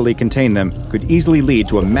to properly contain them could easily lead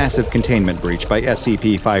to a massive containment breach by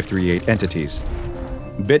SCP-538 entities.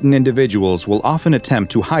 Bitten individuals will often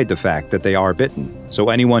attempt to hide the fact that they are bitten, so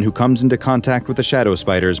anyone who comes into contact with the shadow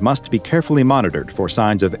spiders must be carefully monitored for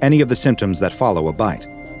signs of any of the symptoms that follow a bite.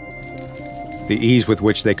 The ease with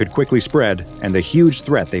which they could quickly spread and the huge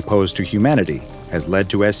threat they pose to humanity has led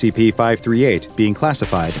to SCP-538 being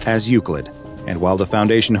classified as Euclid, and while the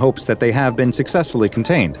Foundation hopes that they have been successfully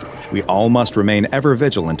contained, we all must remain ever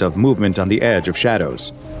vigilant of movement on the edge of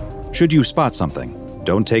shadows. Should you spot something,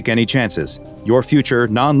 don't take any chances. Your future,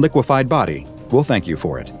 non-liquefied body will thank you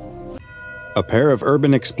for it. A pair of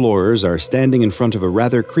urban explorers are standing in front of a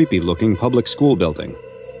rather creepy-looking public school building.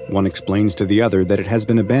 One explains to the other that it has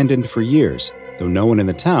been abandoned for years, though no one in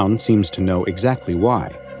the town seems to know exactly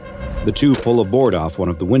why. The two pull a board off one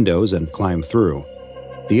of the windows and climb through.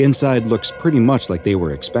 The inside looks pretty much like they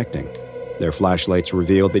were expecting. Their flashlights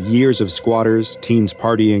reveal that years of squatters, teens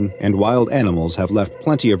partying, and wild animals have left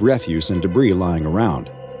plenty of refuse and debris lying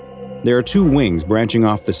around. There are 2 wings branching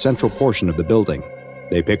off the central portion of the building.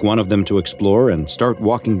 They pick one of them to explore and start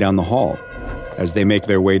walking down the hall. As they make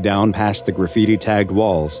their way down past the graffiti-tagged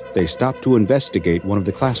walls, they stop to investigate one of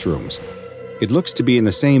the classrooms. It looks to be in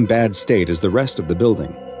the same bad state as the rest of the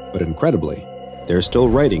building, but incredibly, they're still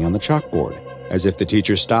writing on the chalkboard, as if the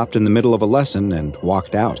teacher stopped in the middle of a lesson and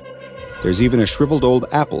walked out. There's even a shriveled old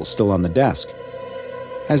apple still on the desk.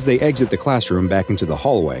 As they exit the classroom back into the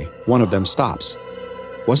hallway, one of them stops.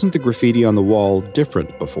 Wasn't the graffiti on the wall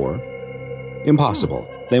different before? Impossible.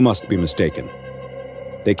 They must be mistaken.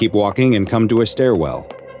 They keep walking and come to a stairwell.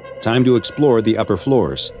 Time to explore the upper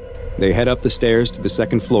floors. They head up the stairs to the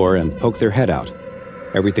second floor and poke their head out.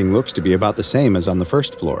 Everything looks to be about the same as on the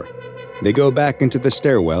first floor. They go back into the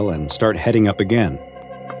stairwell and start heading up again.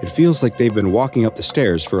 It feels like they've been walking up the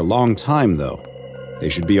stairs for a long time, though. They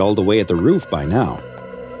should be all the way at the roof by now.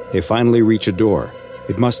 They finally reach a door.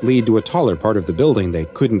 It must lead to a taller part of the building they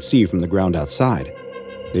couldn't see from the ground outside.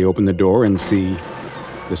 They open the door and see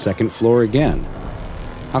the second floor again.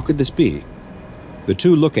 How could this be? The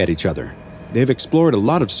 2 look at each other. They've explored a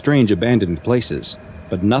lot of strange abandoned places,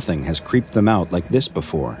 but nothing has creeped them out like this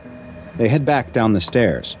before. They head back down the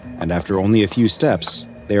stairs, and after only a few steps,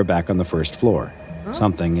 they are back on the first floor.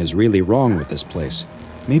 Something is really wrong with this place.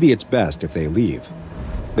 Maybe it's best if they leave.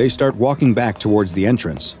 They start walking back towards the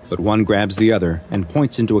entrance, but one grabs the other and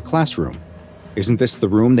points into a classroom. Isn't this the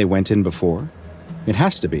room they went in before? It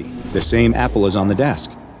has to be. The same apple is on the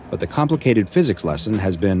desk, but the complicated physics lesson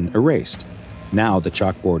has been erased. Now the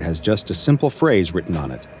chalkboard has just a simple phrase written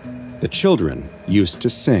on it. The children used to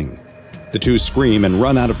sing. The 2 scream and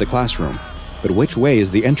run out of the classroom. But which way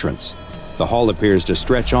is the entrance? The hall appears to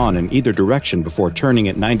stretch on in either direction before turning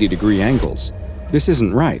at 90-degree angles. This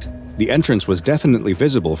isn't right. The entrance was definitely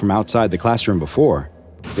visible from outside the classroom before.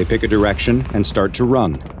 They pick a direction and start to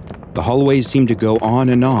run. The hallways seem to go on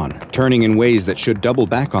and on, turning in ways that should double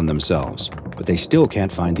back on themselves, but they still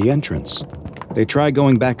can't find the entrance. They try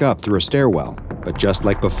going back up through a stairwell, but just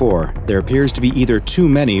like before, there appears to be either too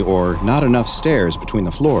many or not enough stairs between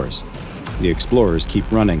the floors. The explorers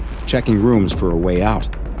keep running, checking rooms for a way out.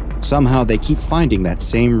 Somehow they keep finding that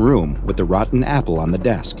same room with the rotten apple on the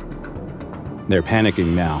desk. They're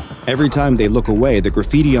panicking now. Every time they look away, the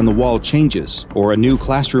graffiti on the wall changes, or a new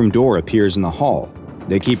classroom door appears in the hall.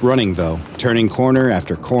 They keep running, though, turning corner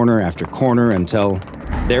after corner after corner until...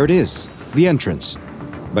 there it is, the entrance.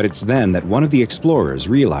 But it's then that one of the explorers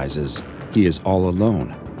realizes he is all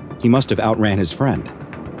alone. He must have outran his friend.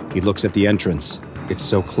 He looks at the entrance. It's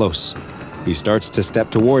so close. He starts to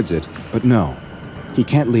step towards it, but no. He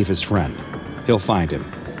can't leave his friend. He'll find him.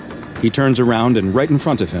 He turns around and right in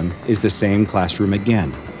front of him is the same classroom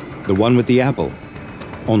again. The one with the apple.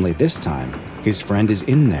 Only this time, his friend is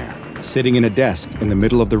in there, sitting in a desk in the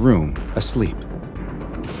middle of the room, asleep.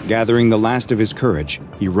 Gathering the last of his courage,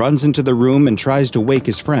 he runs into the room and tries to wake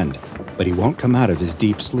his friend, but he won't come out of his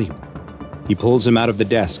deep sleep. He pulls him out of the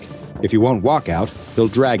desk. If he won't walk out, he'll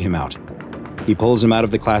drag him out. He pulls him out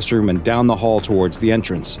of the classroom and down the hall towards the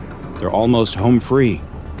entrance. They're almost home free.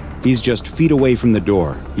 He's just feet away from the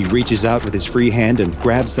door. He reaches out with his free hand and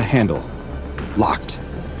grabs the handle. Locked.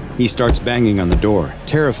 He starts banging on the door,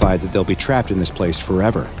 terrified that they'll be trapped in this place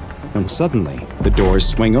forever. When suddenly, the doors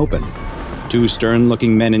swing open. 2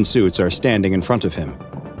 stern-looking men in suits are standing in front of him.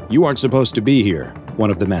 "You aren't supposed to be here," one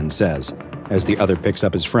of the men says, as the other picks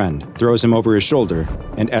up his friend, throws him over his shoulder,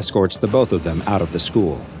 and escorts the both of them out of the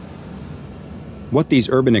school. What these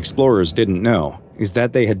urban explorers didn't know is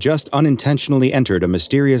that they had just unintentionally entered a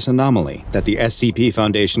mysterious anomaly that the SCP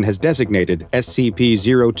Foundation has designated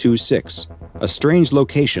SCP-026, a strange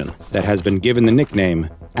location that has been given the nickname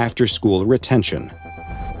After-School Retention.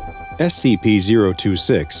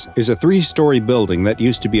 SCP-026 is a 3-story building that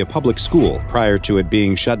used to be a public school prior to it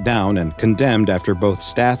being shut down and condemned after both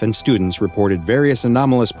staff and students reported various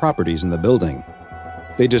anomalous properties in the building.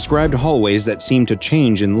 They described hallways that seemed to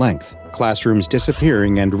change in length, classrooms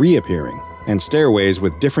disappearing and reappearing, and stairways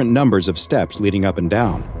with different numbers of steps leading up and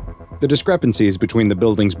down. The discrepancies between the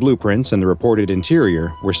building's blueprints and the reported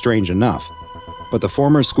interior were strange enough. But the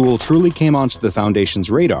former school truly came onto the Foundation's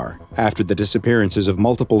radar after the disappearances of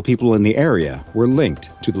multiple people in the area were linked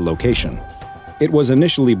to the location. It was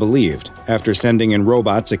initially believed, after sending in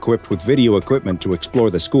robots equipped with video equipment to explore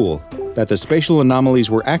the school, that the spatial anomalies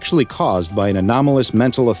were actually caused by an anomalous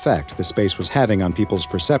mental effect the space was having on people's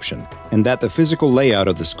perception, and that the physical layout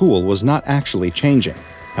of the school was not actually changing.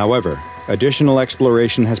 However, additional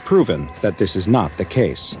exploration has proven that this is not the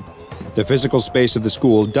case. The physical space of the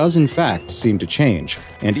school does in fact seem to change,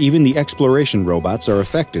 and even the exploration robots are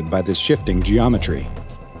affected by this shifting geometry.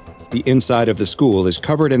 The inside of the school is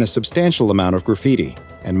covered in a substantial amount of graffiti,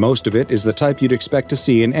 and most of it is the type you'd expect to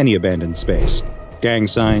see in any abandoned space. Gang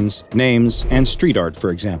signs, names, and street art,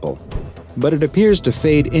 for example. But it appears to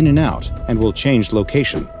fade in and out, and will change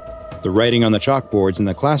location. The writing on the chalkboards in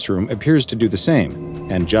the classroom appears to do the same,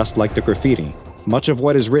 and just like the graffiti, much of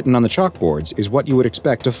what is written on the chalkboards is what you would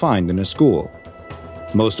expect to find in a school.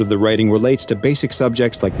 Most of the writing relates to basic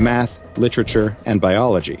subjects like math, literature, and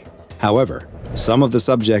biology. However, some of the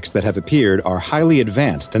subjects that have appeared are highly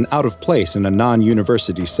advanced and out of place in a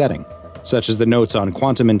non-university setting, such as the notes on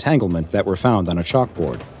quantum entanglement that were found on a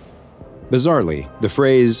chalkboard. Bizarrely, the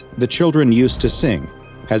phrase, "the children used to sing,"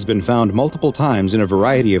 has been found multiple times in a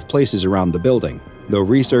variety of places around the building, though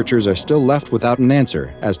researchers are still left without an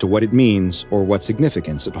answer as to what it means or what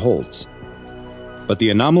significance it holds. But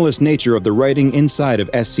the anomalous nature of the writing inside of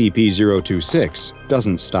SCP-026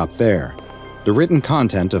 doesn't stop there. The written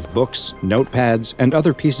content of books, notepads, and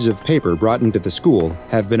other pieces of paper brought into the school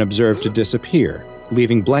have been observed to disappear,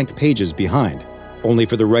 leaving blank pages behind, only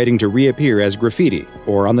for the writing to reappear as graffiti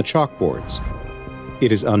or on the chalkboards.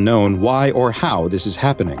 It is unknown why or how this is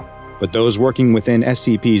happening, but those working within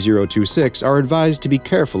SCP-026 are advised to be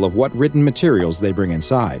careful of what written materials they bring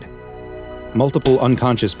inside. Multiple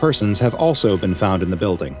unconscious persons have also been found in the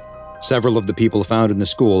building. Several of the people found in the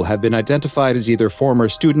school have been identified as either former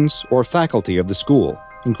students or faculty of the school,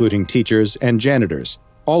 including teachers and janitors,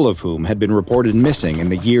 all of whom had been reported missing in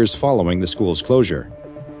the years following the school's closure.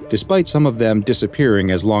 Despite some of them disappearing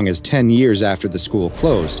as long as 10 years after the school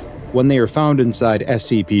closed, when they are found inside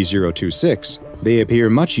SCP-026, they appear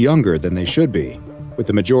much younger than they should be, with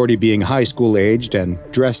the majority being high school aged and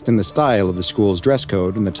dressed in the style of the school's dress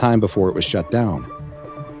code in the time before it was shut down.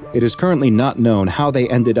 It is currently not known how they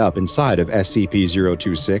ended up inside of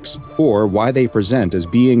SCP-026 or why they present as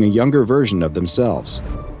being a younger version of themselves.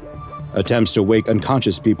 Attempts to wake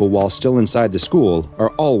unconscious people while still inside the school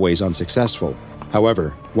are always unsuccessful.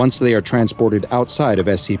 However, once they are transported outside of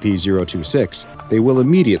SCP-026, they will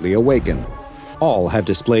immediately awaken. All have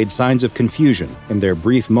displayed signs of confusion in their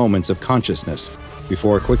brief moments of consciousness,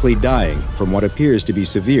 before quickly dying from what appears to be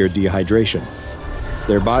severe dehydration.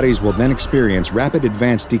 Their bodies will then experience rapid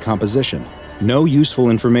advanced decomposition. No useful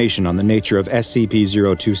information on the nature of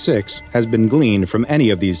SCP-026 has been gleaned from any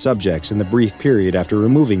of these subjects in the brief period after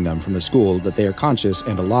removing them from the school that they are conscious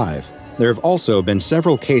and alive. There have also been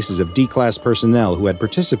several cases of D-Class personnel who had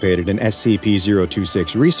participated in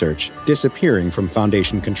SCP-026 research disappearing from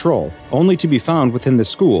Foundation control, only to be found within the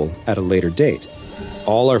school at a later date.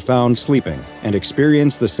 All are found sleeping and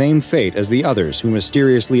experience the same fate as the others who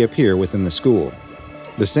mysteriously appear within the school.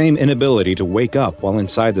 The same inability to wake up while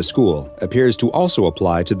inside the school appears to also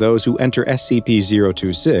apply to those who enter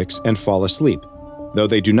SCP-026 and fall asleep, though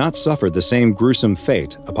they do not suffer the same gruesome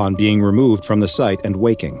fate upon being removed from the site and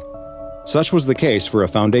waking. Such was the case for a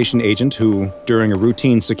Foundation agent who, during a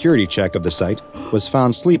routine security check of the site, was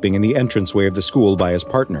found sleeping in the entranceway of the school by his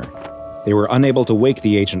partner. They were unable to wake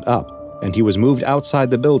the agent up, and he was moved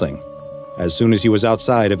outside the building. As soon as he was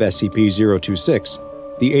outside of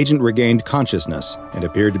SCP-026, the agent regained consciousness and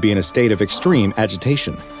appeared to be in a state of extreme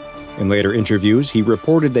agitation. In later interviews, he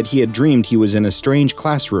reported that he had dreamed he was in a strange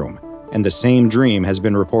classroom, and the same dream has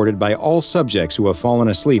been reported by all subjects who have fallen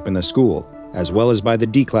asleep in the school, as well as by the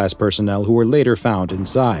D-Class personnel who were later found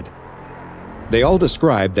inside. They all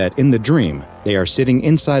describe that in the dream, they are sitting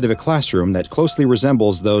inside of a classroom that closely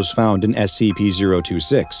resembles those found in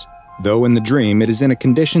SCP-026, though in the dream it is in a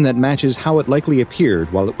condition that matches how it likely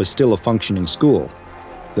appeared while it was still a functioning school.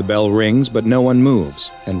 The bell rings, but no one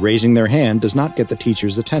moves, and raising their hand does not get the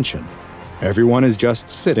teacher's attention. Everyone is just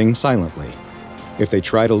sitting silently. If they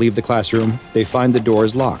try to leave the classroom, they find the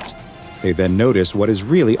doors locked. They then notice what is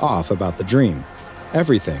really off about the dream.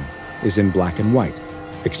 Everything is in black and white,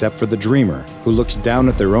 except for the dreamer, who looks down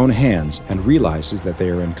at their own hands and realizes that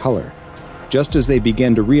they are in color. Just as they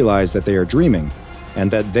begin to realize that they are dreaming,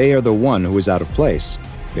 and that they are the one who is out of place,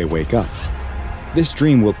 they wake up. This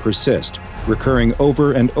dream will persist, recurring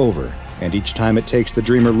over and over, and each time it takes the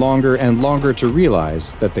dreamer longer and longer to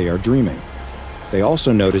realize that they are dreaming. They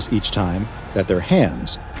also notice each time that their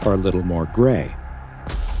hands are a little more gray.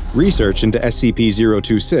 Research into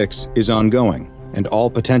SCP-026 is ongoing, and all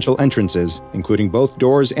potential entrances, including both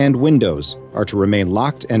doors and windows, are to remain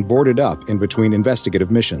locked and boarded up in between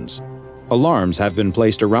investigative missions. Alarms have been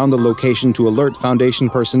placed around the location to alert Foundation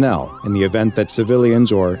personnel in the event that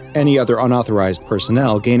civilians or any other unauthorized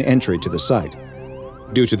personnel gain entry to the site.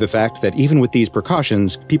 Due to the fact that even with these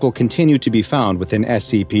precautions, people continue to be found within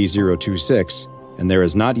SCP-026, and there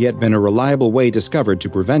has not yet been a reliable way discovered to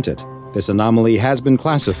prevent it, this anomaly has been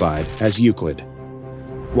classified as Euclid.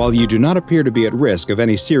 While you do not appear to be at risk of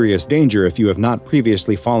any serious danger if you have not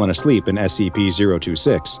previously fallen asleep in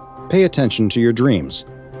SCP-026, pay attention to your dreams,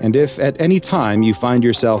 and if at any time you find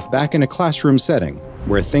yourself back in a classroom setting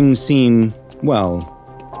where things seem, well,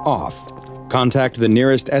 off, contact the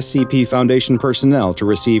nearest SCP Foundation personnel to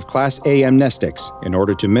receive Class A amnestics in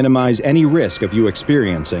order to minimize any risk of you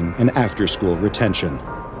experiencing an after-school retention.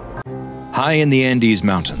 High in the Andes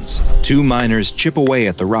Mountains, two miners chip away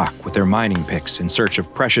at the rock with their mining picks in search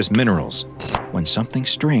of precious minerals when something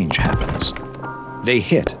strange happens. They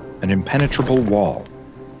hit an impenetrable wall.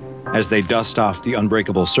 As they dust off the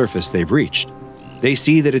unbreakable surface they've reached, they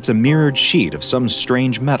see that it's a mirrored sheet of some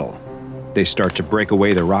strange metal. They start to break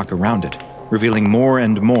away the rock around it, revealing more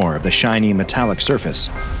and more of the shiny metallic surface,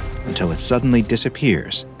 until it suddenly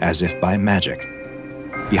disappears as if by magic.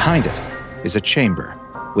 Behind it is a chamber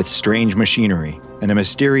with strange machinery and a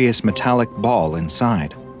mysterious metallic ball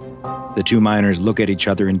inside. The two miners look at each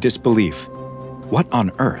other in disbelief. What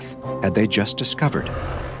on earth had they just discovered?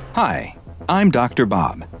 Hi, I'm Dr.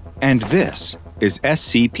 Bob, and this is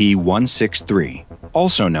SCP-163,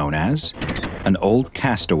 also known as an old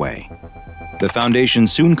castaway. The Foundation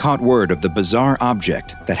soon caught word of the bizarre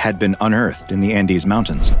object that had been unearthed in the Andes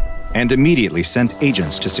Mountains, and immediately sent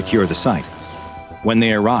agents to secure the site. When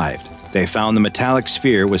they arrived, they found the metallic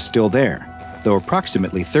sphere was still there, though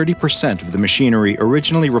approximately 30% of the machinery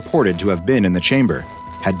originally reported to have been in the chamber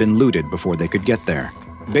had been looted before they could get there.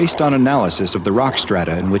 Based on analysis of the rock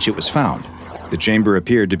strata in which it was found, the chamber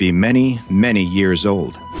appeared to be many, many years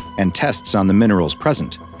old, and tests on the minerals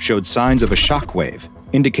present showed signs of a shock wave,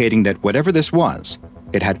 indicating that whatever this was,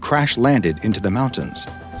 it had crash-landed into the mountains.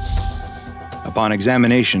 Upon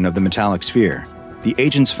examination of the metallic sphere, the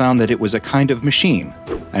agents found that it was a kind of machine,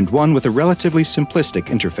 and one with a relatively simplistic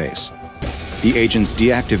interface. The agents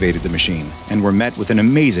deactivated the machine and were met with an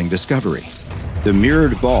amazing discovery. The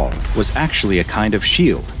mirrored ball was actually a kind of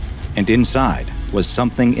shield, and inside was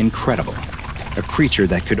something incredible, a creature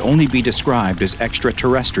that could only be described as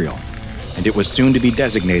extraterrestrial, and it was soon to be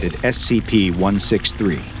designated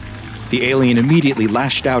SCP-163. The alien immediately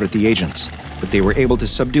lashed out at the agents, but they were able to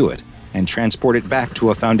subdue it and transport it back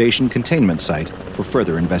to a Foundation containment site for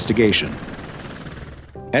further investigation.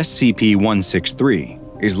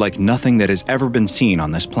 SCP-163 is like nothing that has ever been seen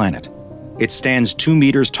on this planet. It stands 2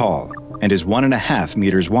 meters tall and is 1.5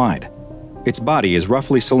 meters wide. Its body is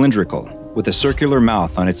roughly cylindrical, with a circular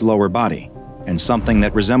mouth on its lower body, and something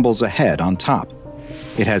that resembles a head on top.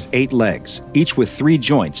 It has 8 legs, each with 3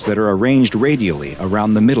 joints that are arranged radially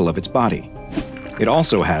around the middle of its body. It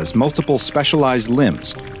also has multiple specialized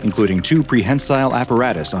limbs, including 2 prehensile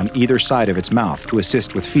apparatus on either side of its mouth to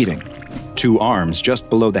assist with feeding, 2 arms just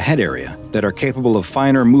below the head area that are capable of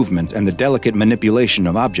finer movement and the delicate manipulation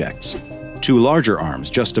of objects, 2 larger arms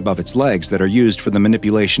just above its legs that are used for the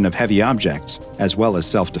manipulation of heavy objects, as well as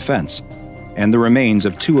self-defense, and the remains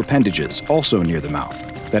of 2 appendages also near the mouth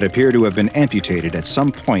that appear to have been amputated at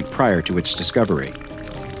some point prior to its discovery.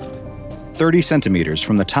 30 centimeters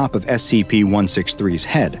from the top of SCP-163's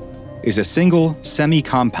head is a single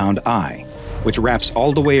semi-compound eye, which wraps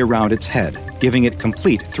all the way around its head, giving it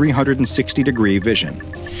complete 360-degree vision.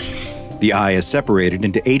 The eye is separated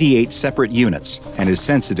into 88 separate units and is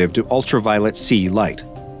sensitive to ultraviolet C light,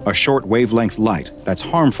 a short wavelength light that's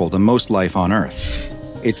harmful to most life on Earth.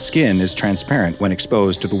 Its skin is transparent when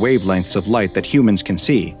exposed to the wavelengths of light that humans can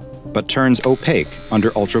see, but turns opaque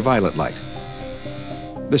under ultraviolet light.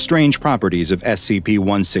 The strange properties of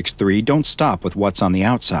SCP-163 don't stop with what's on the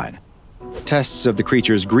outside. Tests of the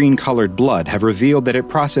creature's green-colored blood have revealed that it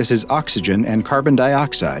processes oxygen and carbon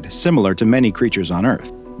dioxide similar to many creatures on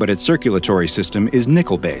Earth, but its circulatory system is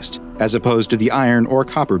nickel-based, as opposed to the iron or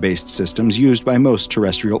copper-based systems used by most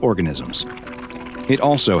terrestrial organisms. It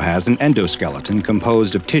also has an endoskeleton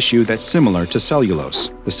composed of tissue that's similar to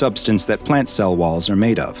cellulose, the substance that plant cell walls are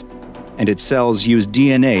made of. And its cells use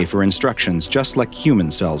DNA for instructions just like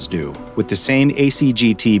human cells do, with the same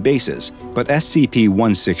ACGT bases, but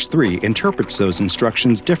SCP-163 interprets those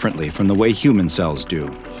instructions differently from the way human cells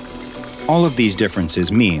do. All of these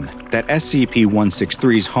differences mean that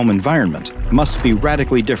SCP-163's home environment must be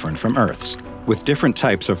radically different from Earth's, with different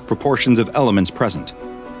types of proportions of elements present.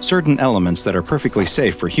 Certain elements that are perfectly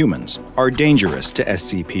safe for humans are dangerous to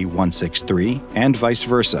SCP-163, and vice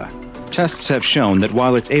versa. Tests have shown that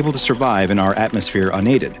while it's able to survive in our atmosphere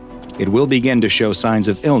unaided, it will begin to show signs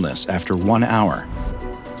of illness after 1 hour.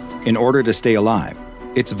 In order to stay alive,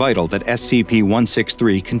 it's vital that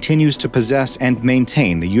SCP-163 continues to possess and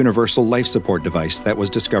maintain the universal life support device that was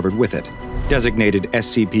discovered with it, designated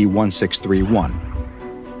SCP-163-1.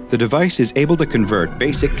 The device is able to convert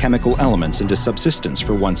basic chemical elements into subsistence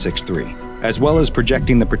for 163, as well as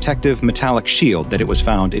projecting the protective metallic shield that it was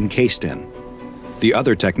found encased in. The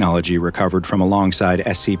other technology recovered from alongside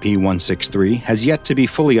SCP-163 has yet to be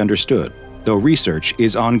fully understood, though research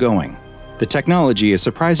is ongoing. The technology is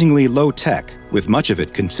surprisingly low-tech, with much of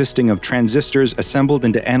it consisting of transistors assembled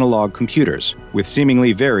into analog computers with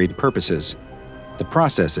seemingly varied purposes. The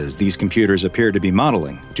processes these computers appear to be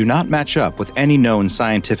modeling do not match up with any known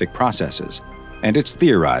scientific processes, and it's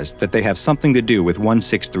theorized that they have something to do with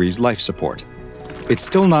 163's life support. It's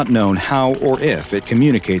still not known how or if it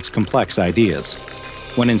communicates complex ideas.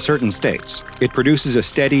 When in certain states, it produces a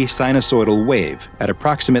steady sinusoidal wave at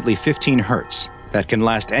approximately 15 Hz that can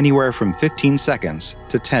last anywhere from 15 seconds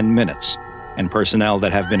to 10 minutes, and personnel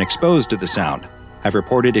that have been exposed to the sound have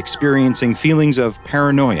reported experiencing feelings of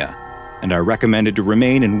paranoia and are recommended to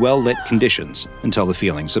remain in well-lit conditions until the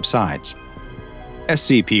feeling subsides.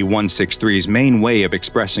 SCP-163's main way of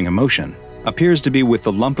expressing emotion appears to be with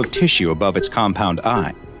the lump of tissue above its compound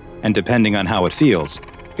eye, and depending on how it feels,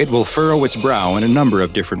 it will furrow its brow in a number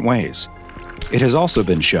of different ways. It has also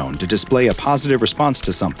been shown to display a positive response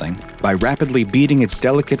to something by rapidly beating its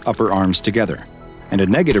delicate upper arms together, and a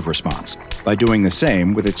negative response by doing the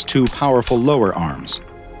same with its two powerful lower arms.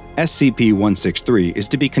 SCP-163 is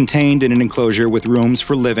to be contained in an enclosure with rooms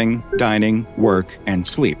for living, dining, work, and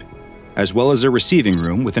sleep, as well as a receiving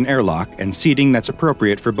room with an airlock and seating that's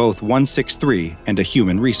appropriate for both 163 and a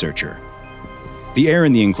human researcher. The air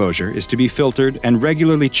in the enclosure is to be filtered and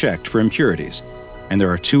regularly checked for impurities, and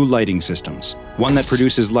there are two lighting systems, one that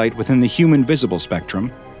produces light within the human visible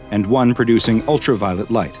spectrum, and one producing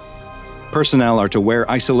ultraviolet light. Personnel are to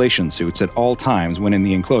wear isolation suits at all times when in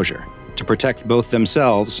the enclosure, to protect both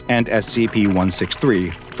themselves and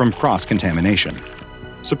SCP-163 from cross-contamination.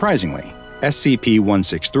 Surprisingly,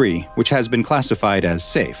 SCP-163, which has been classified as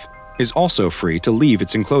safe, is also free to leave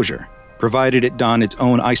its enclosure, provided it don its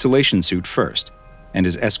own isolation suit first, and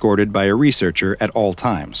is escorted by a researcher at all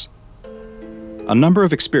times. A number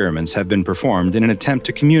of experiments have been performed in an attempt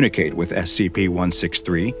to communicate with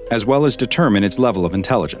SCP-163, as well as determine its level of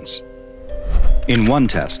intelligence. In one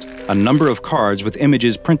test, a number of cards with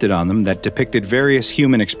images printed on them that depicted various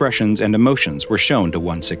human expressions and emotions were shown to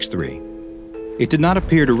 163. It did not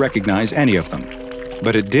appear to recognize any of them,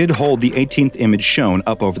 but it did hold the 18th image shown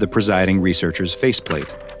up over the presiding researcher's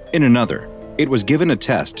faceplate. In another, it was given a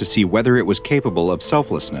test to see whether it was capable of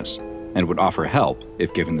selflessness and would offer help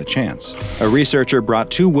if given the chance. A researcher brought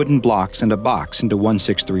two wooden blocks and a box into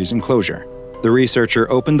 163's enclosure. The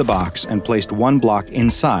researcher opened the box and placed one block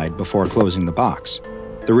inside before closing the box.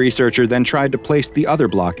 The researcher then tried to place the other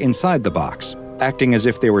block inside the box, acting as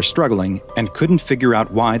if they were struggling and couldn't figure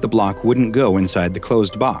out why the block wouldn't go inside the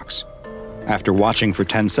closed box. After watching for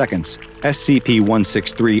 10 seconds,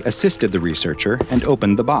 SCP-163 assisted the researcher and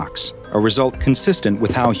opened the box, a result consistent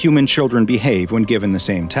with how human children behave when given the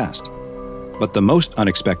same test. But the most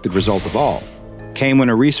unexpected result of all came when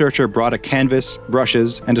a researcher brought a canvas,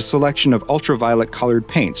 brushes, and a selection of ultraviolet-colored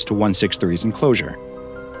paints to 163's enclosure.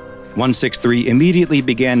 163 immediately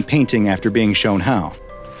began painting after being shown how,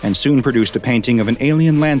 and soon produced a painting of an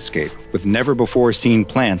alien landscape with never-before-seen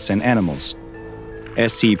plants and animals.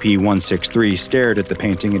 SCP-163 stared at the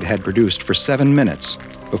painting it had produced for 7 minutes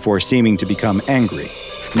before seeming to become angry,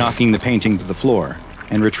 knocking the painting to the floor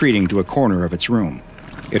and retreating to a corner of its room.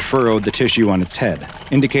 It furrowed the tissue on its head,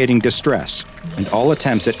 indicating distress, and all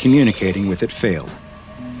attempts at communicating with it failed.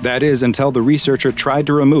 That is, until the researcher tried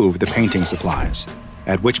to remove the painting supplies,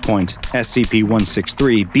 at which point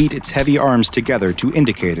SCP-163 beat its heavy arms together to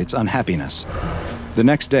indicate its unhappiness. The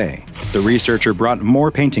next day, the researcher brought more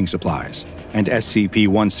painting supplies, and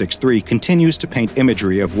SCP-163 continues to paint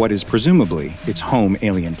imagery of what is presumably its home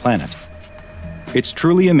alien planet. It's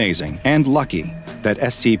truly amazing and lucky that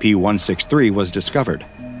SCP-163 was discovered.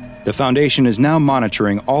 The Foundation is now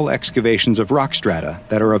monitoring all excavations of rock strata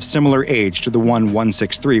that are of similar age to the one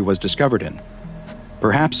 163 was discovered in.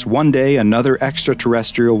 Perhaps one day another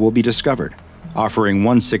extraterrestrial will be discovered, offering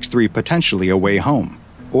 163 potentially a way home,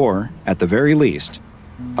 or, at the very least,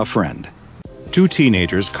 a friend. Two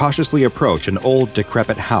teenagers cautiously approach an old,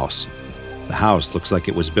 decrepit house. The house looks like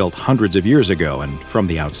it was built hundreds of years ago, and from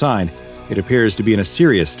the outside, it appears to be in a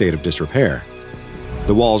serious state of disrepair.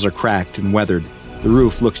 The walls are cracked and weathered, the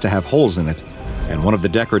roof looks to have holes in it, and one of the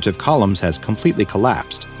decorative columns has completely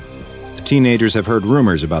collapsed. The teenagers have heard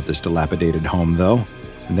rumors about this dilapidated home, though,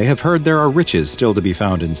 and they have heard there are riches still to be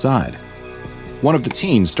found inside. One of the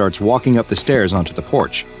teens starts walking up the stairs onto the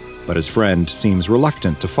porch, but his friend seems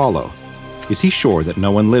reluctant to follow. Is he sure that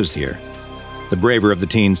no one lives here? The braver of the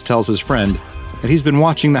teens tells his friend that he's been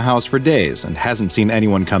watching the house for days and hasn't seen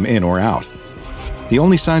anyone come in or out. The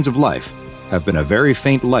only signs of life have been a very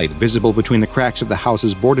faint light visible between the cracks of the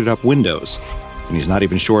house's boarded-up windows, and he's not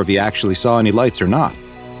even sure if he actually saw any lights or not.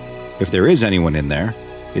 If there is anyone in there,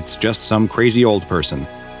 it's just some crazy old person.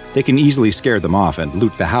 They can easily scare them off and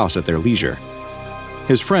loot the house at their leisure.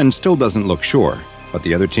 His friend still doesn't look sure, but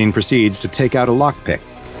the other teen proceeds to take out a lockpick.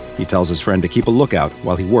 He tells his friend to keep a lookout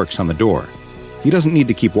while he works on the door. He doesn't need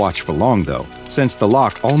to keep watch for long, though, since the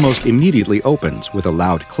lock almost immediately opens with a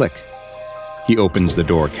loud click. He opens the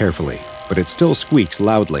door carefully, but it still squeaks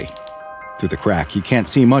loudly. Through the crack, he can't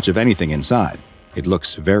see much of anything inside. It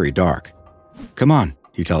looks very dark. "Come on,"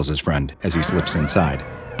 he tells his friend as he slips inside.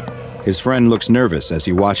 His friend looks nervous as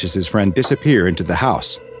he watches his friend disappear into the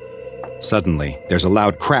house. Suddenly, there's a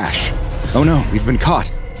loud crash. "Oh no, we've been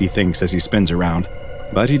caught," he thinks as he spins around.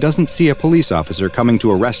 But he doesn't see a police officer coming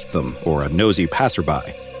to arrest them or a nosy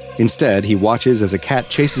passerby. Instead, he watches as a cat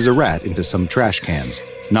chases a rat into some trash cans,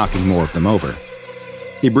 knocking more of them over.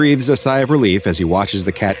 He breathes a sigh of relief as he watches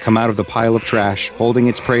the cat come out of the pile of trash, holding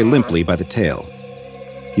its prey limply by the tail.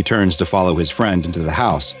 He turns to follow his friend into the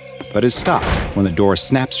house, but is stopped when the door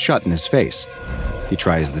snaps shut in his face. He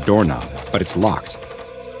tries the doorknob, but it's locked.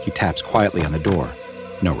 He taps quietly on the door.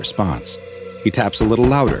 No response. He taps a little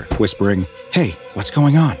louder, whispering, "Hey, what's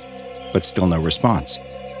going on?" But still no response.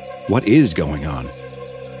 What is going on?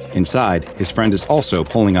 Inside, his friend is also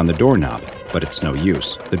pulling on the doorknob, but it's no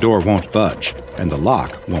use. The door won't budge, and the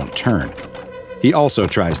lock won't turn. He also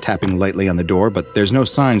tries tapping lightly on the door, but there's no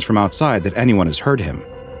signs from outside that anyone has heard him.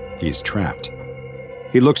 He's trapped.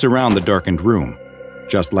 He looks around the darkened room.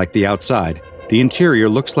 Just like the outside, the interior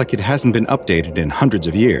looks like it hasn't been updated in hundreds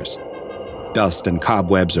of years. Dust and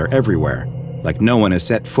cobwebs are everywhere, like no one has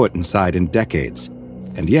set foot inside in decades.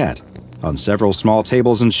 And yet, on several small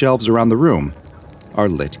tables and shelves around the room, are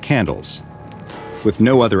lit candles. With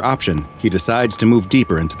no other option, he decides to move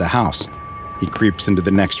deeper into the house. He creeps into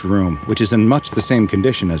the next room, which is in much the same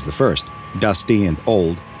condition as the first, dusty and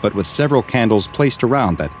old, but with several candles placed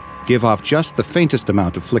around that give off just the faintest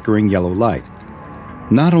amount of flickering yellow light.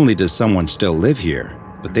 Not only does someone still live here,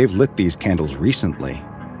 but they've lit these candles recently.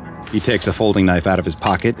 He takes a folding knife out of his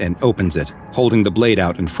pocket and opens it, holding the blade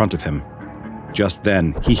out in front of him. Just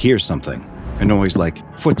then, he hears something, a noise like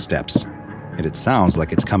footsteps, and it sounds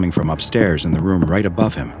like it's coming from upstairs in the room right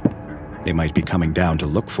above him. They might be coming down to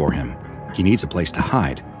look for him. He needs a place to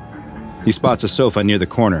hide. He spots a sofa near the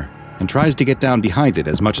corner and tries to get down behind it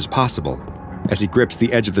as much as possible. As he grips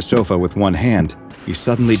the edge of the sofa with one hand, he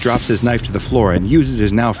suddenly drops his knife to the floor and uses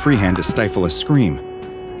his now free hand to stifle a scream.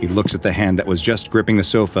 He looks at the hand that was just gripping the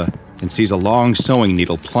sofa and sees a long sewing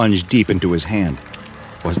needle plunge deep into his hand.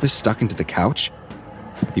 Was this stuck into the couch?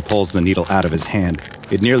 He pulls the needle out of his hand.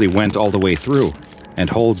 It nearly went all the way through, and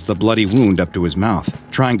holds the bloody wound up to his mouth,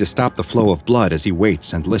 trying to stop the flow of blood as he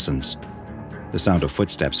waits and listens. The sound of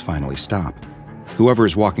footsteps finally stop. Whoever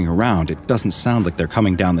is walking around, it doesn't sound like they're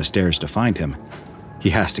coming down the stairs to find him. He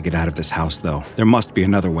has to get out of this house, though. There must be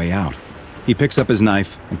another way out. He picks up his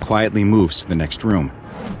knife and quietly moves to the next room.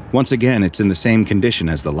 Once again, it's in the same condition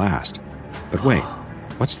as the last. But wait,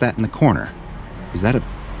 what's that in the corner? Is that a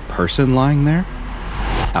person lying there?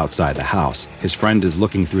 Outside the house, his friend is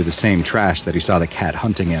looking through the same trash that he saw the cat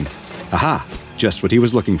hunting in. Aha! Just what he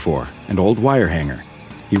was looking for, an old wire hanger.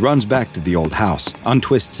 He runs back to the old house,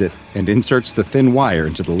 untwists it, and inserts the thin wire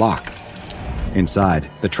into the lock. Inside,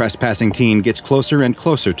 the trespassing teen gets closer and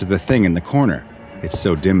closer to the thing in the corner. It's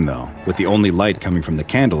so dim, though, with the only light coming from the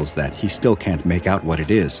candles, that he still can't make out what it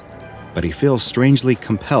is. But he feels strangely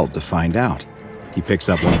compelled to find out. He picks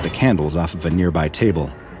up one of the candles off of a nearby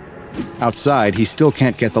table. Outside, he still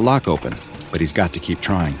can't get the lock open, but he's got to keep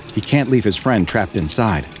trying. He can't leave his friend trapped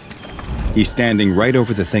inside. He's standing right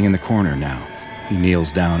over the thing in the corner now. He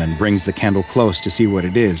kneels down and brings the candle close to see what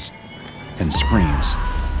it is, and screams.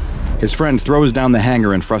 His friend throws down the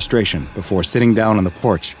hanger in frustration before sitting down on the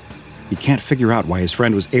porch. He can't figure out why his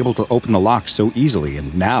friend was able to open the lock so easily,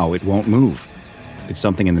 and now it won't move. Did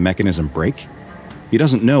something in the mechanism break? He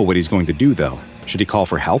doesn't know what he's going to do, though. Should he call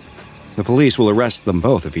for help? The police will arrest them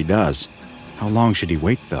both if he does. How long should he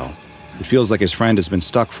wait, though? It feels like his friend has been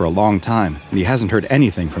stuck for a long time, and he hasn't heard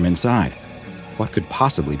anything from inside. What could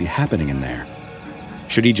possibly be happening in there?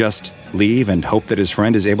 Should he just leave and hope that his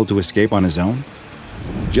friend is able to escape on his own?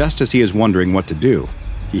 Just as he is wondering what to do,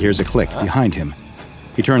 he hears a click behind him.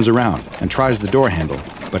 He turns around and tries the door handle,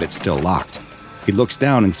 but it's still locked. He looks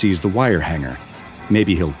down and sees the wire hanger.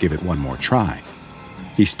 Maybe he'll give it one more try.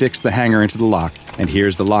 He sticks the hanger into the lock and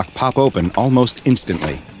hears the lock pop open almost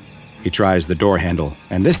instantly. He tries the door handle,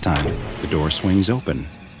 and this time, the door swings open.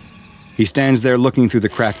 He stands there looking through the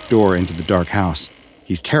cracked door into the dark house.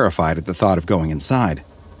 He's terrified at the thought of going inside,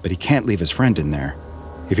 but he can't leave his friend in there.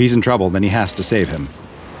 If he's in trouble, then he has to save him.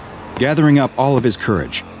 Gathering up all of his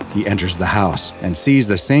courage, he enters the house and sees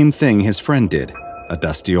the same thing his friend did, a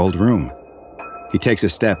dusty old room. He takes a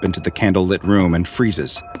step into the candle-lit room and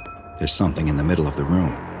freezes. There's something in the middle of the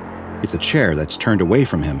room. It's a chair that's turned away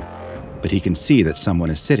from him, but he can see that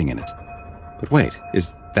someone is sitting in it. But wait,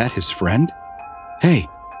 is that his friend? "Hey,"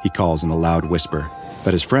 he calls in a loud whisper,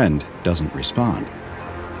 but his friend doesn't respond.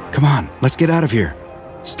 "Come on, let's get out of here."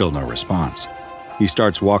 Still no response. He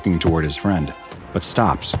starts walking toward his friend, but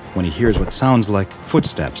stops when he hears what sounds like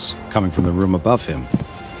footsteps coming from the room above him.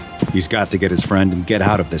 He's got to get his friend and get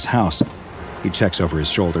out of this house. He checks over his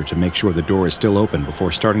shoulder to make sure the door is still open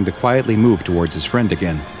before starting to quietly move towards his friend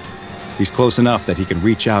again. He's close enough that he can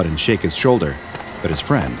reach out and shake his shoulder, but his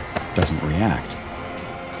friend doesn't react.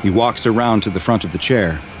 He walks around to the front of the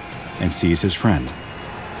chair and sees his friend.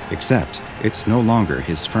 Except it's no longer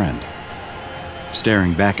his friend.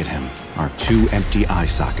 Staring back at him are two empty eye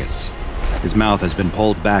sockets. His mouth has been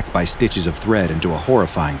pulled back by stitches of thread into a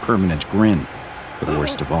horrifying permanent grin. But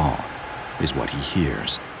worst of all is what he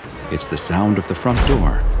hears. It's the sound of the front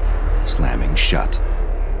door slamming shut.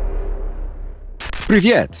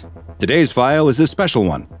 Привет! Today's file is a special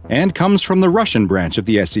one and comes from the Russian branch of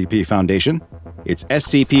the SCP Foundation. It's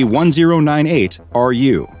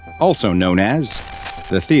SCP-1098-RU, also known as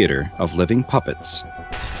the Theater of Living Puppets.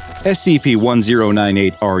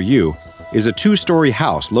 SCP-1098-RU is a two-story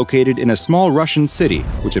house located in a small Russian city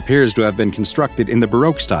which appears to have been constructed in the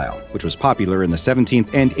Baroque style, which was popular in the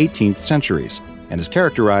 17th and 18th centuries, and is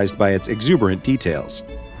characterized by its exuberant details.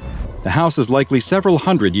 The house is likely several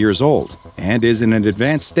hundred years old and is in an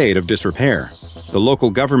advanced state of disrepair. The local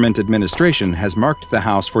government administration has marked the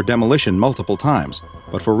house for demolition multiple times,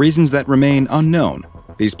 but for reasons that remain unknown,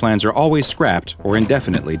 these plans are always scrapped or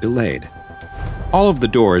indefinitely delayed. All of the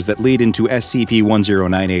doors that lead into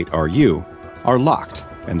SCP-1098-RU are locked,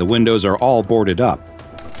 and the windows are all boarded up.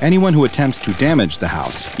 Anyone who attempts to damage the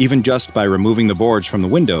house, even just by removing the boards from the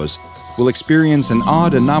windows, will experience an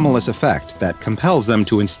odd anomalous effect that compels them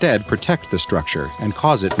to instead protect the structure and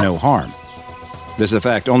cause it no harm. This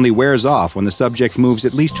effect only wears off when the subject moves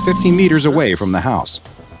at least 50 meters away from the house.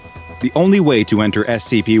 The only way to enter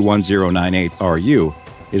SCP-1098-RU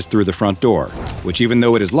is through the front door, which, even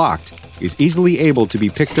though it is locked, is easily able to be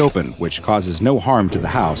picked open, which causes no harm to the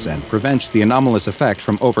house and prevents the anomalous effect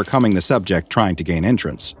from overcoming the subject trying to gain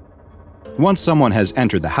entrance. Once someone has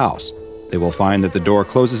entered the house, they will find that the door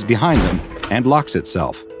closes behind them and locks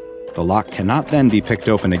itself. The lock cannot then be picked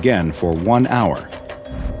open again for 1 hour.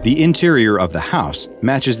 The interior of the house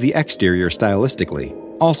matches the exterior stylistically,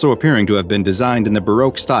 also appearing to have been designed in the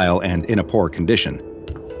Baroque style and in a poor condition.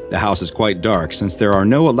 The house is quite dark since there are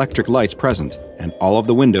no electric lights present, and all of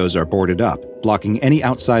the windows are boarded up, blocking any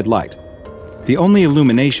outside light. The only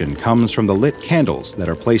illumination comes from the lit candles that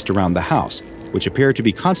are placed around the house, which appear to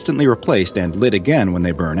be constantly replaced and lit again when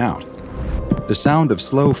they burn out. The sound of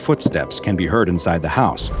slow footsteps can be heard inside the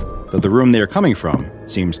house, though the room they are coming from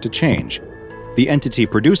seems to change. The entity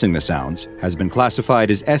producing the sounds has been classified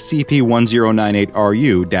as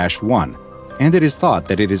SCP-1098-RU-1, and it is thought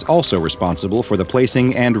that it is also responsible for the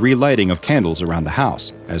placing and relighting of candles around the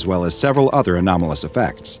house, as well as several other anomalous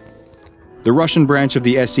effects. The Russian branch of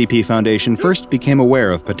the SCP Foundation first became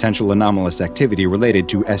aware of potential anomalous activity related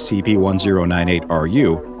to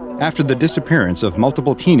SCP-1098-RU after the disappearance of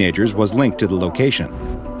multiple teenagers was linked to the location.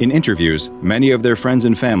 In interviews, many of their friends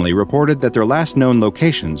and family reported that their last known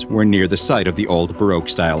locations were near the site of the old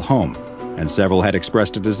Baroque-style home, and several had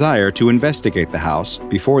expressed a desire to investigate the house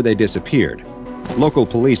before they disappeared. Local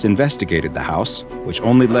police investigated the house, which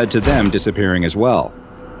only led to them disappearing as well.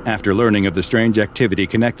 After learning of the strange activity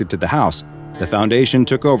connected to the house, the Foundation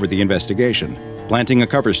took over the investigation, planting a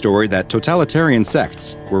cover story that totalitarian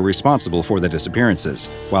sects were responsible for the disappearances,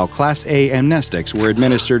 while Class A amnestics were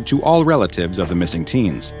administered to all relatives of the missing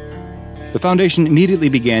teens. The Foundation immediately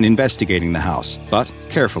began investigating the house, but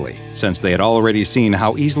carefully, since they had already seen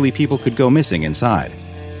how easily people could go missing inside.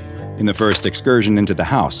 In the first excursion into the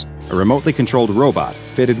house, a remotely controlled robot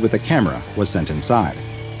fitted with a camera was sent inside.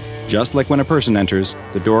 Just like when a person enters,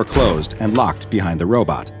 the door closed and locked behind the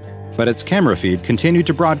robot, but its camera feed continued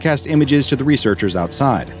to broadcast images to the researchers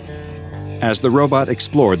outside. As the robot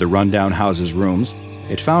explored the rundown house's rooms,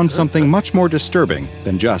 it found something much more disturbing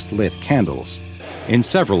than just lit candles. In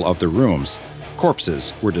several of the rooms,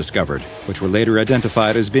 corpses were discovered, which were later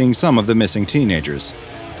identified as being some of the missing teenagers.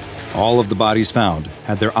 All of the bodies found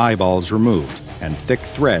had their eyeballs removed, and thick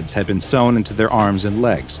threads had been sewn into their arms and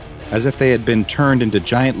legs, as if they had been turned into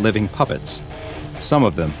giant living puppets. Some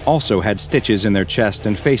of them also had stitches in their chest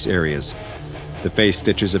and face areas. The face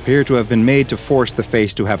stitches appear to have been made to force the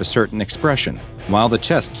face to have a certain expression, while the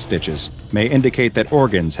chest stitches may indicate that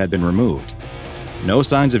organs had been removed. No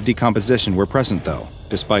signs of decomposition were present, though,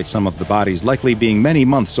 despite some of the bodies likely being many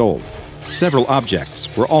months old. Several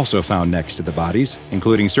objects were also found next to the bodies,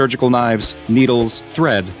 including surgical knives, needles,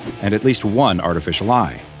 thread, and at least one artificial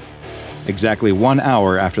eye. Exactly 1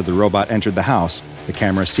 hour after the robot entered the house, the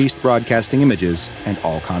camera ceased broadcasting images and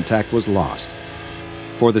all contact was lost.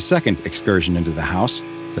 For the second excursion into the house,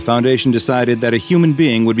 the Foundation decided that a human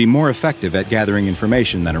being would be more effective at gathering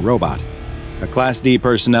information than a robot. A Class D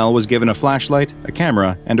personnel was given a flashlight, a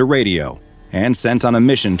camera, and a radio, and sent on a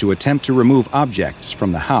mission to attempt to remove objects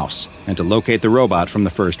from the house and to locate the robot from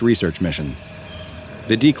the first research mission.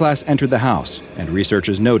 The D-Class entered the house, and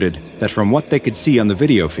researchers noted that from what they could see on the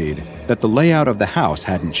video feed, that the layout of the house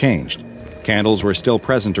hadn't changed. Candles were still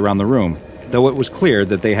present around the room, though it was clear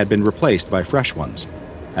that they had been replaced by fresh ones.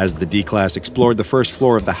 As the D-Class explored the first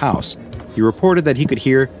floor of the house, he reported that he could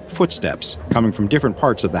hear footsteps coming from different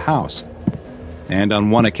parts of the house, and on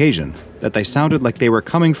one occasion, that they sounded like they were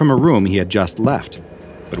coming from a room he had just left.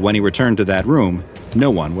 But when he returned to that room, no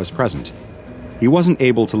one was present. He wasn't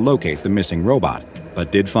able to locate the missing robot,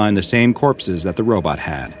 but did find the same corpses that the robot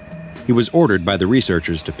had. He was ordered by the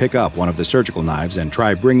researchers to pick up one of the surgical knives and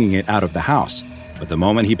try bringing it out of the house, but the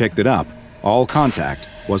moment he picked it up, all contact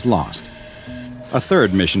was lost. A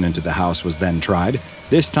third mission into the house was then tried,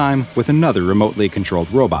 this time with another remotely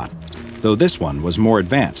controlled robot, though this one was more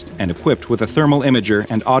advanced and equipped with a thermal imager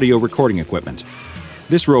and audio recording equipment.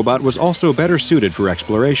 This robot was also better suited for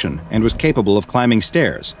exploration and was capable of climbing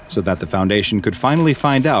stairs so that the Foundation could finally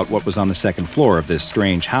find out what was on the second floor of this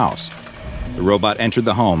strange house. The robot entered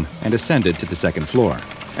the home and ascended to the second floor.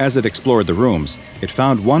 As it explored the rooms, it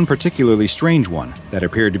found one particularly strange one that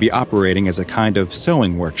appeared to be operating as a kind of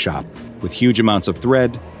sewing workshop, with huge amounts of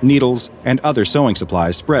thread, needles, and other sewing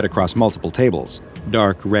supplies spread across multiple tables.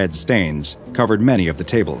 Dark red stains covered many of the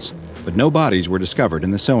tables, but no bodies were discovered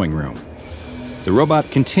in the sewing room. The robot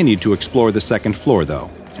continued to explore the second floor, though,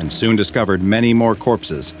 and soon discovered many more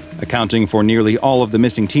corpses, accounting for nearly all of the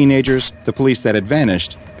missing teenagers, the police that had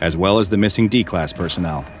vanished, as well as the missing D-Class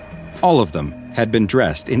personnel. All of them had been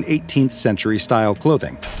dressed in 18th century style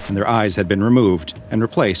clothing, and their eyes had been removed and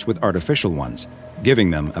replaced with artificial ones, giving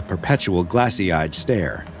them a perpetual glassy-eyed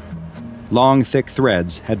stare. Long, thick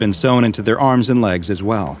threads had been sewn into their arms and legs as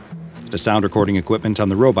well. The sound recording equipment on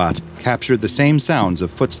the robot captured the same sounds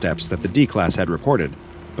of footsteps that the D-Class had reported,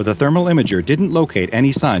 but the thermal imager didn't locate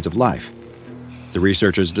any signs of life. The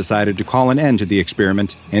researchers decided to call an end to the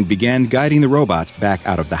experiment and began guiding the robot back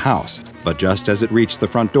out of the house, but just as it reached the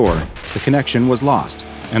front door, the connection was lost,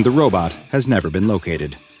 and the robot has never been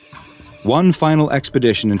located. One final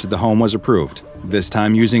expedition into the home was approved, this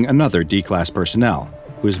time using another D-Class personnel,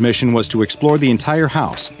 whose mission was to explore the entire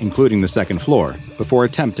house, including the second floor, before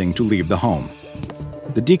attempting to leave the home.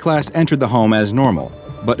 The D-Class entered the home as normal,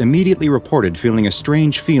 but immediately reported feeling a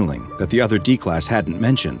strange feeling that the other D-Class hadn't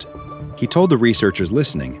mentioned. He told the researchers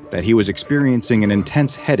listening that he was experiencing an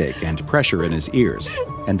intense headache and pressure in his ears,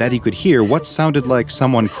 and that he could hear what sounded like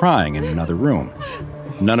someone crying in another room.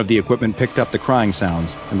 None of the equipment picked up the crying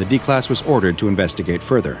sounds, and the D-Class was ordered to investigate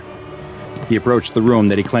further. He approached the room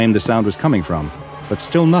that he claimed the sound was coming from, but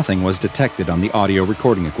still nothing was detected on the audio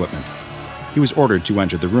recording equipment. He was ordered to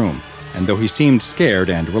enter the room, and though he seemed scared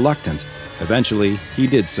and reluctant, eventually he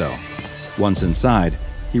did so. Once inside,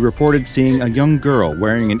 he reported seeing a young girl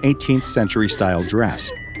wearing an 18th century style dress.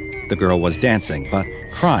 The girl was dancing, but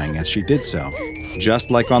crying as she did so.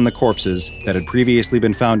 Just like on the corpses that had previously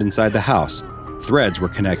been found inside the house, threads were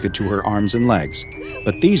connected to her arms and legs,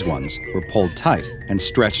 but these ones were pulled tight and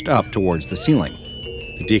stretched up towards the ceiling.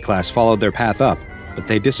 The D-Class followed their path up, but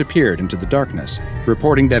they disappeared into the darkness,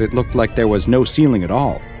 reporting that it looked like there was no ceiling at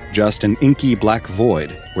all, just an inky black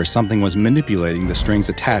void where something was manipulating the strings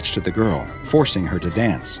attached to the girl, forcing her to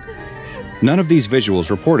dance. None of these visuals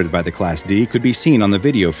reported by the Class D could be seen on the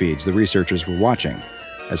video feeds the researchers were watching.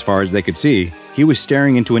 As far as they could see, he was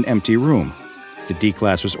staring into an empty room. The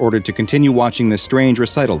D-Class was ordered to continue watching this strange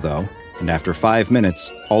recital, though, and after 5 minutes,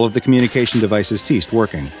 all of the communication devices ceased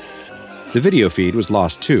working. The video feed was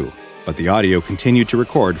lost too, but the audio continued to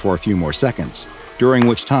record for a few more seconds, during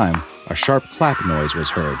which time a sharp clap noise was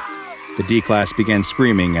heard. The D-Class began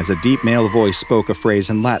screaming as a deep male voice spoke a phrase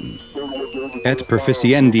in Latin, "Et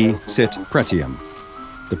perficiendi sit pretium."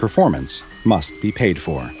 The performance must be paid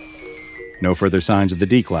for. No further signs of the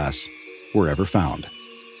D-Class were ever found.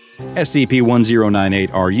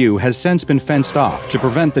 SCP-1098-RU has since been fenced off to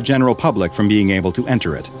prevent the general public from being able to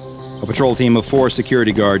enter it. A patrol team of 4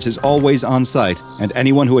 security guards is always on site, and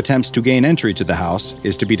anyone who attempts to gain entry to the house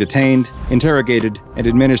is to be detained, interrogated, and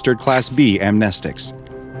administered Class B amnestics.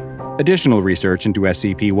 Additional research into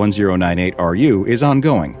SCP-1098-RU is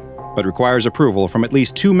ongoing, but requires approval from at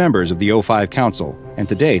least 2 members of the O5 Council, and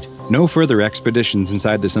to date, no further expeditions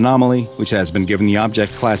inside this anomaly, which has been given the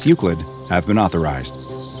object class Euclid, have been authorized.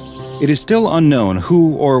 It is still unknown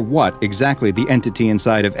who or what exactly the entity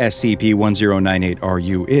inside of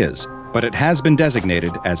SCP-1098-RU is, but it has been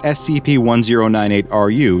designated as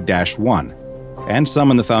SCP-1098-RU-1, and some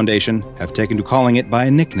in the Foundation have taken to calling it by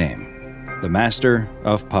a nickname, the Master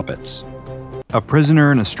of Puppets. A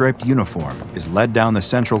prisoner in a striped uniform is led down the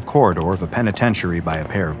central corridor of a penitentiary by a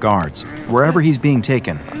pair of guards. Wherever he's being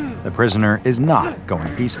taken, the prisoner is not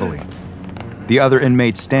going peacefully. The other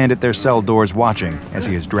inmates stand at their cell doors watching as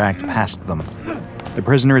he is dragged past them. The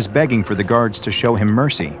prisoner is begging for the guards to show him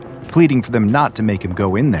mercy, pleading for them not to make him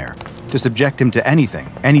go in there, to subject him to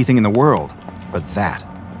anything in the world, but that.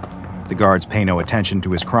 The guards pay no attention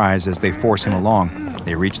to his cries as they force him along.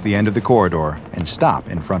 They reach the end of the corridor and stop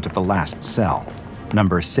in front of the last cell,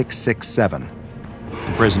 number 667.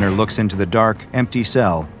 The prisoner looks into the dark, empty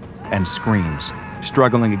cell and screams,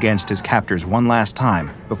 struggling against his captors one last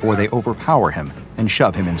time before they overpower him and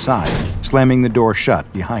shove him inside, slamming the door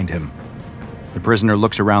shut behind him. The prisoner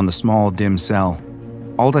looks around the small, dim cell.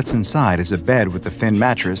 All that's inside is a bed with a thin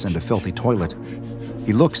mattress and a filthy toilet.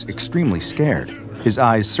 He looks extremely scared, his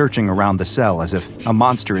eyes searching around the cell as if a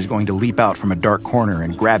monster is going to leap out from a dark corner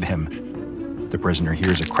and grab him. The prisoner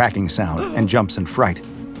hears a cracking sound and jumps in fright,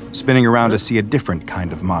 spinning around to see a different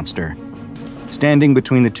kind of monster. Standing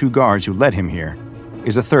between the 2 guards who led him here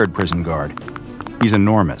is a 3rd prison guard. He's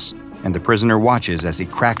enormous, and the prisoner watches as he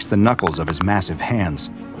cracks the knuckles of his massive hands.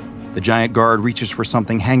 The giant guard reaches for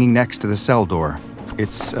something hanging next to the cell door.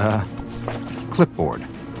 It's a clipboard.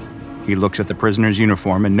 He looks at the prisoner's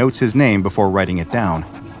uniform and notes his name before writing it down.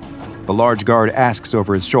 The large guard asks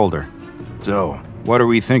over his shoulder, "So, what are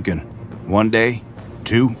we thinking? 1 day?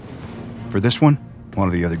 2? For this one?" One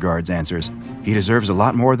of the other guards answers, "He deserves a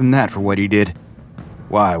lot more than that for what he did."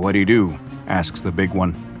 "Why, what'd he do?" asks the big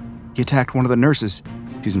one. "He attacked one of the nurses.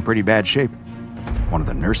 She's in pretty bad shape." One of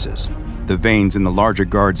the nurses? The veins in the larger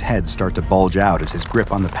guard's head start to bulge out as his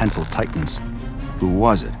grip on the pencil tightens. "Who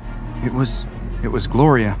was it?" It was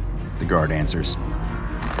Gloria," the guard answers.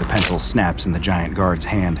 The pencil snaps in the giant guard's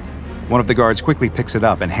hand. One of the guards quickly picks it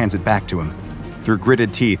up and hands it back to him. Through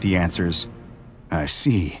gritted teeth, he answers, "I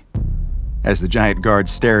see." As the giant guard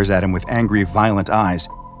stares at him with angry, violent eyes,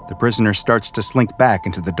 the prisoner starts to slink back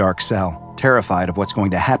into the dark cell, terrified of what's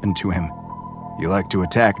going to happen to him. "You like to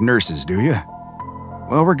attack nurses, do you?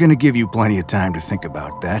 Well, we're gonna give you plenty of time to think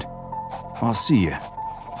about that. I'll see you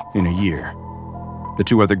in a year." The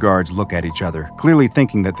 2 other guards look at each other, clearly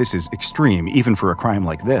thinking that this is extreme even for a crime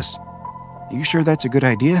like this. "You sure that's a good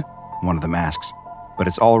idea?" one of them asks. But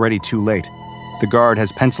it's already too late. The guard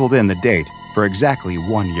has penciled in the date for exactly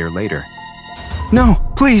 1 year later. "No,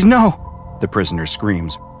 please, no!" the prisoner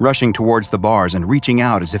screams, rushing towards the bars and reaching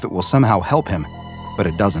out as if it will somehow help him. But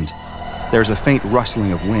it doesn't. There's a faint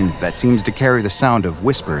rustling of wind that seems to carry the sound of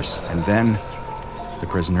whispers, and then the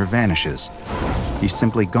prisoner vanishes. He's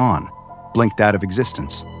simply gone, blinked out of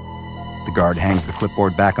existence. The guard hangs the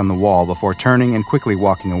clipboard back on the wall before turning and quickly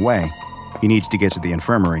walking away. He needs to get to the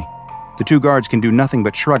infirmary. The 2 guards can do nothing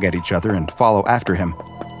but shrug at each other and follow after him.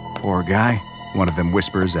 "Poor guy," one of them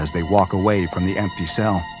whispers as they walk away from the empty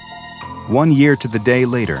cell. 1 year to the day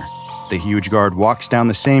later, the huge guard walks down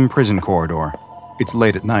the same prison corridor. It's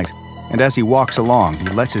late at night, and as he walks along, he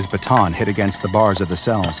lets his baton hit against the bars of the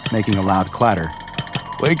cells, making a loud clatter.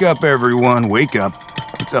 "Wake up, everyone, wake up.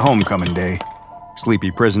 It's a homecoming day."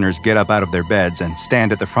 Sleepy prisoners get up out of their beds and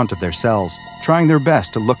stand at the front of their cells, trying their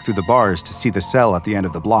best to look through the bars to see the cell at the end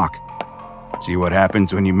of the block. "See what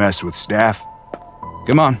happens when you mess with staff?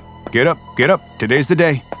 Come on, get up, today's the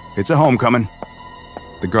day. It's a homecoming."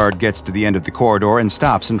 The guard gets to the end of the corridor and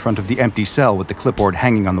stops in front of the empty cell with the clipboard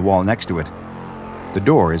hanging on the wall next to it. The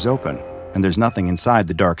door is open, and there's nothing inside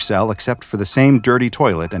the dark cell except for the same dirty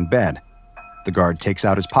toilet and bed. The guard takes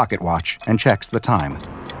out his pocket watch and checks the time.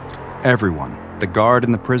 Everyone, the guard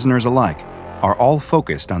and the prisoners alike, are all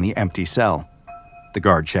focused on the empty cell. The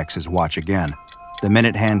guard checks his watch again. The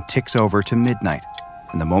minute hand ticks over to midnight,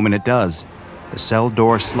 and the moment it does, the cell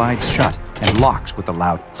door slides shut and locks with a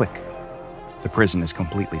loud click. The prison is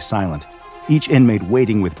completely silent, each inmate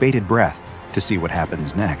waiting with bated breath to see what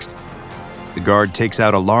happens next. The guard takes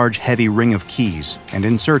out a large, heavy ring of keys and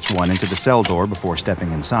inserts one into the cell door before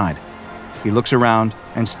stepping inside. He looks around,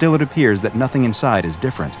 and still it appears that nothing inside is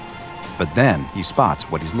different. But then he spots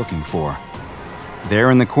what he's looking for.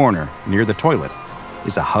 There in the corner, near the toilet,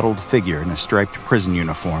 is a huddled figure in a striped prison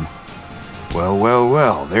uniform. "Well, well,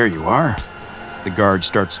 well, there you are." The guard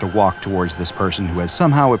starts to walk towards this person who has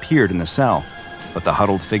somehow appeared in the cell, but the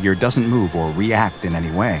huddled figure doesn't move or react in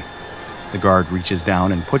any way. The guard reaches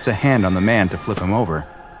down and puts a hand on the man to flip him over.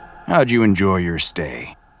 "How'd you enjoy your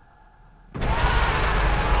stay?"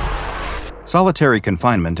 Solitary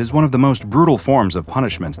confinement is one of the most brutal forms of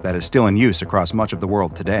punishment that is still in use across much of the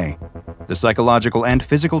world today. The psychological and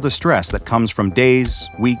physical distress that comes from days,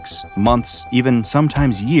 weeks, months, even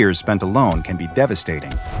sometimes years spent alone can be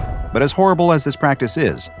devastating. But as horrible as this practice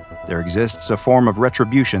is, there exists a form of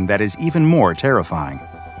retribution that is even more terrifying.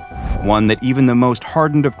 One that even the most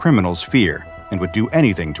hardened of criminals fear and would do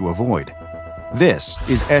anything to avoid. This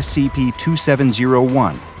is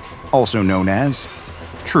SCP-2701, also known as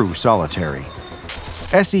True Solitary.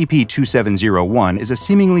 SCP-2701 is a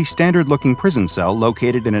seemingly standard-looking prison cell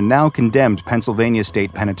located in a now-condemned Pennsylvania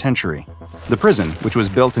State Penitentiary. The prison, which was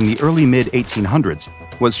built in the early mid-1800s,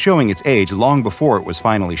 was showing its age long before it was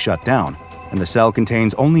finally shut down, and the cell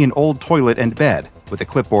contains only an old toilet and bed, with a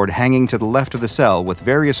clipboard hanging to the left of the cell with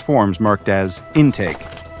various forms marked as intake.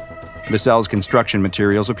 The cell's construction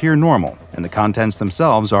materials appear normal, and the contents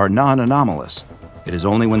themselves are non-anomalous. It is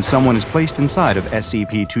only when someone is placed inside of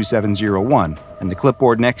SCP-2701 and the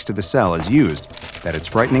clipboard next to the cell is used that its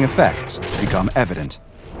frightening effects become evident.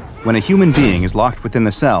 When a human being is locked within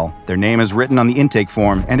the cell, their name is written on the intake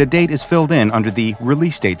form and a date is filled in under the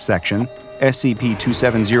Release Date section.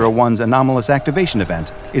 SCP-2701's anomalous activation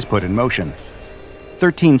event is put in motion.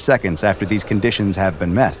 13 seconds after these conditions have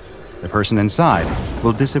been met, the person inside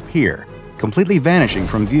will disappear, completely vanishing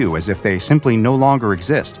from view as if they simply no longer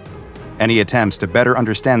exist. Any attempts to better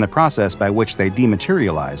understand the process by which they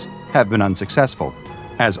dematerialize have been unsuccessful,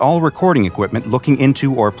 as all recording equipment looking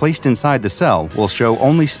into or placed inside the cell will show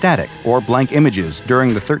only static or blank images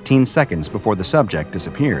during the 13 seconds before the subject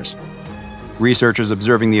disappears. Researchers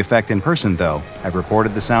observing the effect in person, though, have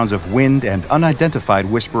reported the sounds of wind and unidentified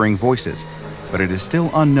whispering voices, but it is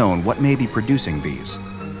still unknown what may be producing these.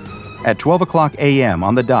 At 12:00 a.m.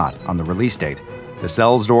 on the dot on the release date, the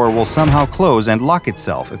cell's door will somehow close and lock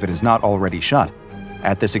itself if it is not already shut.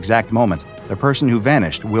 At this exact moment, the person who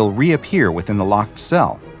vanished will reappear within the locked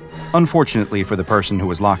cell. Unfortunately for the person who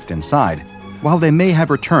was locked inside, while they may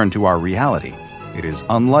have returned to our reality, it is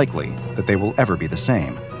unlikely that they will ever be the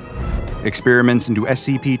same. Experiments into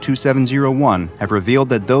SCP-2701 have revealed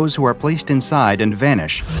that those who are placed inside and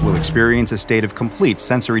vanish will experience a state of complete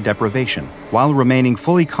sensory deprivation while remaining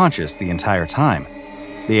fully conscious the entire time.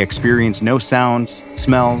 They experience no sounds,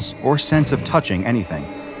 smells, or sense of touching anything.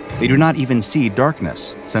 They do not even see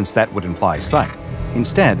darkness, since that would imply sight.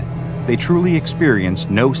 Instead, they truly experience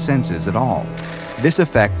no senses at all. This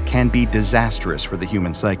effect can be disastrous for the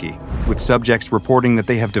human psyche, with subjects reporting that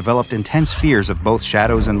they have developed intense fears of both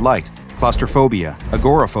shadows and light, claustrophobia,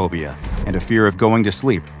 agoraphobia, and a fear of going to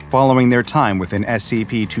sleep following their time within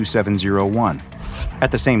SCP-2701.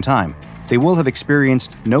 At the same time, they will have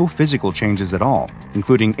experienced no physical changes at all,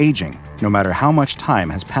 including aging, no matter how much time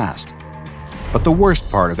has passed. But the worst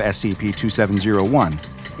part of SCP-2701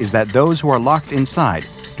 is that those who are locked inside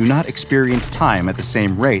do not experience time at the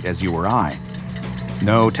same rate as you or I.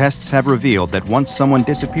 No, tests have revealed that once someone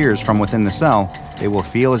disappears from within the cell, they will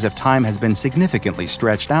feel as if time has been significantly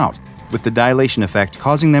stretched out, with the dilation effect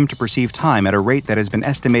causing them to perceive time at a rate that has been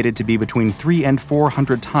estimated to be between 300 and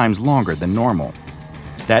 400 times longer than normal.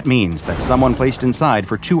 That means that someone placed inside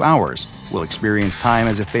for 2 hours will experience time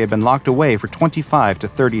as if they had been locked away for 25 to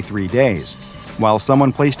 33 days, while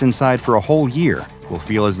someone placed inside for a whole year will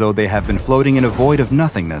feel as though they have been floating in a void of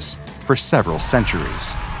nothingness for several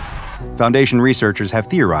centuries. Foundation researchers have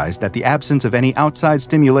theorized that the absence of any outside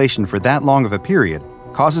stimulation for that long of a period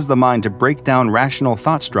causes the mind to break down rational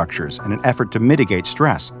thought structures in an effort to mitigate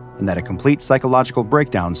stress, and that a complete psychological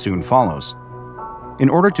breakdown soon follows. In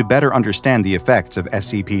order to better understand the effects of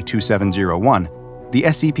SCP-2701, the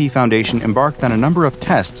SCP Foundation embarked on a number of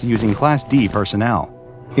tests using Class D personnel.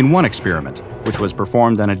 In one experiment, which was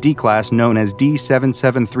performed on a D-Class known as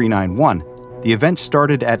D77391, the event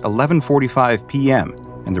started at 11:45 p.m.,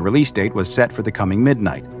 and the release date was set for the coming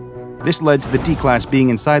midnight. This led to the D-Class being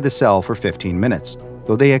inside the cell for 15 minutes,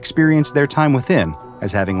 though they experienced their time within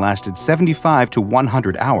as having lasted 75 to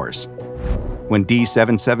 100 hours. When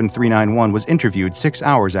D77391 was interviewed 6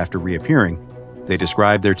 hours after reappearing, they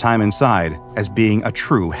described their time inside as being a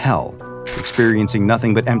true hell. Experiencing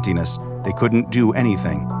nothing but emptiness, they couldn't do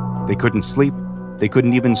anything. They couldn't sleep, they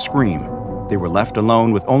couldn't even scream. They were left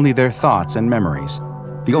alone with only their thoughts and memories.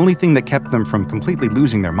 The only thing that kept them from completely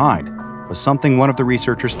losing their mind was something one of the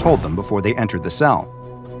researchers told them before they entered the cell.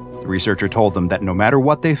 The researcher told them that no matter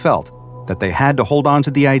what they felt, that they had to hold on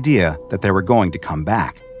to the idea that they were going to come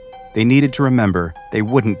back. They needed to remember they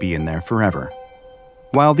wouldn't be in there forever.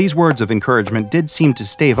 While these words of encouragement did seem to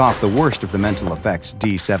stave off the worst of the mental effects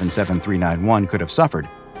D77391 could have suffered,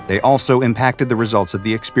 they also impacted the results of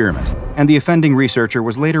the experiment, and the offending researcher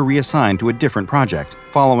was later reassigned to a different project,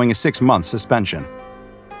 following a 6-month suspension.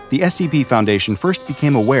 The SCP Foundation first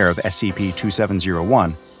became aware of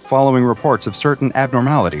SCP-2701 following reports of certain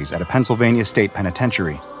abnormalities at a Pennsylvania state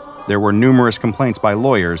penitentiary. There were numerous complaints by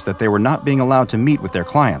lawyers that they were not being allowed to meet with their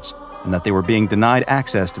clients, and that they were being denied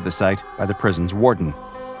access to the site by the prison's warden.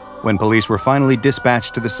 When police were finally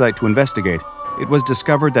dispatched to the site to investigate, it was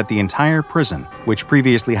discovered that the entire prison, which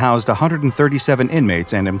previously housed 137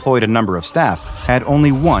 inmates and employed a number of staff, had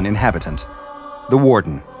only one inhabitant: the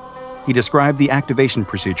warden. He described the activation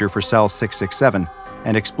procedure for cell 667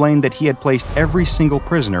 and explained that he had placed every single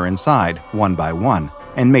prisoner inside one by one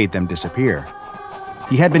and made them disappear.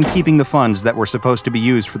 He had been keeping the funds that were supposed to be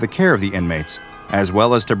used for the care of the inmates, as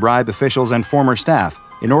well as to bribe officials and former staff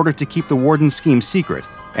in order to keep the warden's scheme secret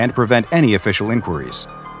and prevent any official inquiries.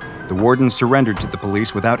 The warden surrendered to the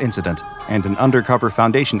police without incident, and an undercover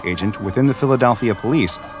Foundation agent within the Philadelphia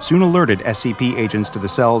police soon alerted SCP agents to the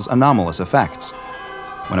cell's anomalous effects.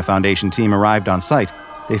 When a Foundation team arrived on site,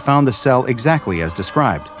 they found the cell exactly as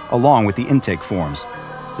described, along with the intake forms.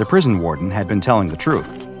 The prison warden had been telling the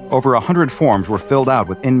truth. Over 100 forms were filled out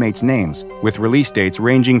with inmates' names, with release dates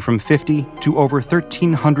ranging from 50 to over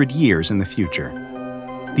 1,300 years in the future.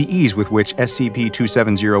 The ease with which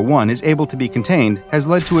SCP-2701 is able to be contained has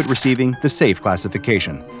led to it receiving the Safe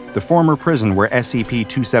classification. The former prison where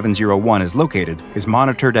SCP-2701 is located is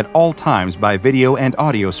monitored at all times by video and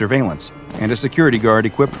audio surveillance, and a security guard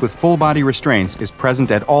equipped with full-body restraints is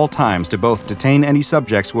present at all times to both detain any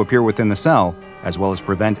subjects who appear within the cell, as well as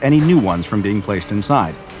prevent any new ones from being placed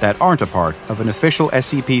inside that aren't a part of an official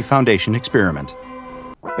SCP Foundation experiment.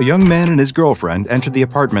 A young man and his girlfriend enter the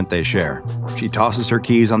apartment they share. She tosses her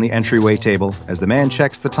keys on the entryway table as the man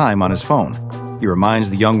checks the time on his phone. He reminds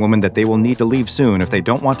the young woman that they will need to leave soon if they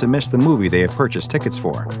don't want to miss the movie they have purchased tickets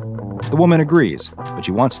for. The woman agrees, but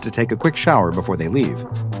she wants to take a quick shower before they leave.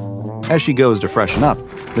 As she goes to freshen up,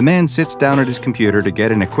 the man sits down at his computer to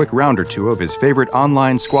get in a quick round or two of his favorite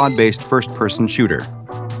online squad-based first-person shooter.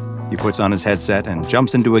 He puts on his headset and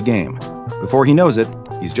jumps into a game. Before he knows it,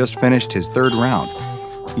 he's just finished his 3rd round.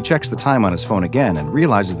 He checks the time on his phone again and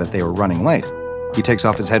realizes that they were running late. He takes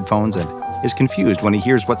off his headphones and is confused when he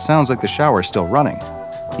hears what sounds like the shower still running.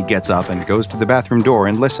 He gets up and goes to the bathroom door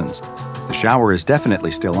and listens. The shower is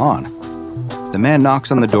definitely still on. The man knocks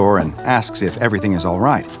on the door and asks if everything is all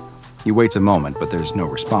right. He waits a moment, but there's no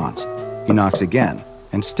response. He knocks again,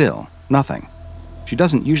 and still nothing. She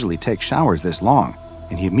doesn't usually take showers this long,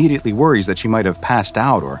 and he immediately worries that she might have passed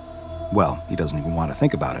out or, well, he doesn't even want to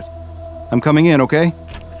think about it. "I'm coming in, okay?"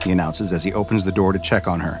 he announces as he opens the door to check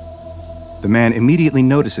on her. The man immediately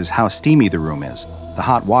notices how steamy the room is. The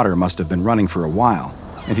hot water must have been running for a while,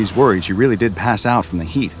 and he's worried she really did pass out from the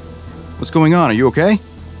heat. "What's going on? Are you okay?"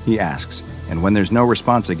 he asks, and when there's no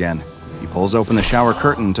response again, he pulls open the shower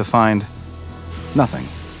curtain to find nothing.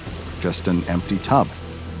 Just an empty tub.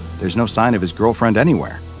 There's no sign of his girlfriend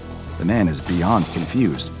anywhere. The man is beyond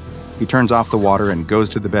confused. He turns off the water and goes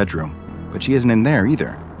to the bedroom, but she isn't in there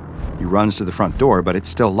either. He runs to the front door, but it's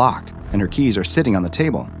still locked, and her keys are sitting on the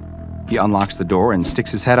table. He unlocks the door and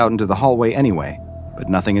sticks his head out into the hallway anyway, but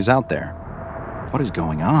nothing is out there. What is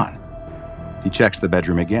going on? He checks the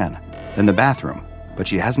bedroom again, then the bathroom, but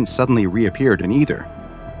she hasn't suddenly reappeared in either.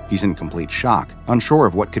 He's in complete shock, unsure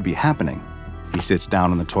of what could be happening. He sits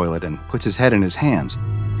down on the toilet and puts his head in his hands.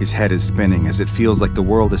 His head is spinning as it feels like the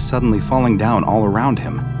world is suddenly falling down all around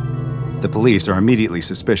him. The police are immediately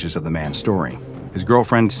suspicious of the man's story. His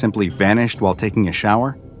girlfriend simply vanished while taking a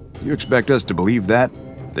shower? "You expect us to believe that?"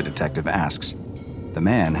 the detective asks. The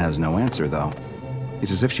man has no answer, though.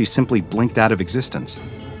 It's as if she simply blinked out of existence.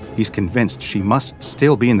 He's convinced she must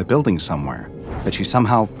still be in the building somewhere, that she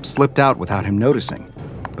somehow slipped out without him noticing.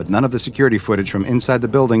 But none of the security footage from inside the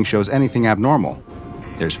building shows anything abnormal.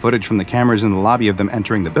 There's footage from the cameras in the lobby of them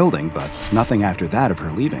entering the building, but nothing after that of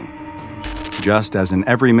her leaving. Just as in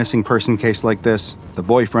every missing person case like this, the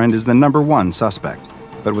boyfriend is the #1 suspect.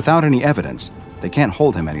 But without any evidence, they can't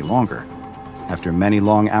hold him any longer. After many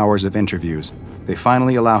long hours of interviews, they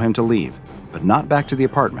finally allow him to leave, but not back to the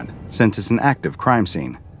apartment, since it's an active crime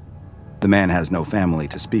scene. The man has no family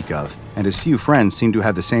to speak of, and his few friends seem to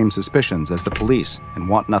have the same suspicions as the police and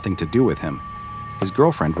want nothing to do with him. His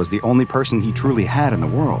girlfriend was the only person he truly had in the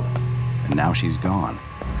world, and now she's gone.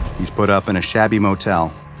 He's put up in a shabby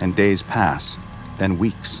motel, and days pass, then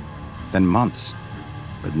weeks, then months.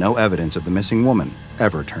 but no evidence of the missing woman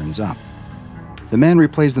ever turns up. The man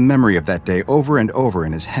replays the memory of that day over and over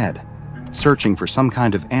in his head, searching for some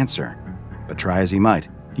kind of answer. But try as he might,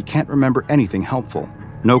 he can't remember anything helpful,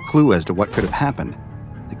 no clue as to what could have happened.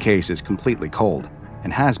 The case is completely cold,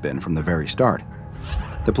 and has been from the very start.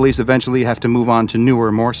 The police eventually have to move on to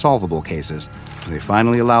newer, more solvable cases, and they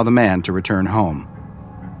finally allow the man to return home.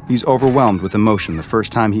 He's overwhelmed with emotion the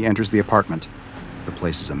first time he enters the apartment. The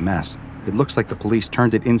place is a mess. It looks like the police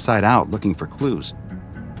turned it inside out looking for clues.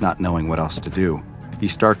 Not knowing what else to do, he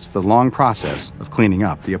starts the long process of cleaning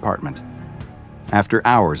up the apartment. After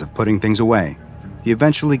hours of putting things away, he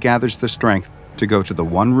eventually gathers the strength to go to the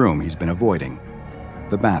one room he's been avoiding,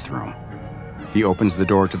 the bathroom. He opens the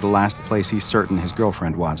door to the last place he's certain his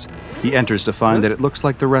girlfriend was. He enters to find that it looks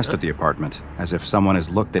like the rest of the apartment, as if someone has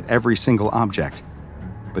looked at every single object.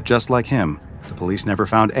 But just like him, the police never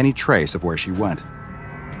found any trace of where she went.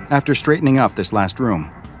 After straightening up this last room,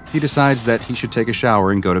 he decides that he should take a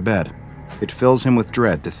shower and go to bed. It fills him with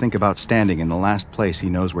dread to think about standing in the last place he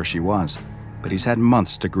knows where she was. But he's had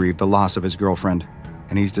months to grieve the loss of his girlfriend,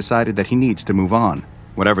 and he's decided that he needs to move on,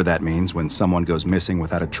 whatever that means when someone goes missing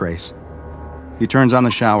without a trace. He turns on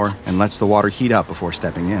the shower and lets the water heat up before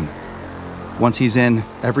stepping in. Once he's in,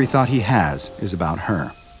 every thought he has is about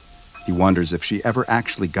her. He wonders if she ever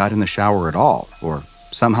actually got in the shower at all, or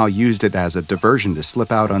somehow used it as a diversion to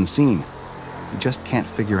slip out unseen. He just can't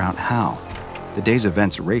figure out how. The day's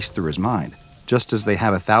events race through his mind, just as they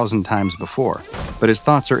have 1,000 times before, but his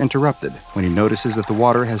thoughts are interrupted when he notices that the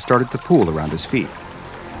water has started to pool around his feet.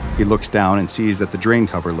 He looks down and sees that the drain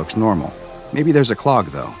cover looks normal. Maybe there's a clog,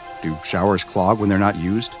 though. Do showers clog when they're not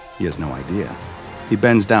used? He has no idea. He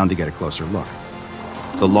bends down to get a closer look.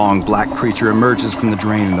 The long, black creature emerges from the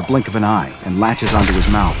drain in the blink of an eye and latches onto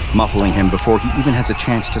his mouth, muffling him before he even has a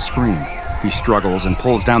chance to scream. He struggles and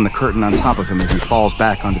pulls down the curtain on top of him as he falls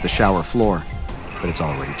back onto the shower floor. But it's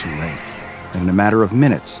already too late. And in a matter of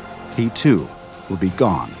minutes, he too will be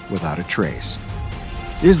gone without a trace.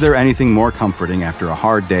 Is there anything more comforting after a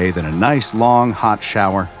hard day than a nice, long, hot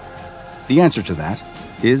shower? The answer to that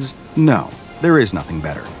is no, there is nothing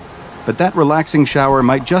better. But that relaxing shower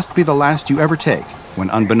might just be the last you ever take when,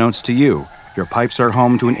 unbeknownst to you, your pipes are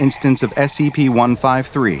home to an instance of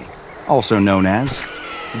SCP-153, also known as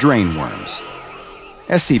drain worms.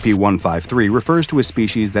 SCP-153 refers to a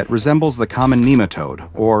species that resembles the common nematode,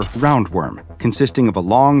 or roundworm, consisting of a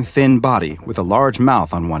long, thin body with a large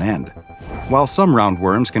mouth on one end. While some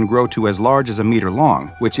roundworms can grow to as large as a meter long,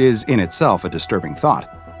 which is in itself a disturbing thought,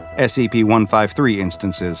 SCP-153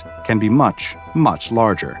 instances can be much, much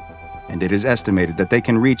larger, and it is estimated that they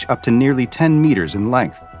can reach up to nearly 10 meters in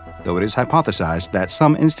length, though it is hypothesized that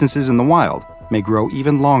some instances in the wild may grow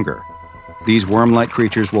even longer. These worm-like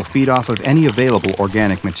creatures will feed off of any available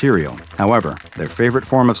organic material. However, their favorite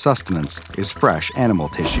form of sustenance is fresh animal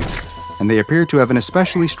tissue, and they appear to have an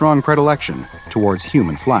especially strong predilection towards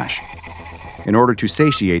human flesh. In order to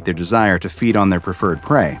satiate their desire to feed on their preferred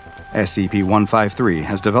prey, SCP-153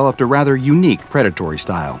 has developed a rather unique predatory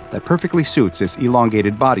style that perfectly suits its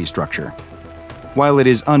elongated body structure. While it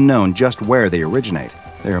is unknown just where they originate,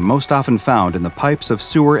 they are most often found in the pipes of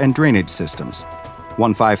sewer and drainage systems.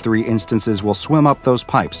 153 instances will swim up those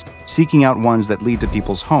pipes, seeking out ones that lead to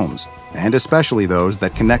people's homes, and especially those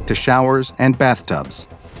that connect to showers and bathtubs.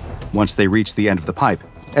 Once they reach the end of the pipe,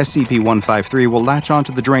 SCP-153 will latch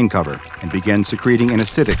onto the drain cover and begin secreting an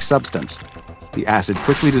acidic substance. The acid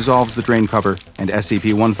quickly dissolves the drain cover, and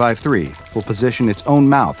SCP-153 will position its own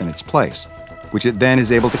mouth in its place, which it then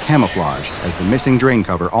is able to camouflage as the missing drain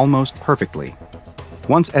cover almost perfectly.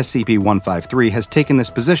 Once SCP-153 has taken this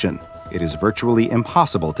position, it is virtually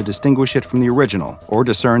impossible to distinguish it from the original or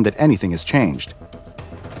discern that anything has changed.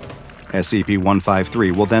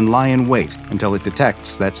 SCP-153 will then lie in wait until it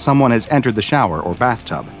detects that someone has entered the shower or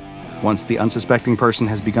bathtub. Once the unsuspecting person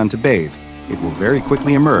has begun to bathe, it will very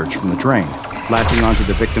quickly emerge from the drain, latching onto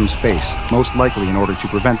the victim's face, most likely in order to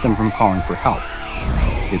prevent them from calling for help.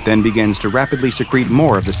 It then begins to rapidly secrete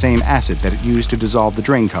more of the same acid that it used to dissolve the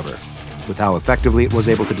drain cover. With how effectively it was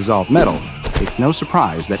able to dissolve metal, it's no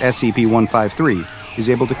surprise that SCP-153 is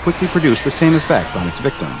able to quickly produce the same effect on its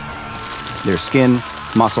victim. Their skin,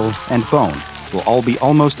 muscle, and bone will all be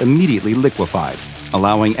almost immediately liquefied,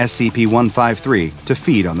 allowing SCP-153 to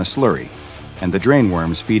feed on the slurry. And the drain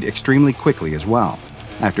worms feed extremely quickly as well.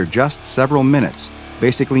 After just several minutes,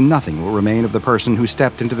 basically nothing will remain of the person who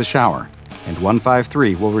stepped into the shower, and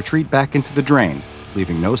 153 will retreat back into the drain,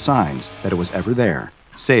 leaving no signs that it was ever there,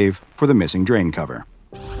 save for the missing drain cover.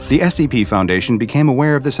 The SCP Foundation became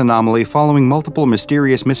aware of this anomaly following multiple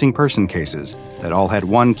mysterious missing person cases that all had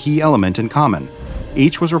one key element in common.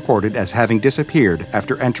 Each was reported as having disappeared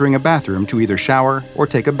after entering a bathroom to either shower or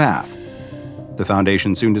take a bath. The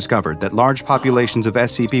Foundation soon discovered that large populations of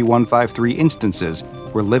SCP-153 instances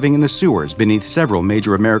were living in the sewers beneath several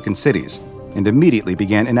major American cities, and immediately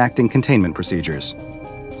began enacting containment procedures.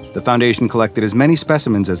 The Foundation collected as many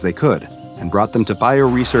specimens as they could and brought them to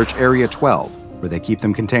Bioresearch Area 12, where they keep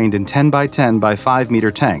them contained in 10 by 10 by 5 meter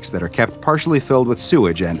tanks that are kept partially filled with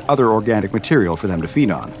sewage and other organic material for them to feed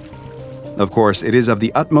on. Of course, it is of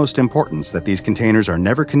the utmost importance that these containers are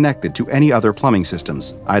never connected to any other plumbing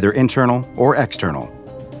systems, either internal or external.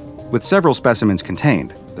 With several specimens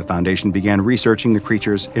contained, the Foundation began researching the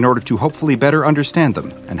creatures in order to hopefully better understand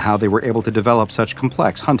them and how they were able to develop such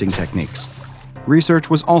complex hunting techniques. Research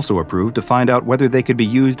was also approved to find out whether they could be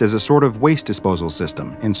used as a sort of waste disposal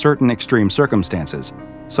system in certain extreme circumstances,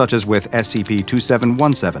 such as with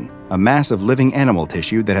SCP-2717, a mass of living animal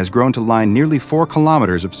tissue that has grown to line nearly 4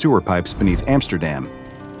 kilometers of sewer pipes beneath Amsterdam.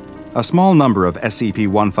 A small number of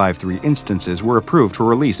SCP-153 instances were approved for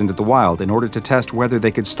release into the wild in order to test whether they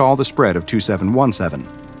could stall the spread of 2717.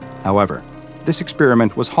 However, this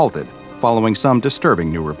experiment was halted following some disturbing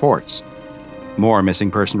new reports. More missing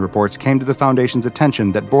person reports came to the Foundation's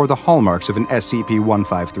attention that bore the hallmarks of an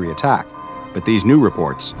SCP-153 attack, but these new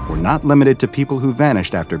reports were not limited to people who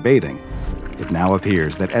vanished after bathing. It now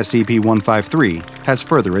appears that SCP-153 has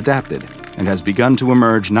further adapted and has begun to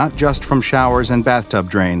emerge not just from showers and bathtub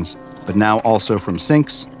drains, but now also from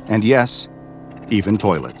sinks and, yes, even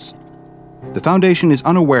toilets. The Foundation is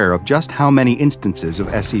unaware of just how many instances of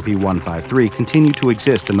SCP-153 continue to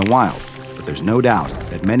exist in the wild, but there's no doubt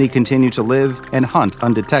that many continue to live and hunt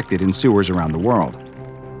undetected in sewers around the world.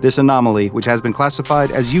 This anomaly, which has been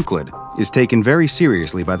classified as Euclid, is taken very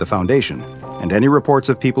seriously by the Foundation, and any reports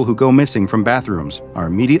of people who go missing from bathrooms are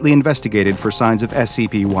immediately investigated for signs of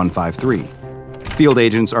SCP-153. Field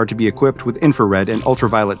agents are to be equipped with infrared and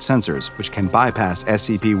ultraviolet sensors, which can bypass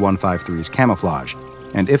SCP-153's camouflage,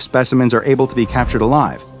 and if specimens are able to be captured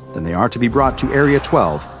alive, then they are to be brought to Area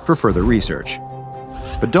 12 for further research.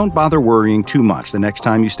 But don't bother worrying too much the next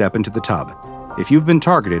time you step into the tub. If you've been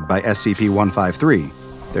targeted by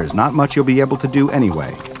SCP-153, there's not much you'll be able to do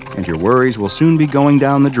anyway, and your worries will soon be going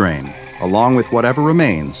down the drain, along with whatever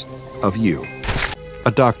remains of you.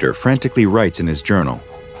 A doctor frantically writes in his journal,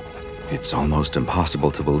 "It's almost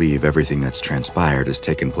impossible to believe everything that's transpired has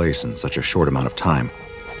taken place in such a short amount of time.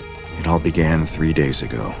 It all began 3 days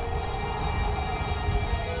ago.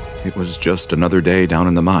 It was just another day down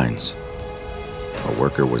in the mines. A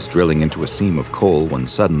worker was drilling into a seam of coal when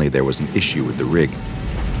suddenly there was an issue with the rig.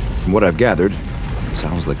 From what I've gathered, it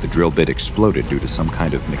sounds like the drill bit exploded due to some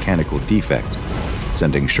kind of mechanical defect,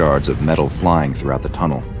 sending shards of metal flying throughout the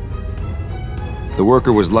tunnel. The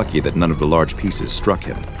worker was lucky that none of the large pieces struck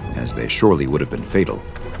him, as they surely would have been fatal.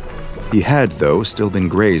 He had, though, still been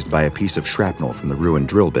grazed by a piece of shrapnel from the ruined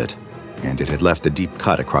drill bit, and it had left a deep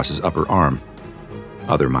cut across his upper arm.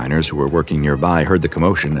 Other miners who were working nearby heard the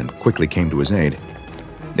commotion and quickly came to his aid.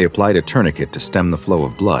 They applied a tourniquet to stem the flow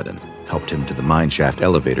of blood and helped him to the mineshaft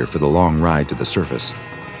elevator for the long ride to the surface.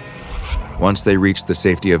 Once they reached the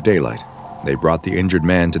safety of daylight, they brought the injured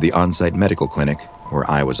man to the on-site medical clinic, where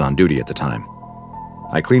I was on duty at the time.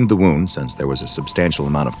 I cleaned the wound since there was a substantial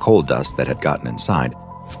amount of coal dust that had gotten inside,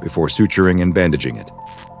 before suturing and bandaging it.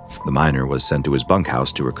 The miner was sent to his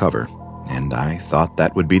bunkhouse to recover, and I thought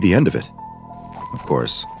that would be the end of it. Of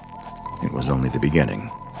course, it was only the beginning.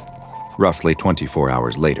 Roughly 24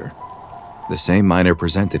 hours later, the same miner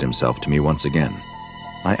presented himself to me once again.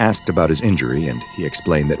 I asked about his injury, and he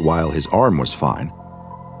explained that while his arm was fine,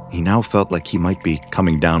 he now felt like he might be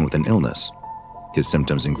coming down with an illness. His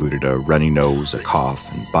symptoms included a runny nose, a cough,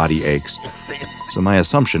 and body aches, so my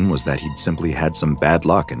assumption was that he'd simply had some bad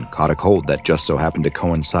luck and caught a cold that just so happened to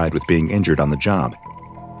coincide with being injured on the job.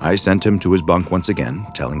 I sent him to his bunk once again,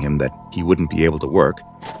 telling him that he wouldn't be able to work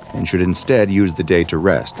and should instead use the day to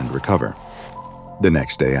rest and recover. The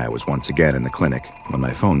next day, I was once again in the clinic when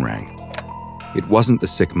my phone rang. It wasn't the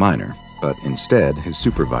sick miner, but instead his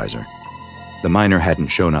supervisor. The miner hadn't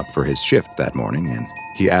shown up for his shift that morning, and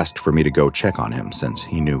he asked for me to go check on him since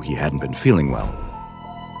he knew he hadn't been feeling well.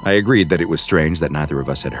 I agreed that it was strange that neither of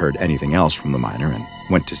us had heard anything else from the miner and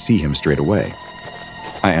went to see him straight away.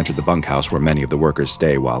 I entered the bunkhouse where many of the workers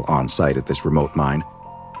stay while on site at this remote mine.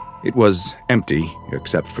 It was empty,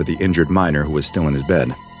 except for the injured miner who was still in his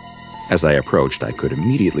bed. As I approached, I could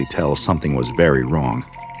immediately tell something was very wrong.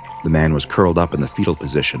 The man was curled up in the fetal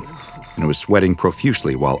position and was sweating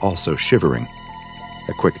profusely while also shivering.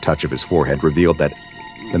 A quick touch of his forehead revealed that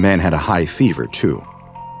the man had a high fever, too.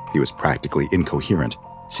 He was practically incoherent,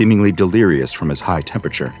 seemingly delirious from his high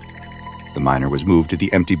temperature. The miner was moved to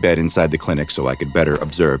the empty bed inside the clinic so I could better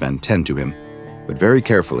observe and tend to him, but very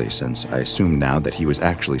carefully since I assumed now that he was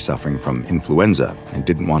actually suffering from influenza and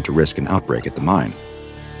didn't want to risk an outbreak at the mine.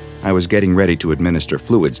 I was getting ready to administer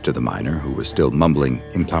fluids to the miner, who was still mumbling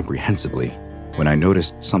incomprehensibly, when I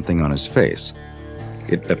noticed something on his face.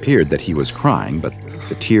 It appeared that he was crying, but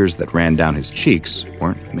the tears that ran down his cheeks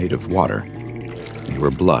weren't made of water. They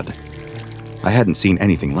were blood. I hadn't seen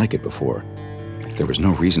anything like it before. There was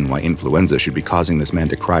no reason why influenza should be causing this man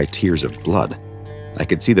to cry tears of blood. I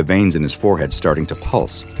could see the veins in his forehead starting to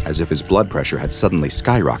pulse, as if his blood pressure had suddenly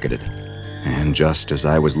skyrocketed. And just as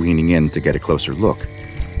I was leaning in to get a closer look,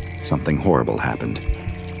 something horrible happened.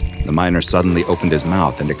 The miner suddenly opened his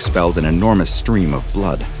mouth and expelled an enormous stream of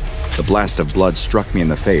blood. The blast of blood struck me in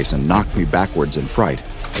the face and knocked me backwards in fright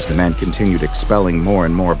as the man continued expelling more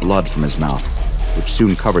and more blood from his mouth, which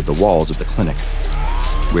soon covered the walls of the clinic.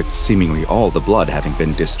 With seemingly all the blood having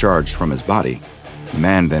been discharged from his body, the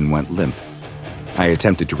man then went limp. I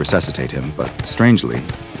attempted to resuscitate him, but strangely,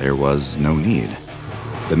 there was no need.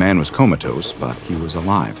 The man was comatose, but he was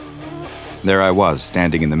alive. There I was,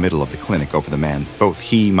 standing in the middle of the clinic over the man, both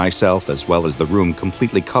he, myself, as well as the room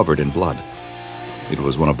completely covered in blood. It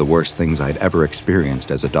was one of the worst things I'd ever experienced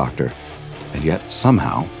as a doctor, and yet,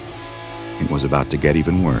 somehow, it was about to get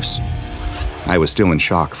even worse. I was still in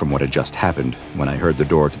shock from what had just happened when I heard the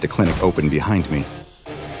door to the clinic open behind me.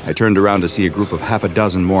 I turned around to see a group of half a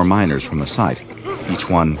dozen more miners from the site, each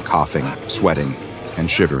one coughing, sweating, and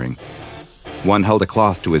shivering. One held a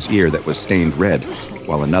cloth to his ear that was stained red,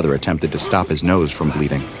 while another attempted to stop his nose from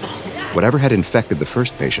bleeding. Whatever had infected the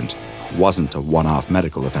first patient wasn't a one-off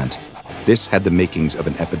medical event. This had the makings of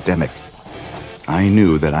an epidemic. I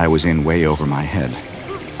knew that I was in way over my head.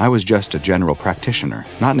 I was just a general practitioner,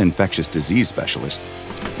 not an infectious disease specialist,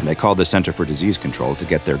 and I called the Center for Disease Control to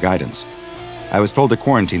get their guidance. I was told to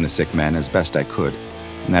quarantine the sick men as best I could,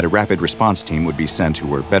 and that a rapid response team would be sent who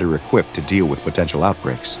were better equipped to deal with potential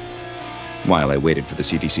outbreaks. While I waited for the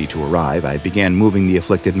CDC to arrive, I began moving the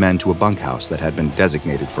afflicted men to a bunkhouse that had been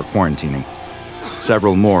designated for quarantining.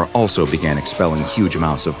 Several more also began expelling huge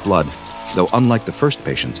amounts of blood, though unlike the first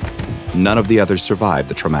patient, none of the others survived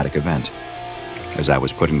the traumatic event. As I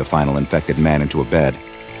was putting the final infected man into a bed,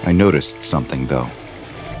 I noticed something, though.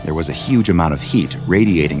 There was a huge amount of heat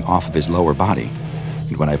radiating off of his lower body,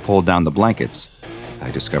 and when I pulled down the blankets, I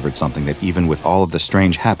discovered something that even with all of the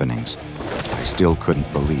strange happenings, I still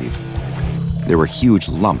couldn't believe. There were huge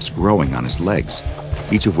lumps growing on his legs,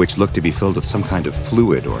 each of which looked to be filled with some kind of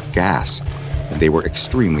fluid or gas, and they were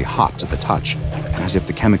extremely hot to the touch, as if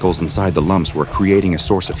the chemicals inside the lumps were creating a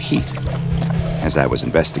source of heat. As I was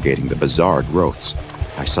investigating the bizarre growths,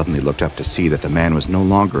 I suddenly looked up to see that the man was no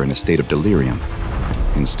longer in a state of delirium.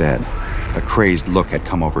 Instead, a crazed look had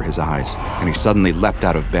come over his eyes, and he suddenly leapt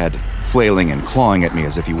out of bed, flailing and clawing at me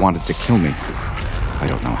as if he wanted to kill me. I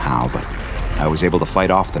don't know how, but I was able to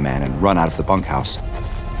fight off the man and run out of the bunkhouse.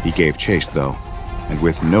 He gave chase, though, and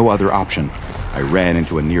with no other option, I ran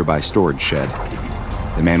into a nearby storage shed.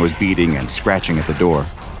 The man was beating and scratching at the door,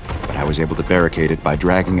 but I was able to barricade it by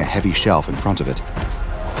dragging a heavy shelf in front of it.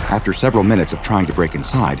 After several minutes of trying to break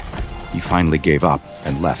inside, he finally gave up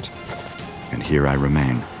and left. And here I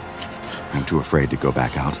remain. I'm too afraid to go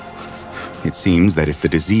back out. It seems that if the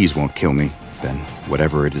disease won't kill me, then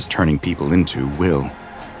whatever it is turning people into will.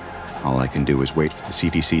 All I can do is wait for the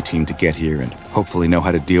CDC team to get here and hopefully know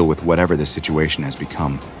how to deal with whatever this situation has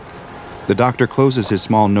become. The doctor closes his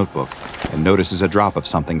small notebook and notices a drop of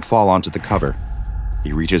something fall onto the cover.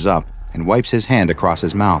 He reaches up and wipes his hand across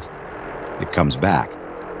his mouth. It comes back,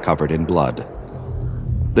 covered in blood.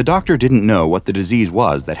 The doctor didn't know what the disease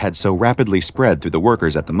was that had so rapidly spread through the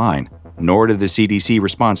workers at the mine, nor did the CDC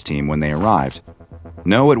response team when they arrived.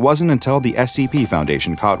 No, it wasn't until the SCP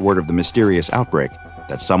Foundation caught word of the mysterious outbreak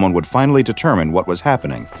that someone would finally determine what was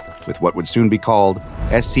happening with what would soon be called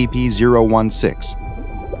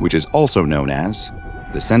SCP-016, which is also known as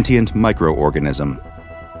the Sentient Micro-Organism.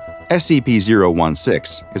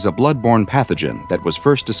 SCP-016 is a blood-borne pathogen that was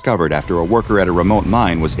first discovered after a worker at a remote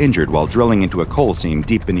mine was injured while drilling into a coal seam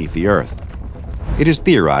deep beneath the earth. It is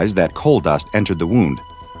theorized that coal dust entered the wound,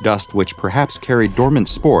 dust which perhaps carried dormant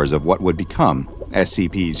spores of what would become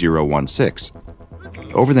SCP-016.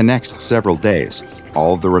 Over the next several days,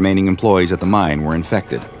 all of the remaining employees at the mine were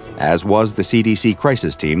infected, as was the CDC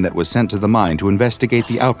crisis team that was sent to the mine to investigate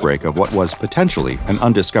the outbreak of what was potentially an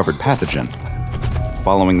undiscovered pathogen.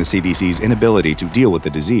 Following the CDC's inability to deal with the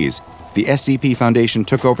disease, the SCP Foundation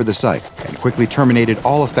took over the site and quickly terminated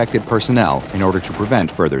all affected personnel in order to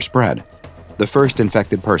prevent further spread. The first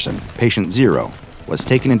infected person, Patient 0, was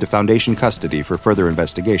taken into Foundation custody for further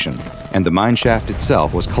investigation, and the mineshaft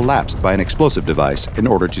itself was collapsed by an explosive device in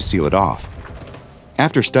order to seal it off.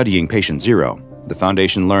 After studying Patient Zero, the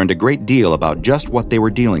Foundation learned a great deal about just what they were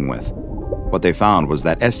dealing with. What they found was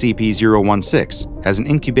that SCP-016 has an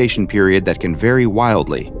incubation period that can vary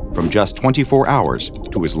wildly from just 24 hours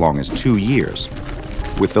to as long as 2 years,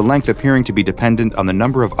 with the length appearing to be dependent on the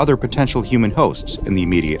number of other potential human hosts in the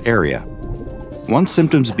immediate area. Once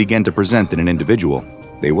symptoms begin to present in an individual,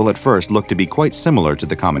 they will at first look to be quite similar to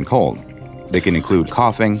the common cold. They can include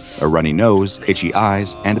coughing, a runny nose, itchy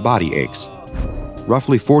eyes, and body aches.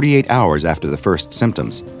 Roughly 48 hours after the first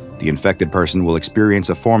symptoms, the infected person will experience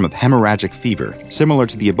a form of hemorrhagic fever similar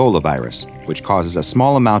to the Ebola virus, which causes a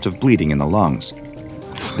small amount of bleeding in the lungs.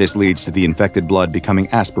 This leads to the infected blood becoming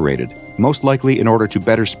aspirated, most likely in order to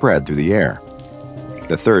better spread through the air.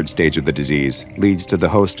 The third stage of the disease leads to the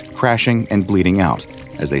host crashing and bleeding out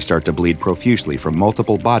as they start to bleed profusely from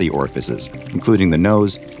multiple body orifices, including the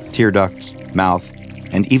nose, tear ducts, mouth,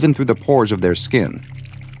 and even through the pores of their skin.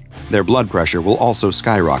 Their blood pressure will also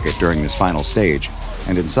skyrocket during this final stage,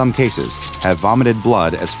 and in some cases have vomited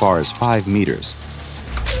blood as far as 5 meters.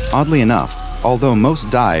 Oddly enough, although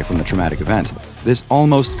most die from the traumatic event, this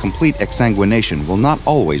almost complete exsanguination will not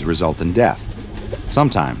always result in death.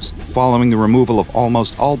 Sometimes, following the removal of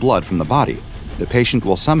almost all blood from the body, the patient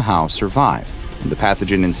will somehow survive, and the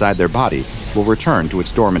pathogen inside their body will return to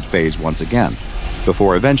its dormant phase once again,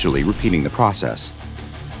 before eventually repeating the process.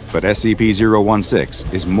 But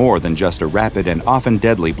SCP-016 is more than just a rapid and often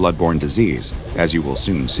deadly bloodborne disease, as you will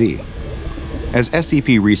soon see. As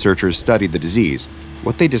SCP researchers studied the disease,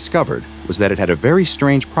 what they discovered was that it had a very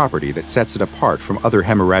strange property that sets it apart from other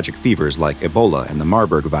hemorrhagic fevers like Ebola and the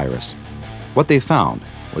Marburg virus. What they found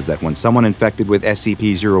was that when someone infected with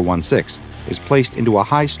SCP-016 is placed into a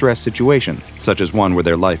high-stress situation, such as one where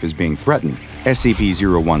their life is being threatened,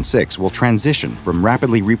 SCP-016 will transition from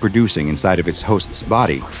rapidly reproducing inside of its host's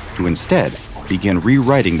body to instead begin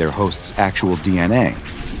rewriting their host's actual DNA.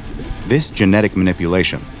 This genetic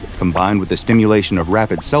manipulation, combined with the stimulation of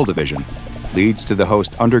rapid cell division, leads to the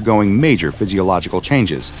host undergoing major physiological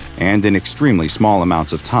changes and in extremely small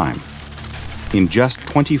amounts of time. In just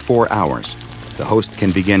 24 hours, the host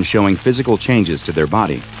can begin showing physical changes to their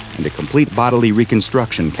body, and a complete bodily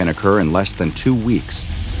reconstruction can occur in less than 2 weeks.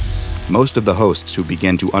 Most of the hosts who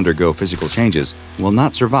begin to undergo physical changes will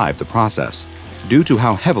not survive the process, due to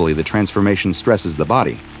how heavily the transformation stresses the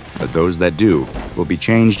body, but those that do will be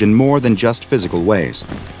changed in more than just physical ways.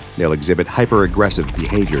 They'll exhibit hyper-aggressive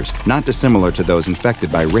behaviors, not dissimilar to those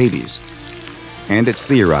infected by rabies. And it's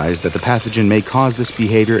theorized that the pathogen may cause this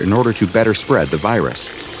behavior in order to better spread the virus.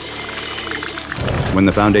 When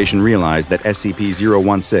the Foundation realized that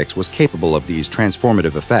SCP-016 was capable of these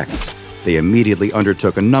transformative effects, they immediately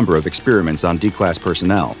undertook a number of experiments on D-Class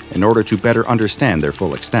personnel in order to better understand their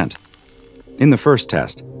full extent. In the first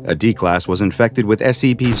test, a D-Class was infected with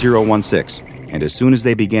SCP-016, and as soon as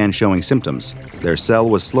they began showing symptoms, their cell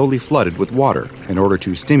was slowly flooded with water in order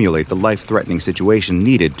to stimulate the life-threatening situation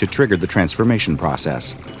needed to trigger the transformation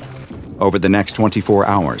process. Over the next 24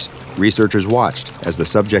 hours, researchers watched as the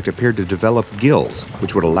subject appeared to develop gills,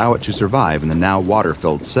 which would allow it to survive in the now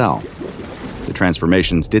water-filled cell. The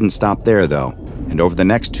transformations didn't stop there, though, and over the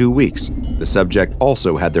next 2 weeks, the subject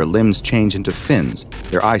also had their limbs change into fins,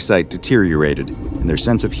 their eyesight deteriorated, and their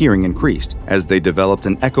sense of hearing increased as they developed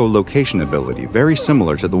an echolocation ability very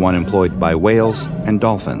similar to the one employed by whales and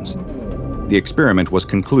dolphins. The experiment was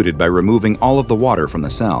concluded by removing all of the water from the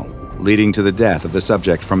cell, leading to the death of the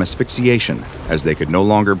subject from asphyxiation, as they could no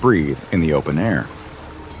longer breathe in the open air.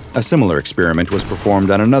 A similar experiment was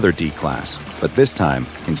performed on another D-Class, but this time,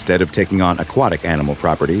 instead of taking on aquatic animal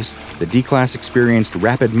properties, the D-Class experienced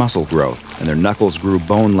rapid muscle growth and their knuckles grew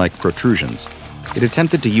bone-like protrusions. It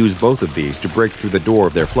attempted to use both of these to break through the door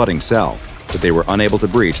of their flooding cell, but they were unable to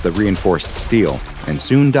breach the reinforced steel and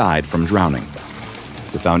soon died from drowning.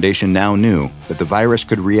 The Foundation now knew that the virus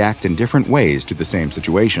could react in different ways to the same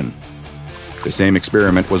situation. The same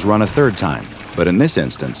experiment was run a third time, but in this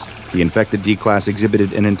instance, the infected D-Class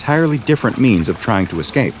exhibited an entirely different means of trying to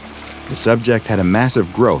escape. The subject had a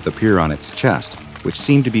massive growth appear on its chest, which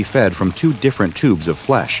seemed to be fed from 2 different tubes of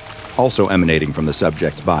flesh, also emanating from the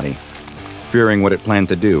subject's body. Fearing what it planned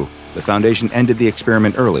to do, the Foundation ended the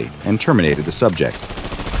experiment early and terminated the subject.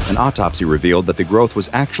 An autopsy revealed that the growth was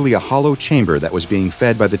actually a hollow chamber that was being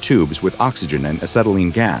fed by the tubes with oxygen and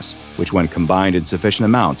acetylene gas, which when combined in sufficient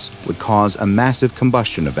amounts would cause a massive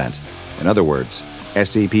combustion event. In other words,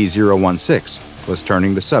 SCP-016 was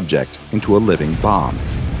turning the subject into a living bomb.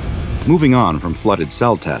 Moving on from flooded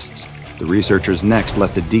cell tests, The researchers next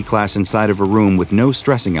left the D-Class inside of a room with no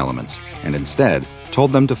stressing elements, and instead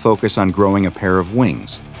told them to focus on growing a pair of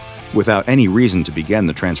wings. Without any reason to begin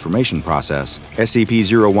the transformation process,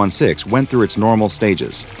 SCP-016 went through its normal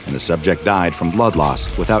stages, and the subject died from blood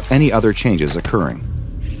loss without any other changes occurring.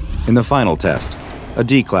 In the final test, a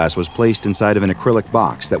D-Class was placed inside of an acrylic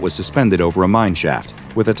box that was suspended over a mine shaft,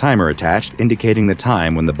 with a timer attached indicating the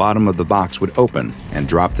time when the bottom of the box would open and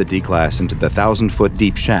drop the D-Class into the 1,000-foot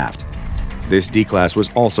deep shaft. This D-Class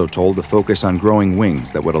was also told to focus on growing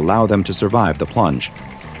wings that would allow them to survive the plunge.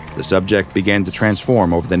 The subject began to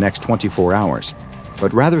transform over the next 24 hours,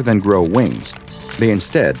 but rather than grow wings, they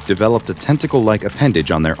instead developed a tentacle-like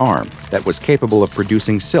appendage on their arm that was capable of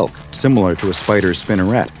producing silk, similar to a spider's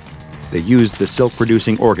spinneret. They used the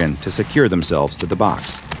silk-producing organ to secure themselves to the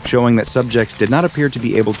box, showing that subjects did not appear to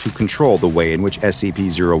be able to control the way in which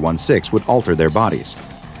SCP-016 would alter their bodies.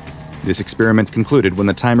 This experiment concluded when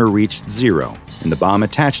the timer reached 0 and the bomb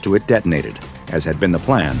attached to it detonated, as had been the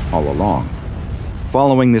plan all along.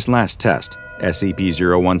 Following this last test,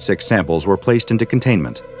 SCP-016 samples were placed into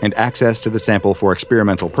containment, and access to the sample for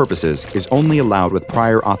experimental purposes is only allowed with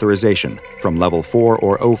prior authorization from Level 4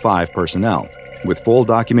 or O5 personnel, with full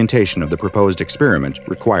documentation of the proposed experiment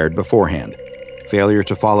required beforehand. Failure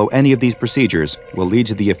to follow any of these procedures will lead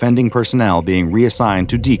to the offending personnel being reassigned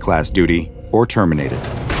to D-Class duty or terminated.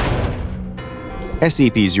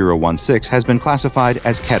 SCP-016 has been classified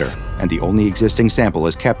as Keter, and the only existing sample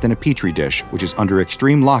is kept in a petri dish which is under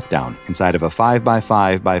extreme lockdown inside of a 5 by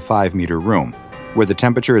 5 by 5 meter room, where the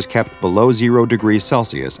temperature is kept below 0 degrees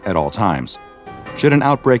Celsius at all times. Should an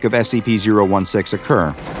outbreak of SCP-016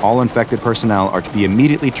 occur, all infected personnel are to be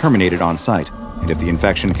immediately terminated on site, and if the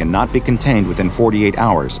infection cannot be contained within 48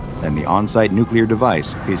 hours, then the on-site nuclear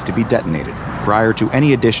device is to be detonated prior to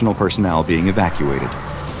any additional personnel being evacuated.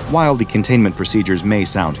 While the containment procedures may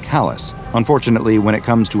sound callous, unfortunately, when it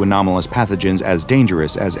comes to anomalous pathogens as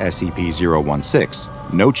dangerous as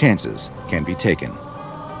SCP-016, no chances can be taken.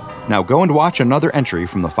 Now go and watch another entry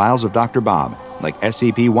from the files of DrBob, like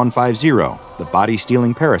SCP-150, the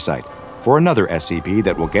body-stealing parasite, for another SCP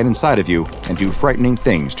that will get inside of you and do frightening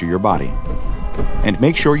things to your body. And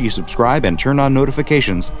make sure you subscribe and turn on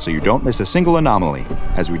notifications so you don't miss a single anomaly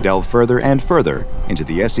as we delve further and further into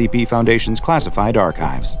the SCP Foundation's classified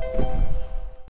archives.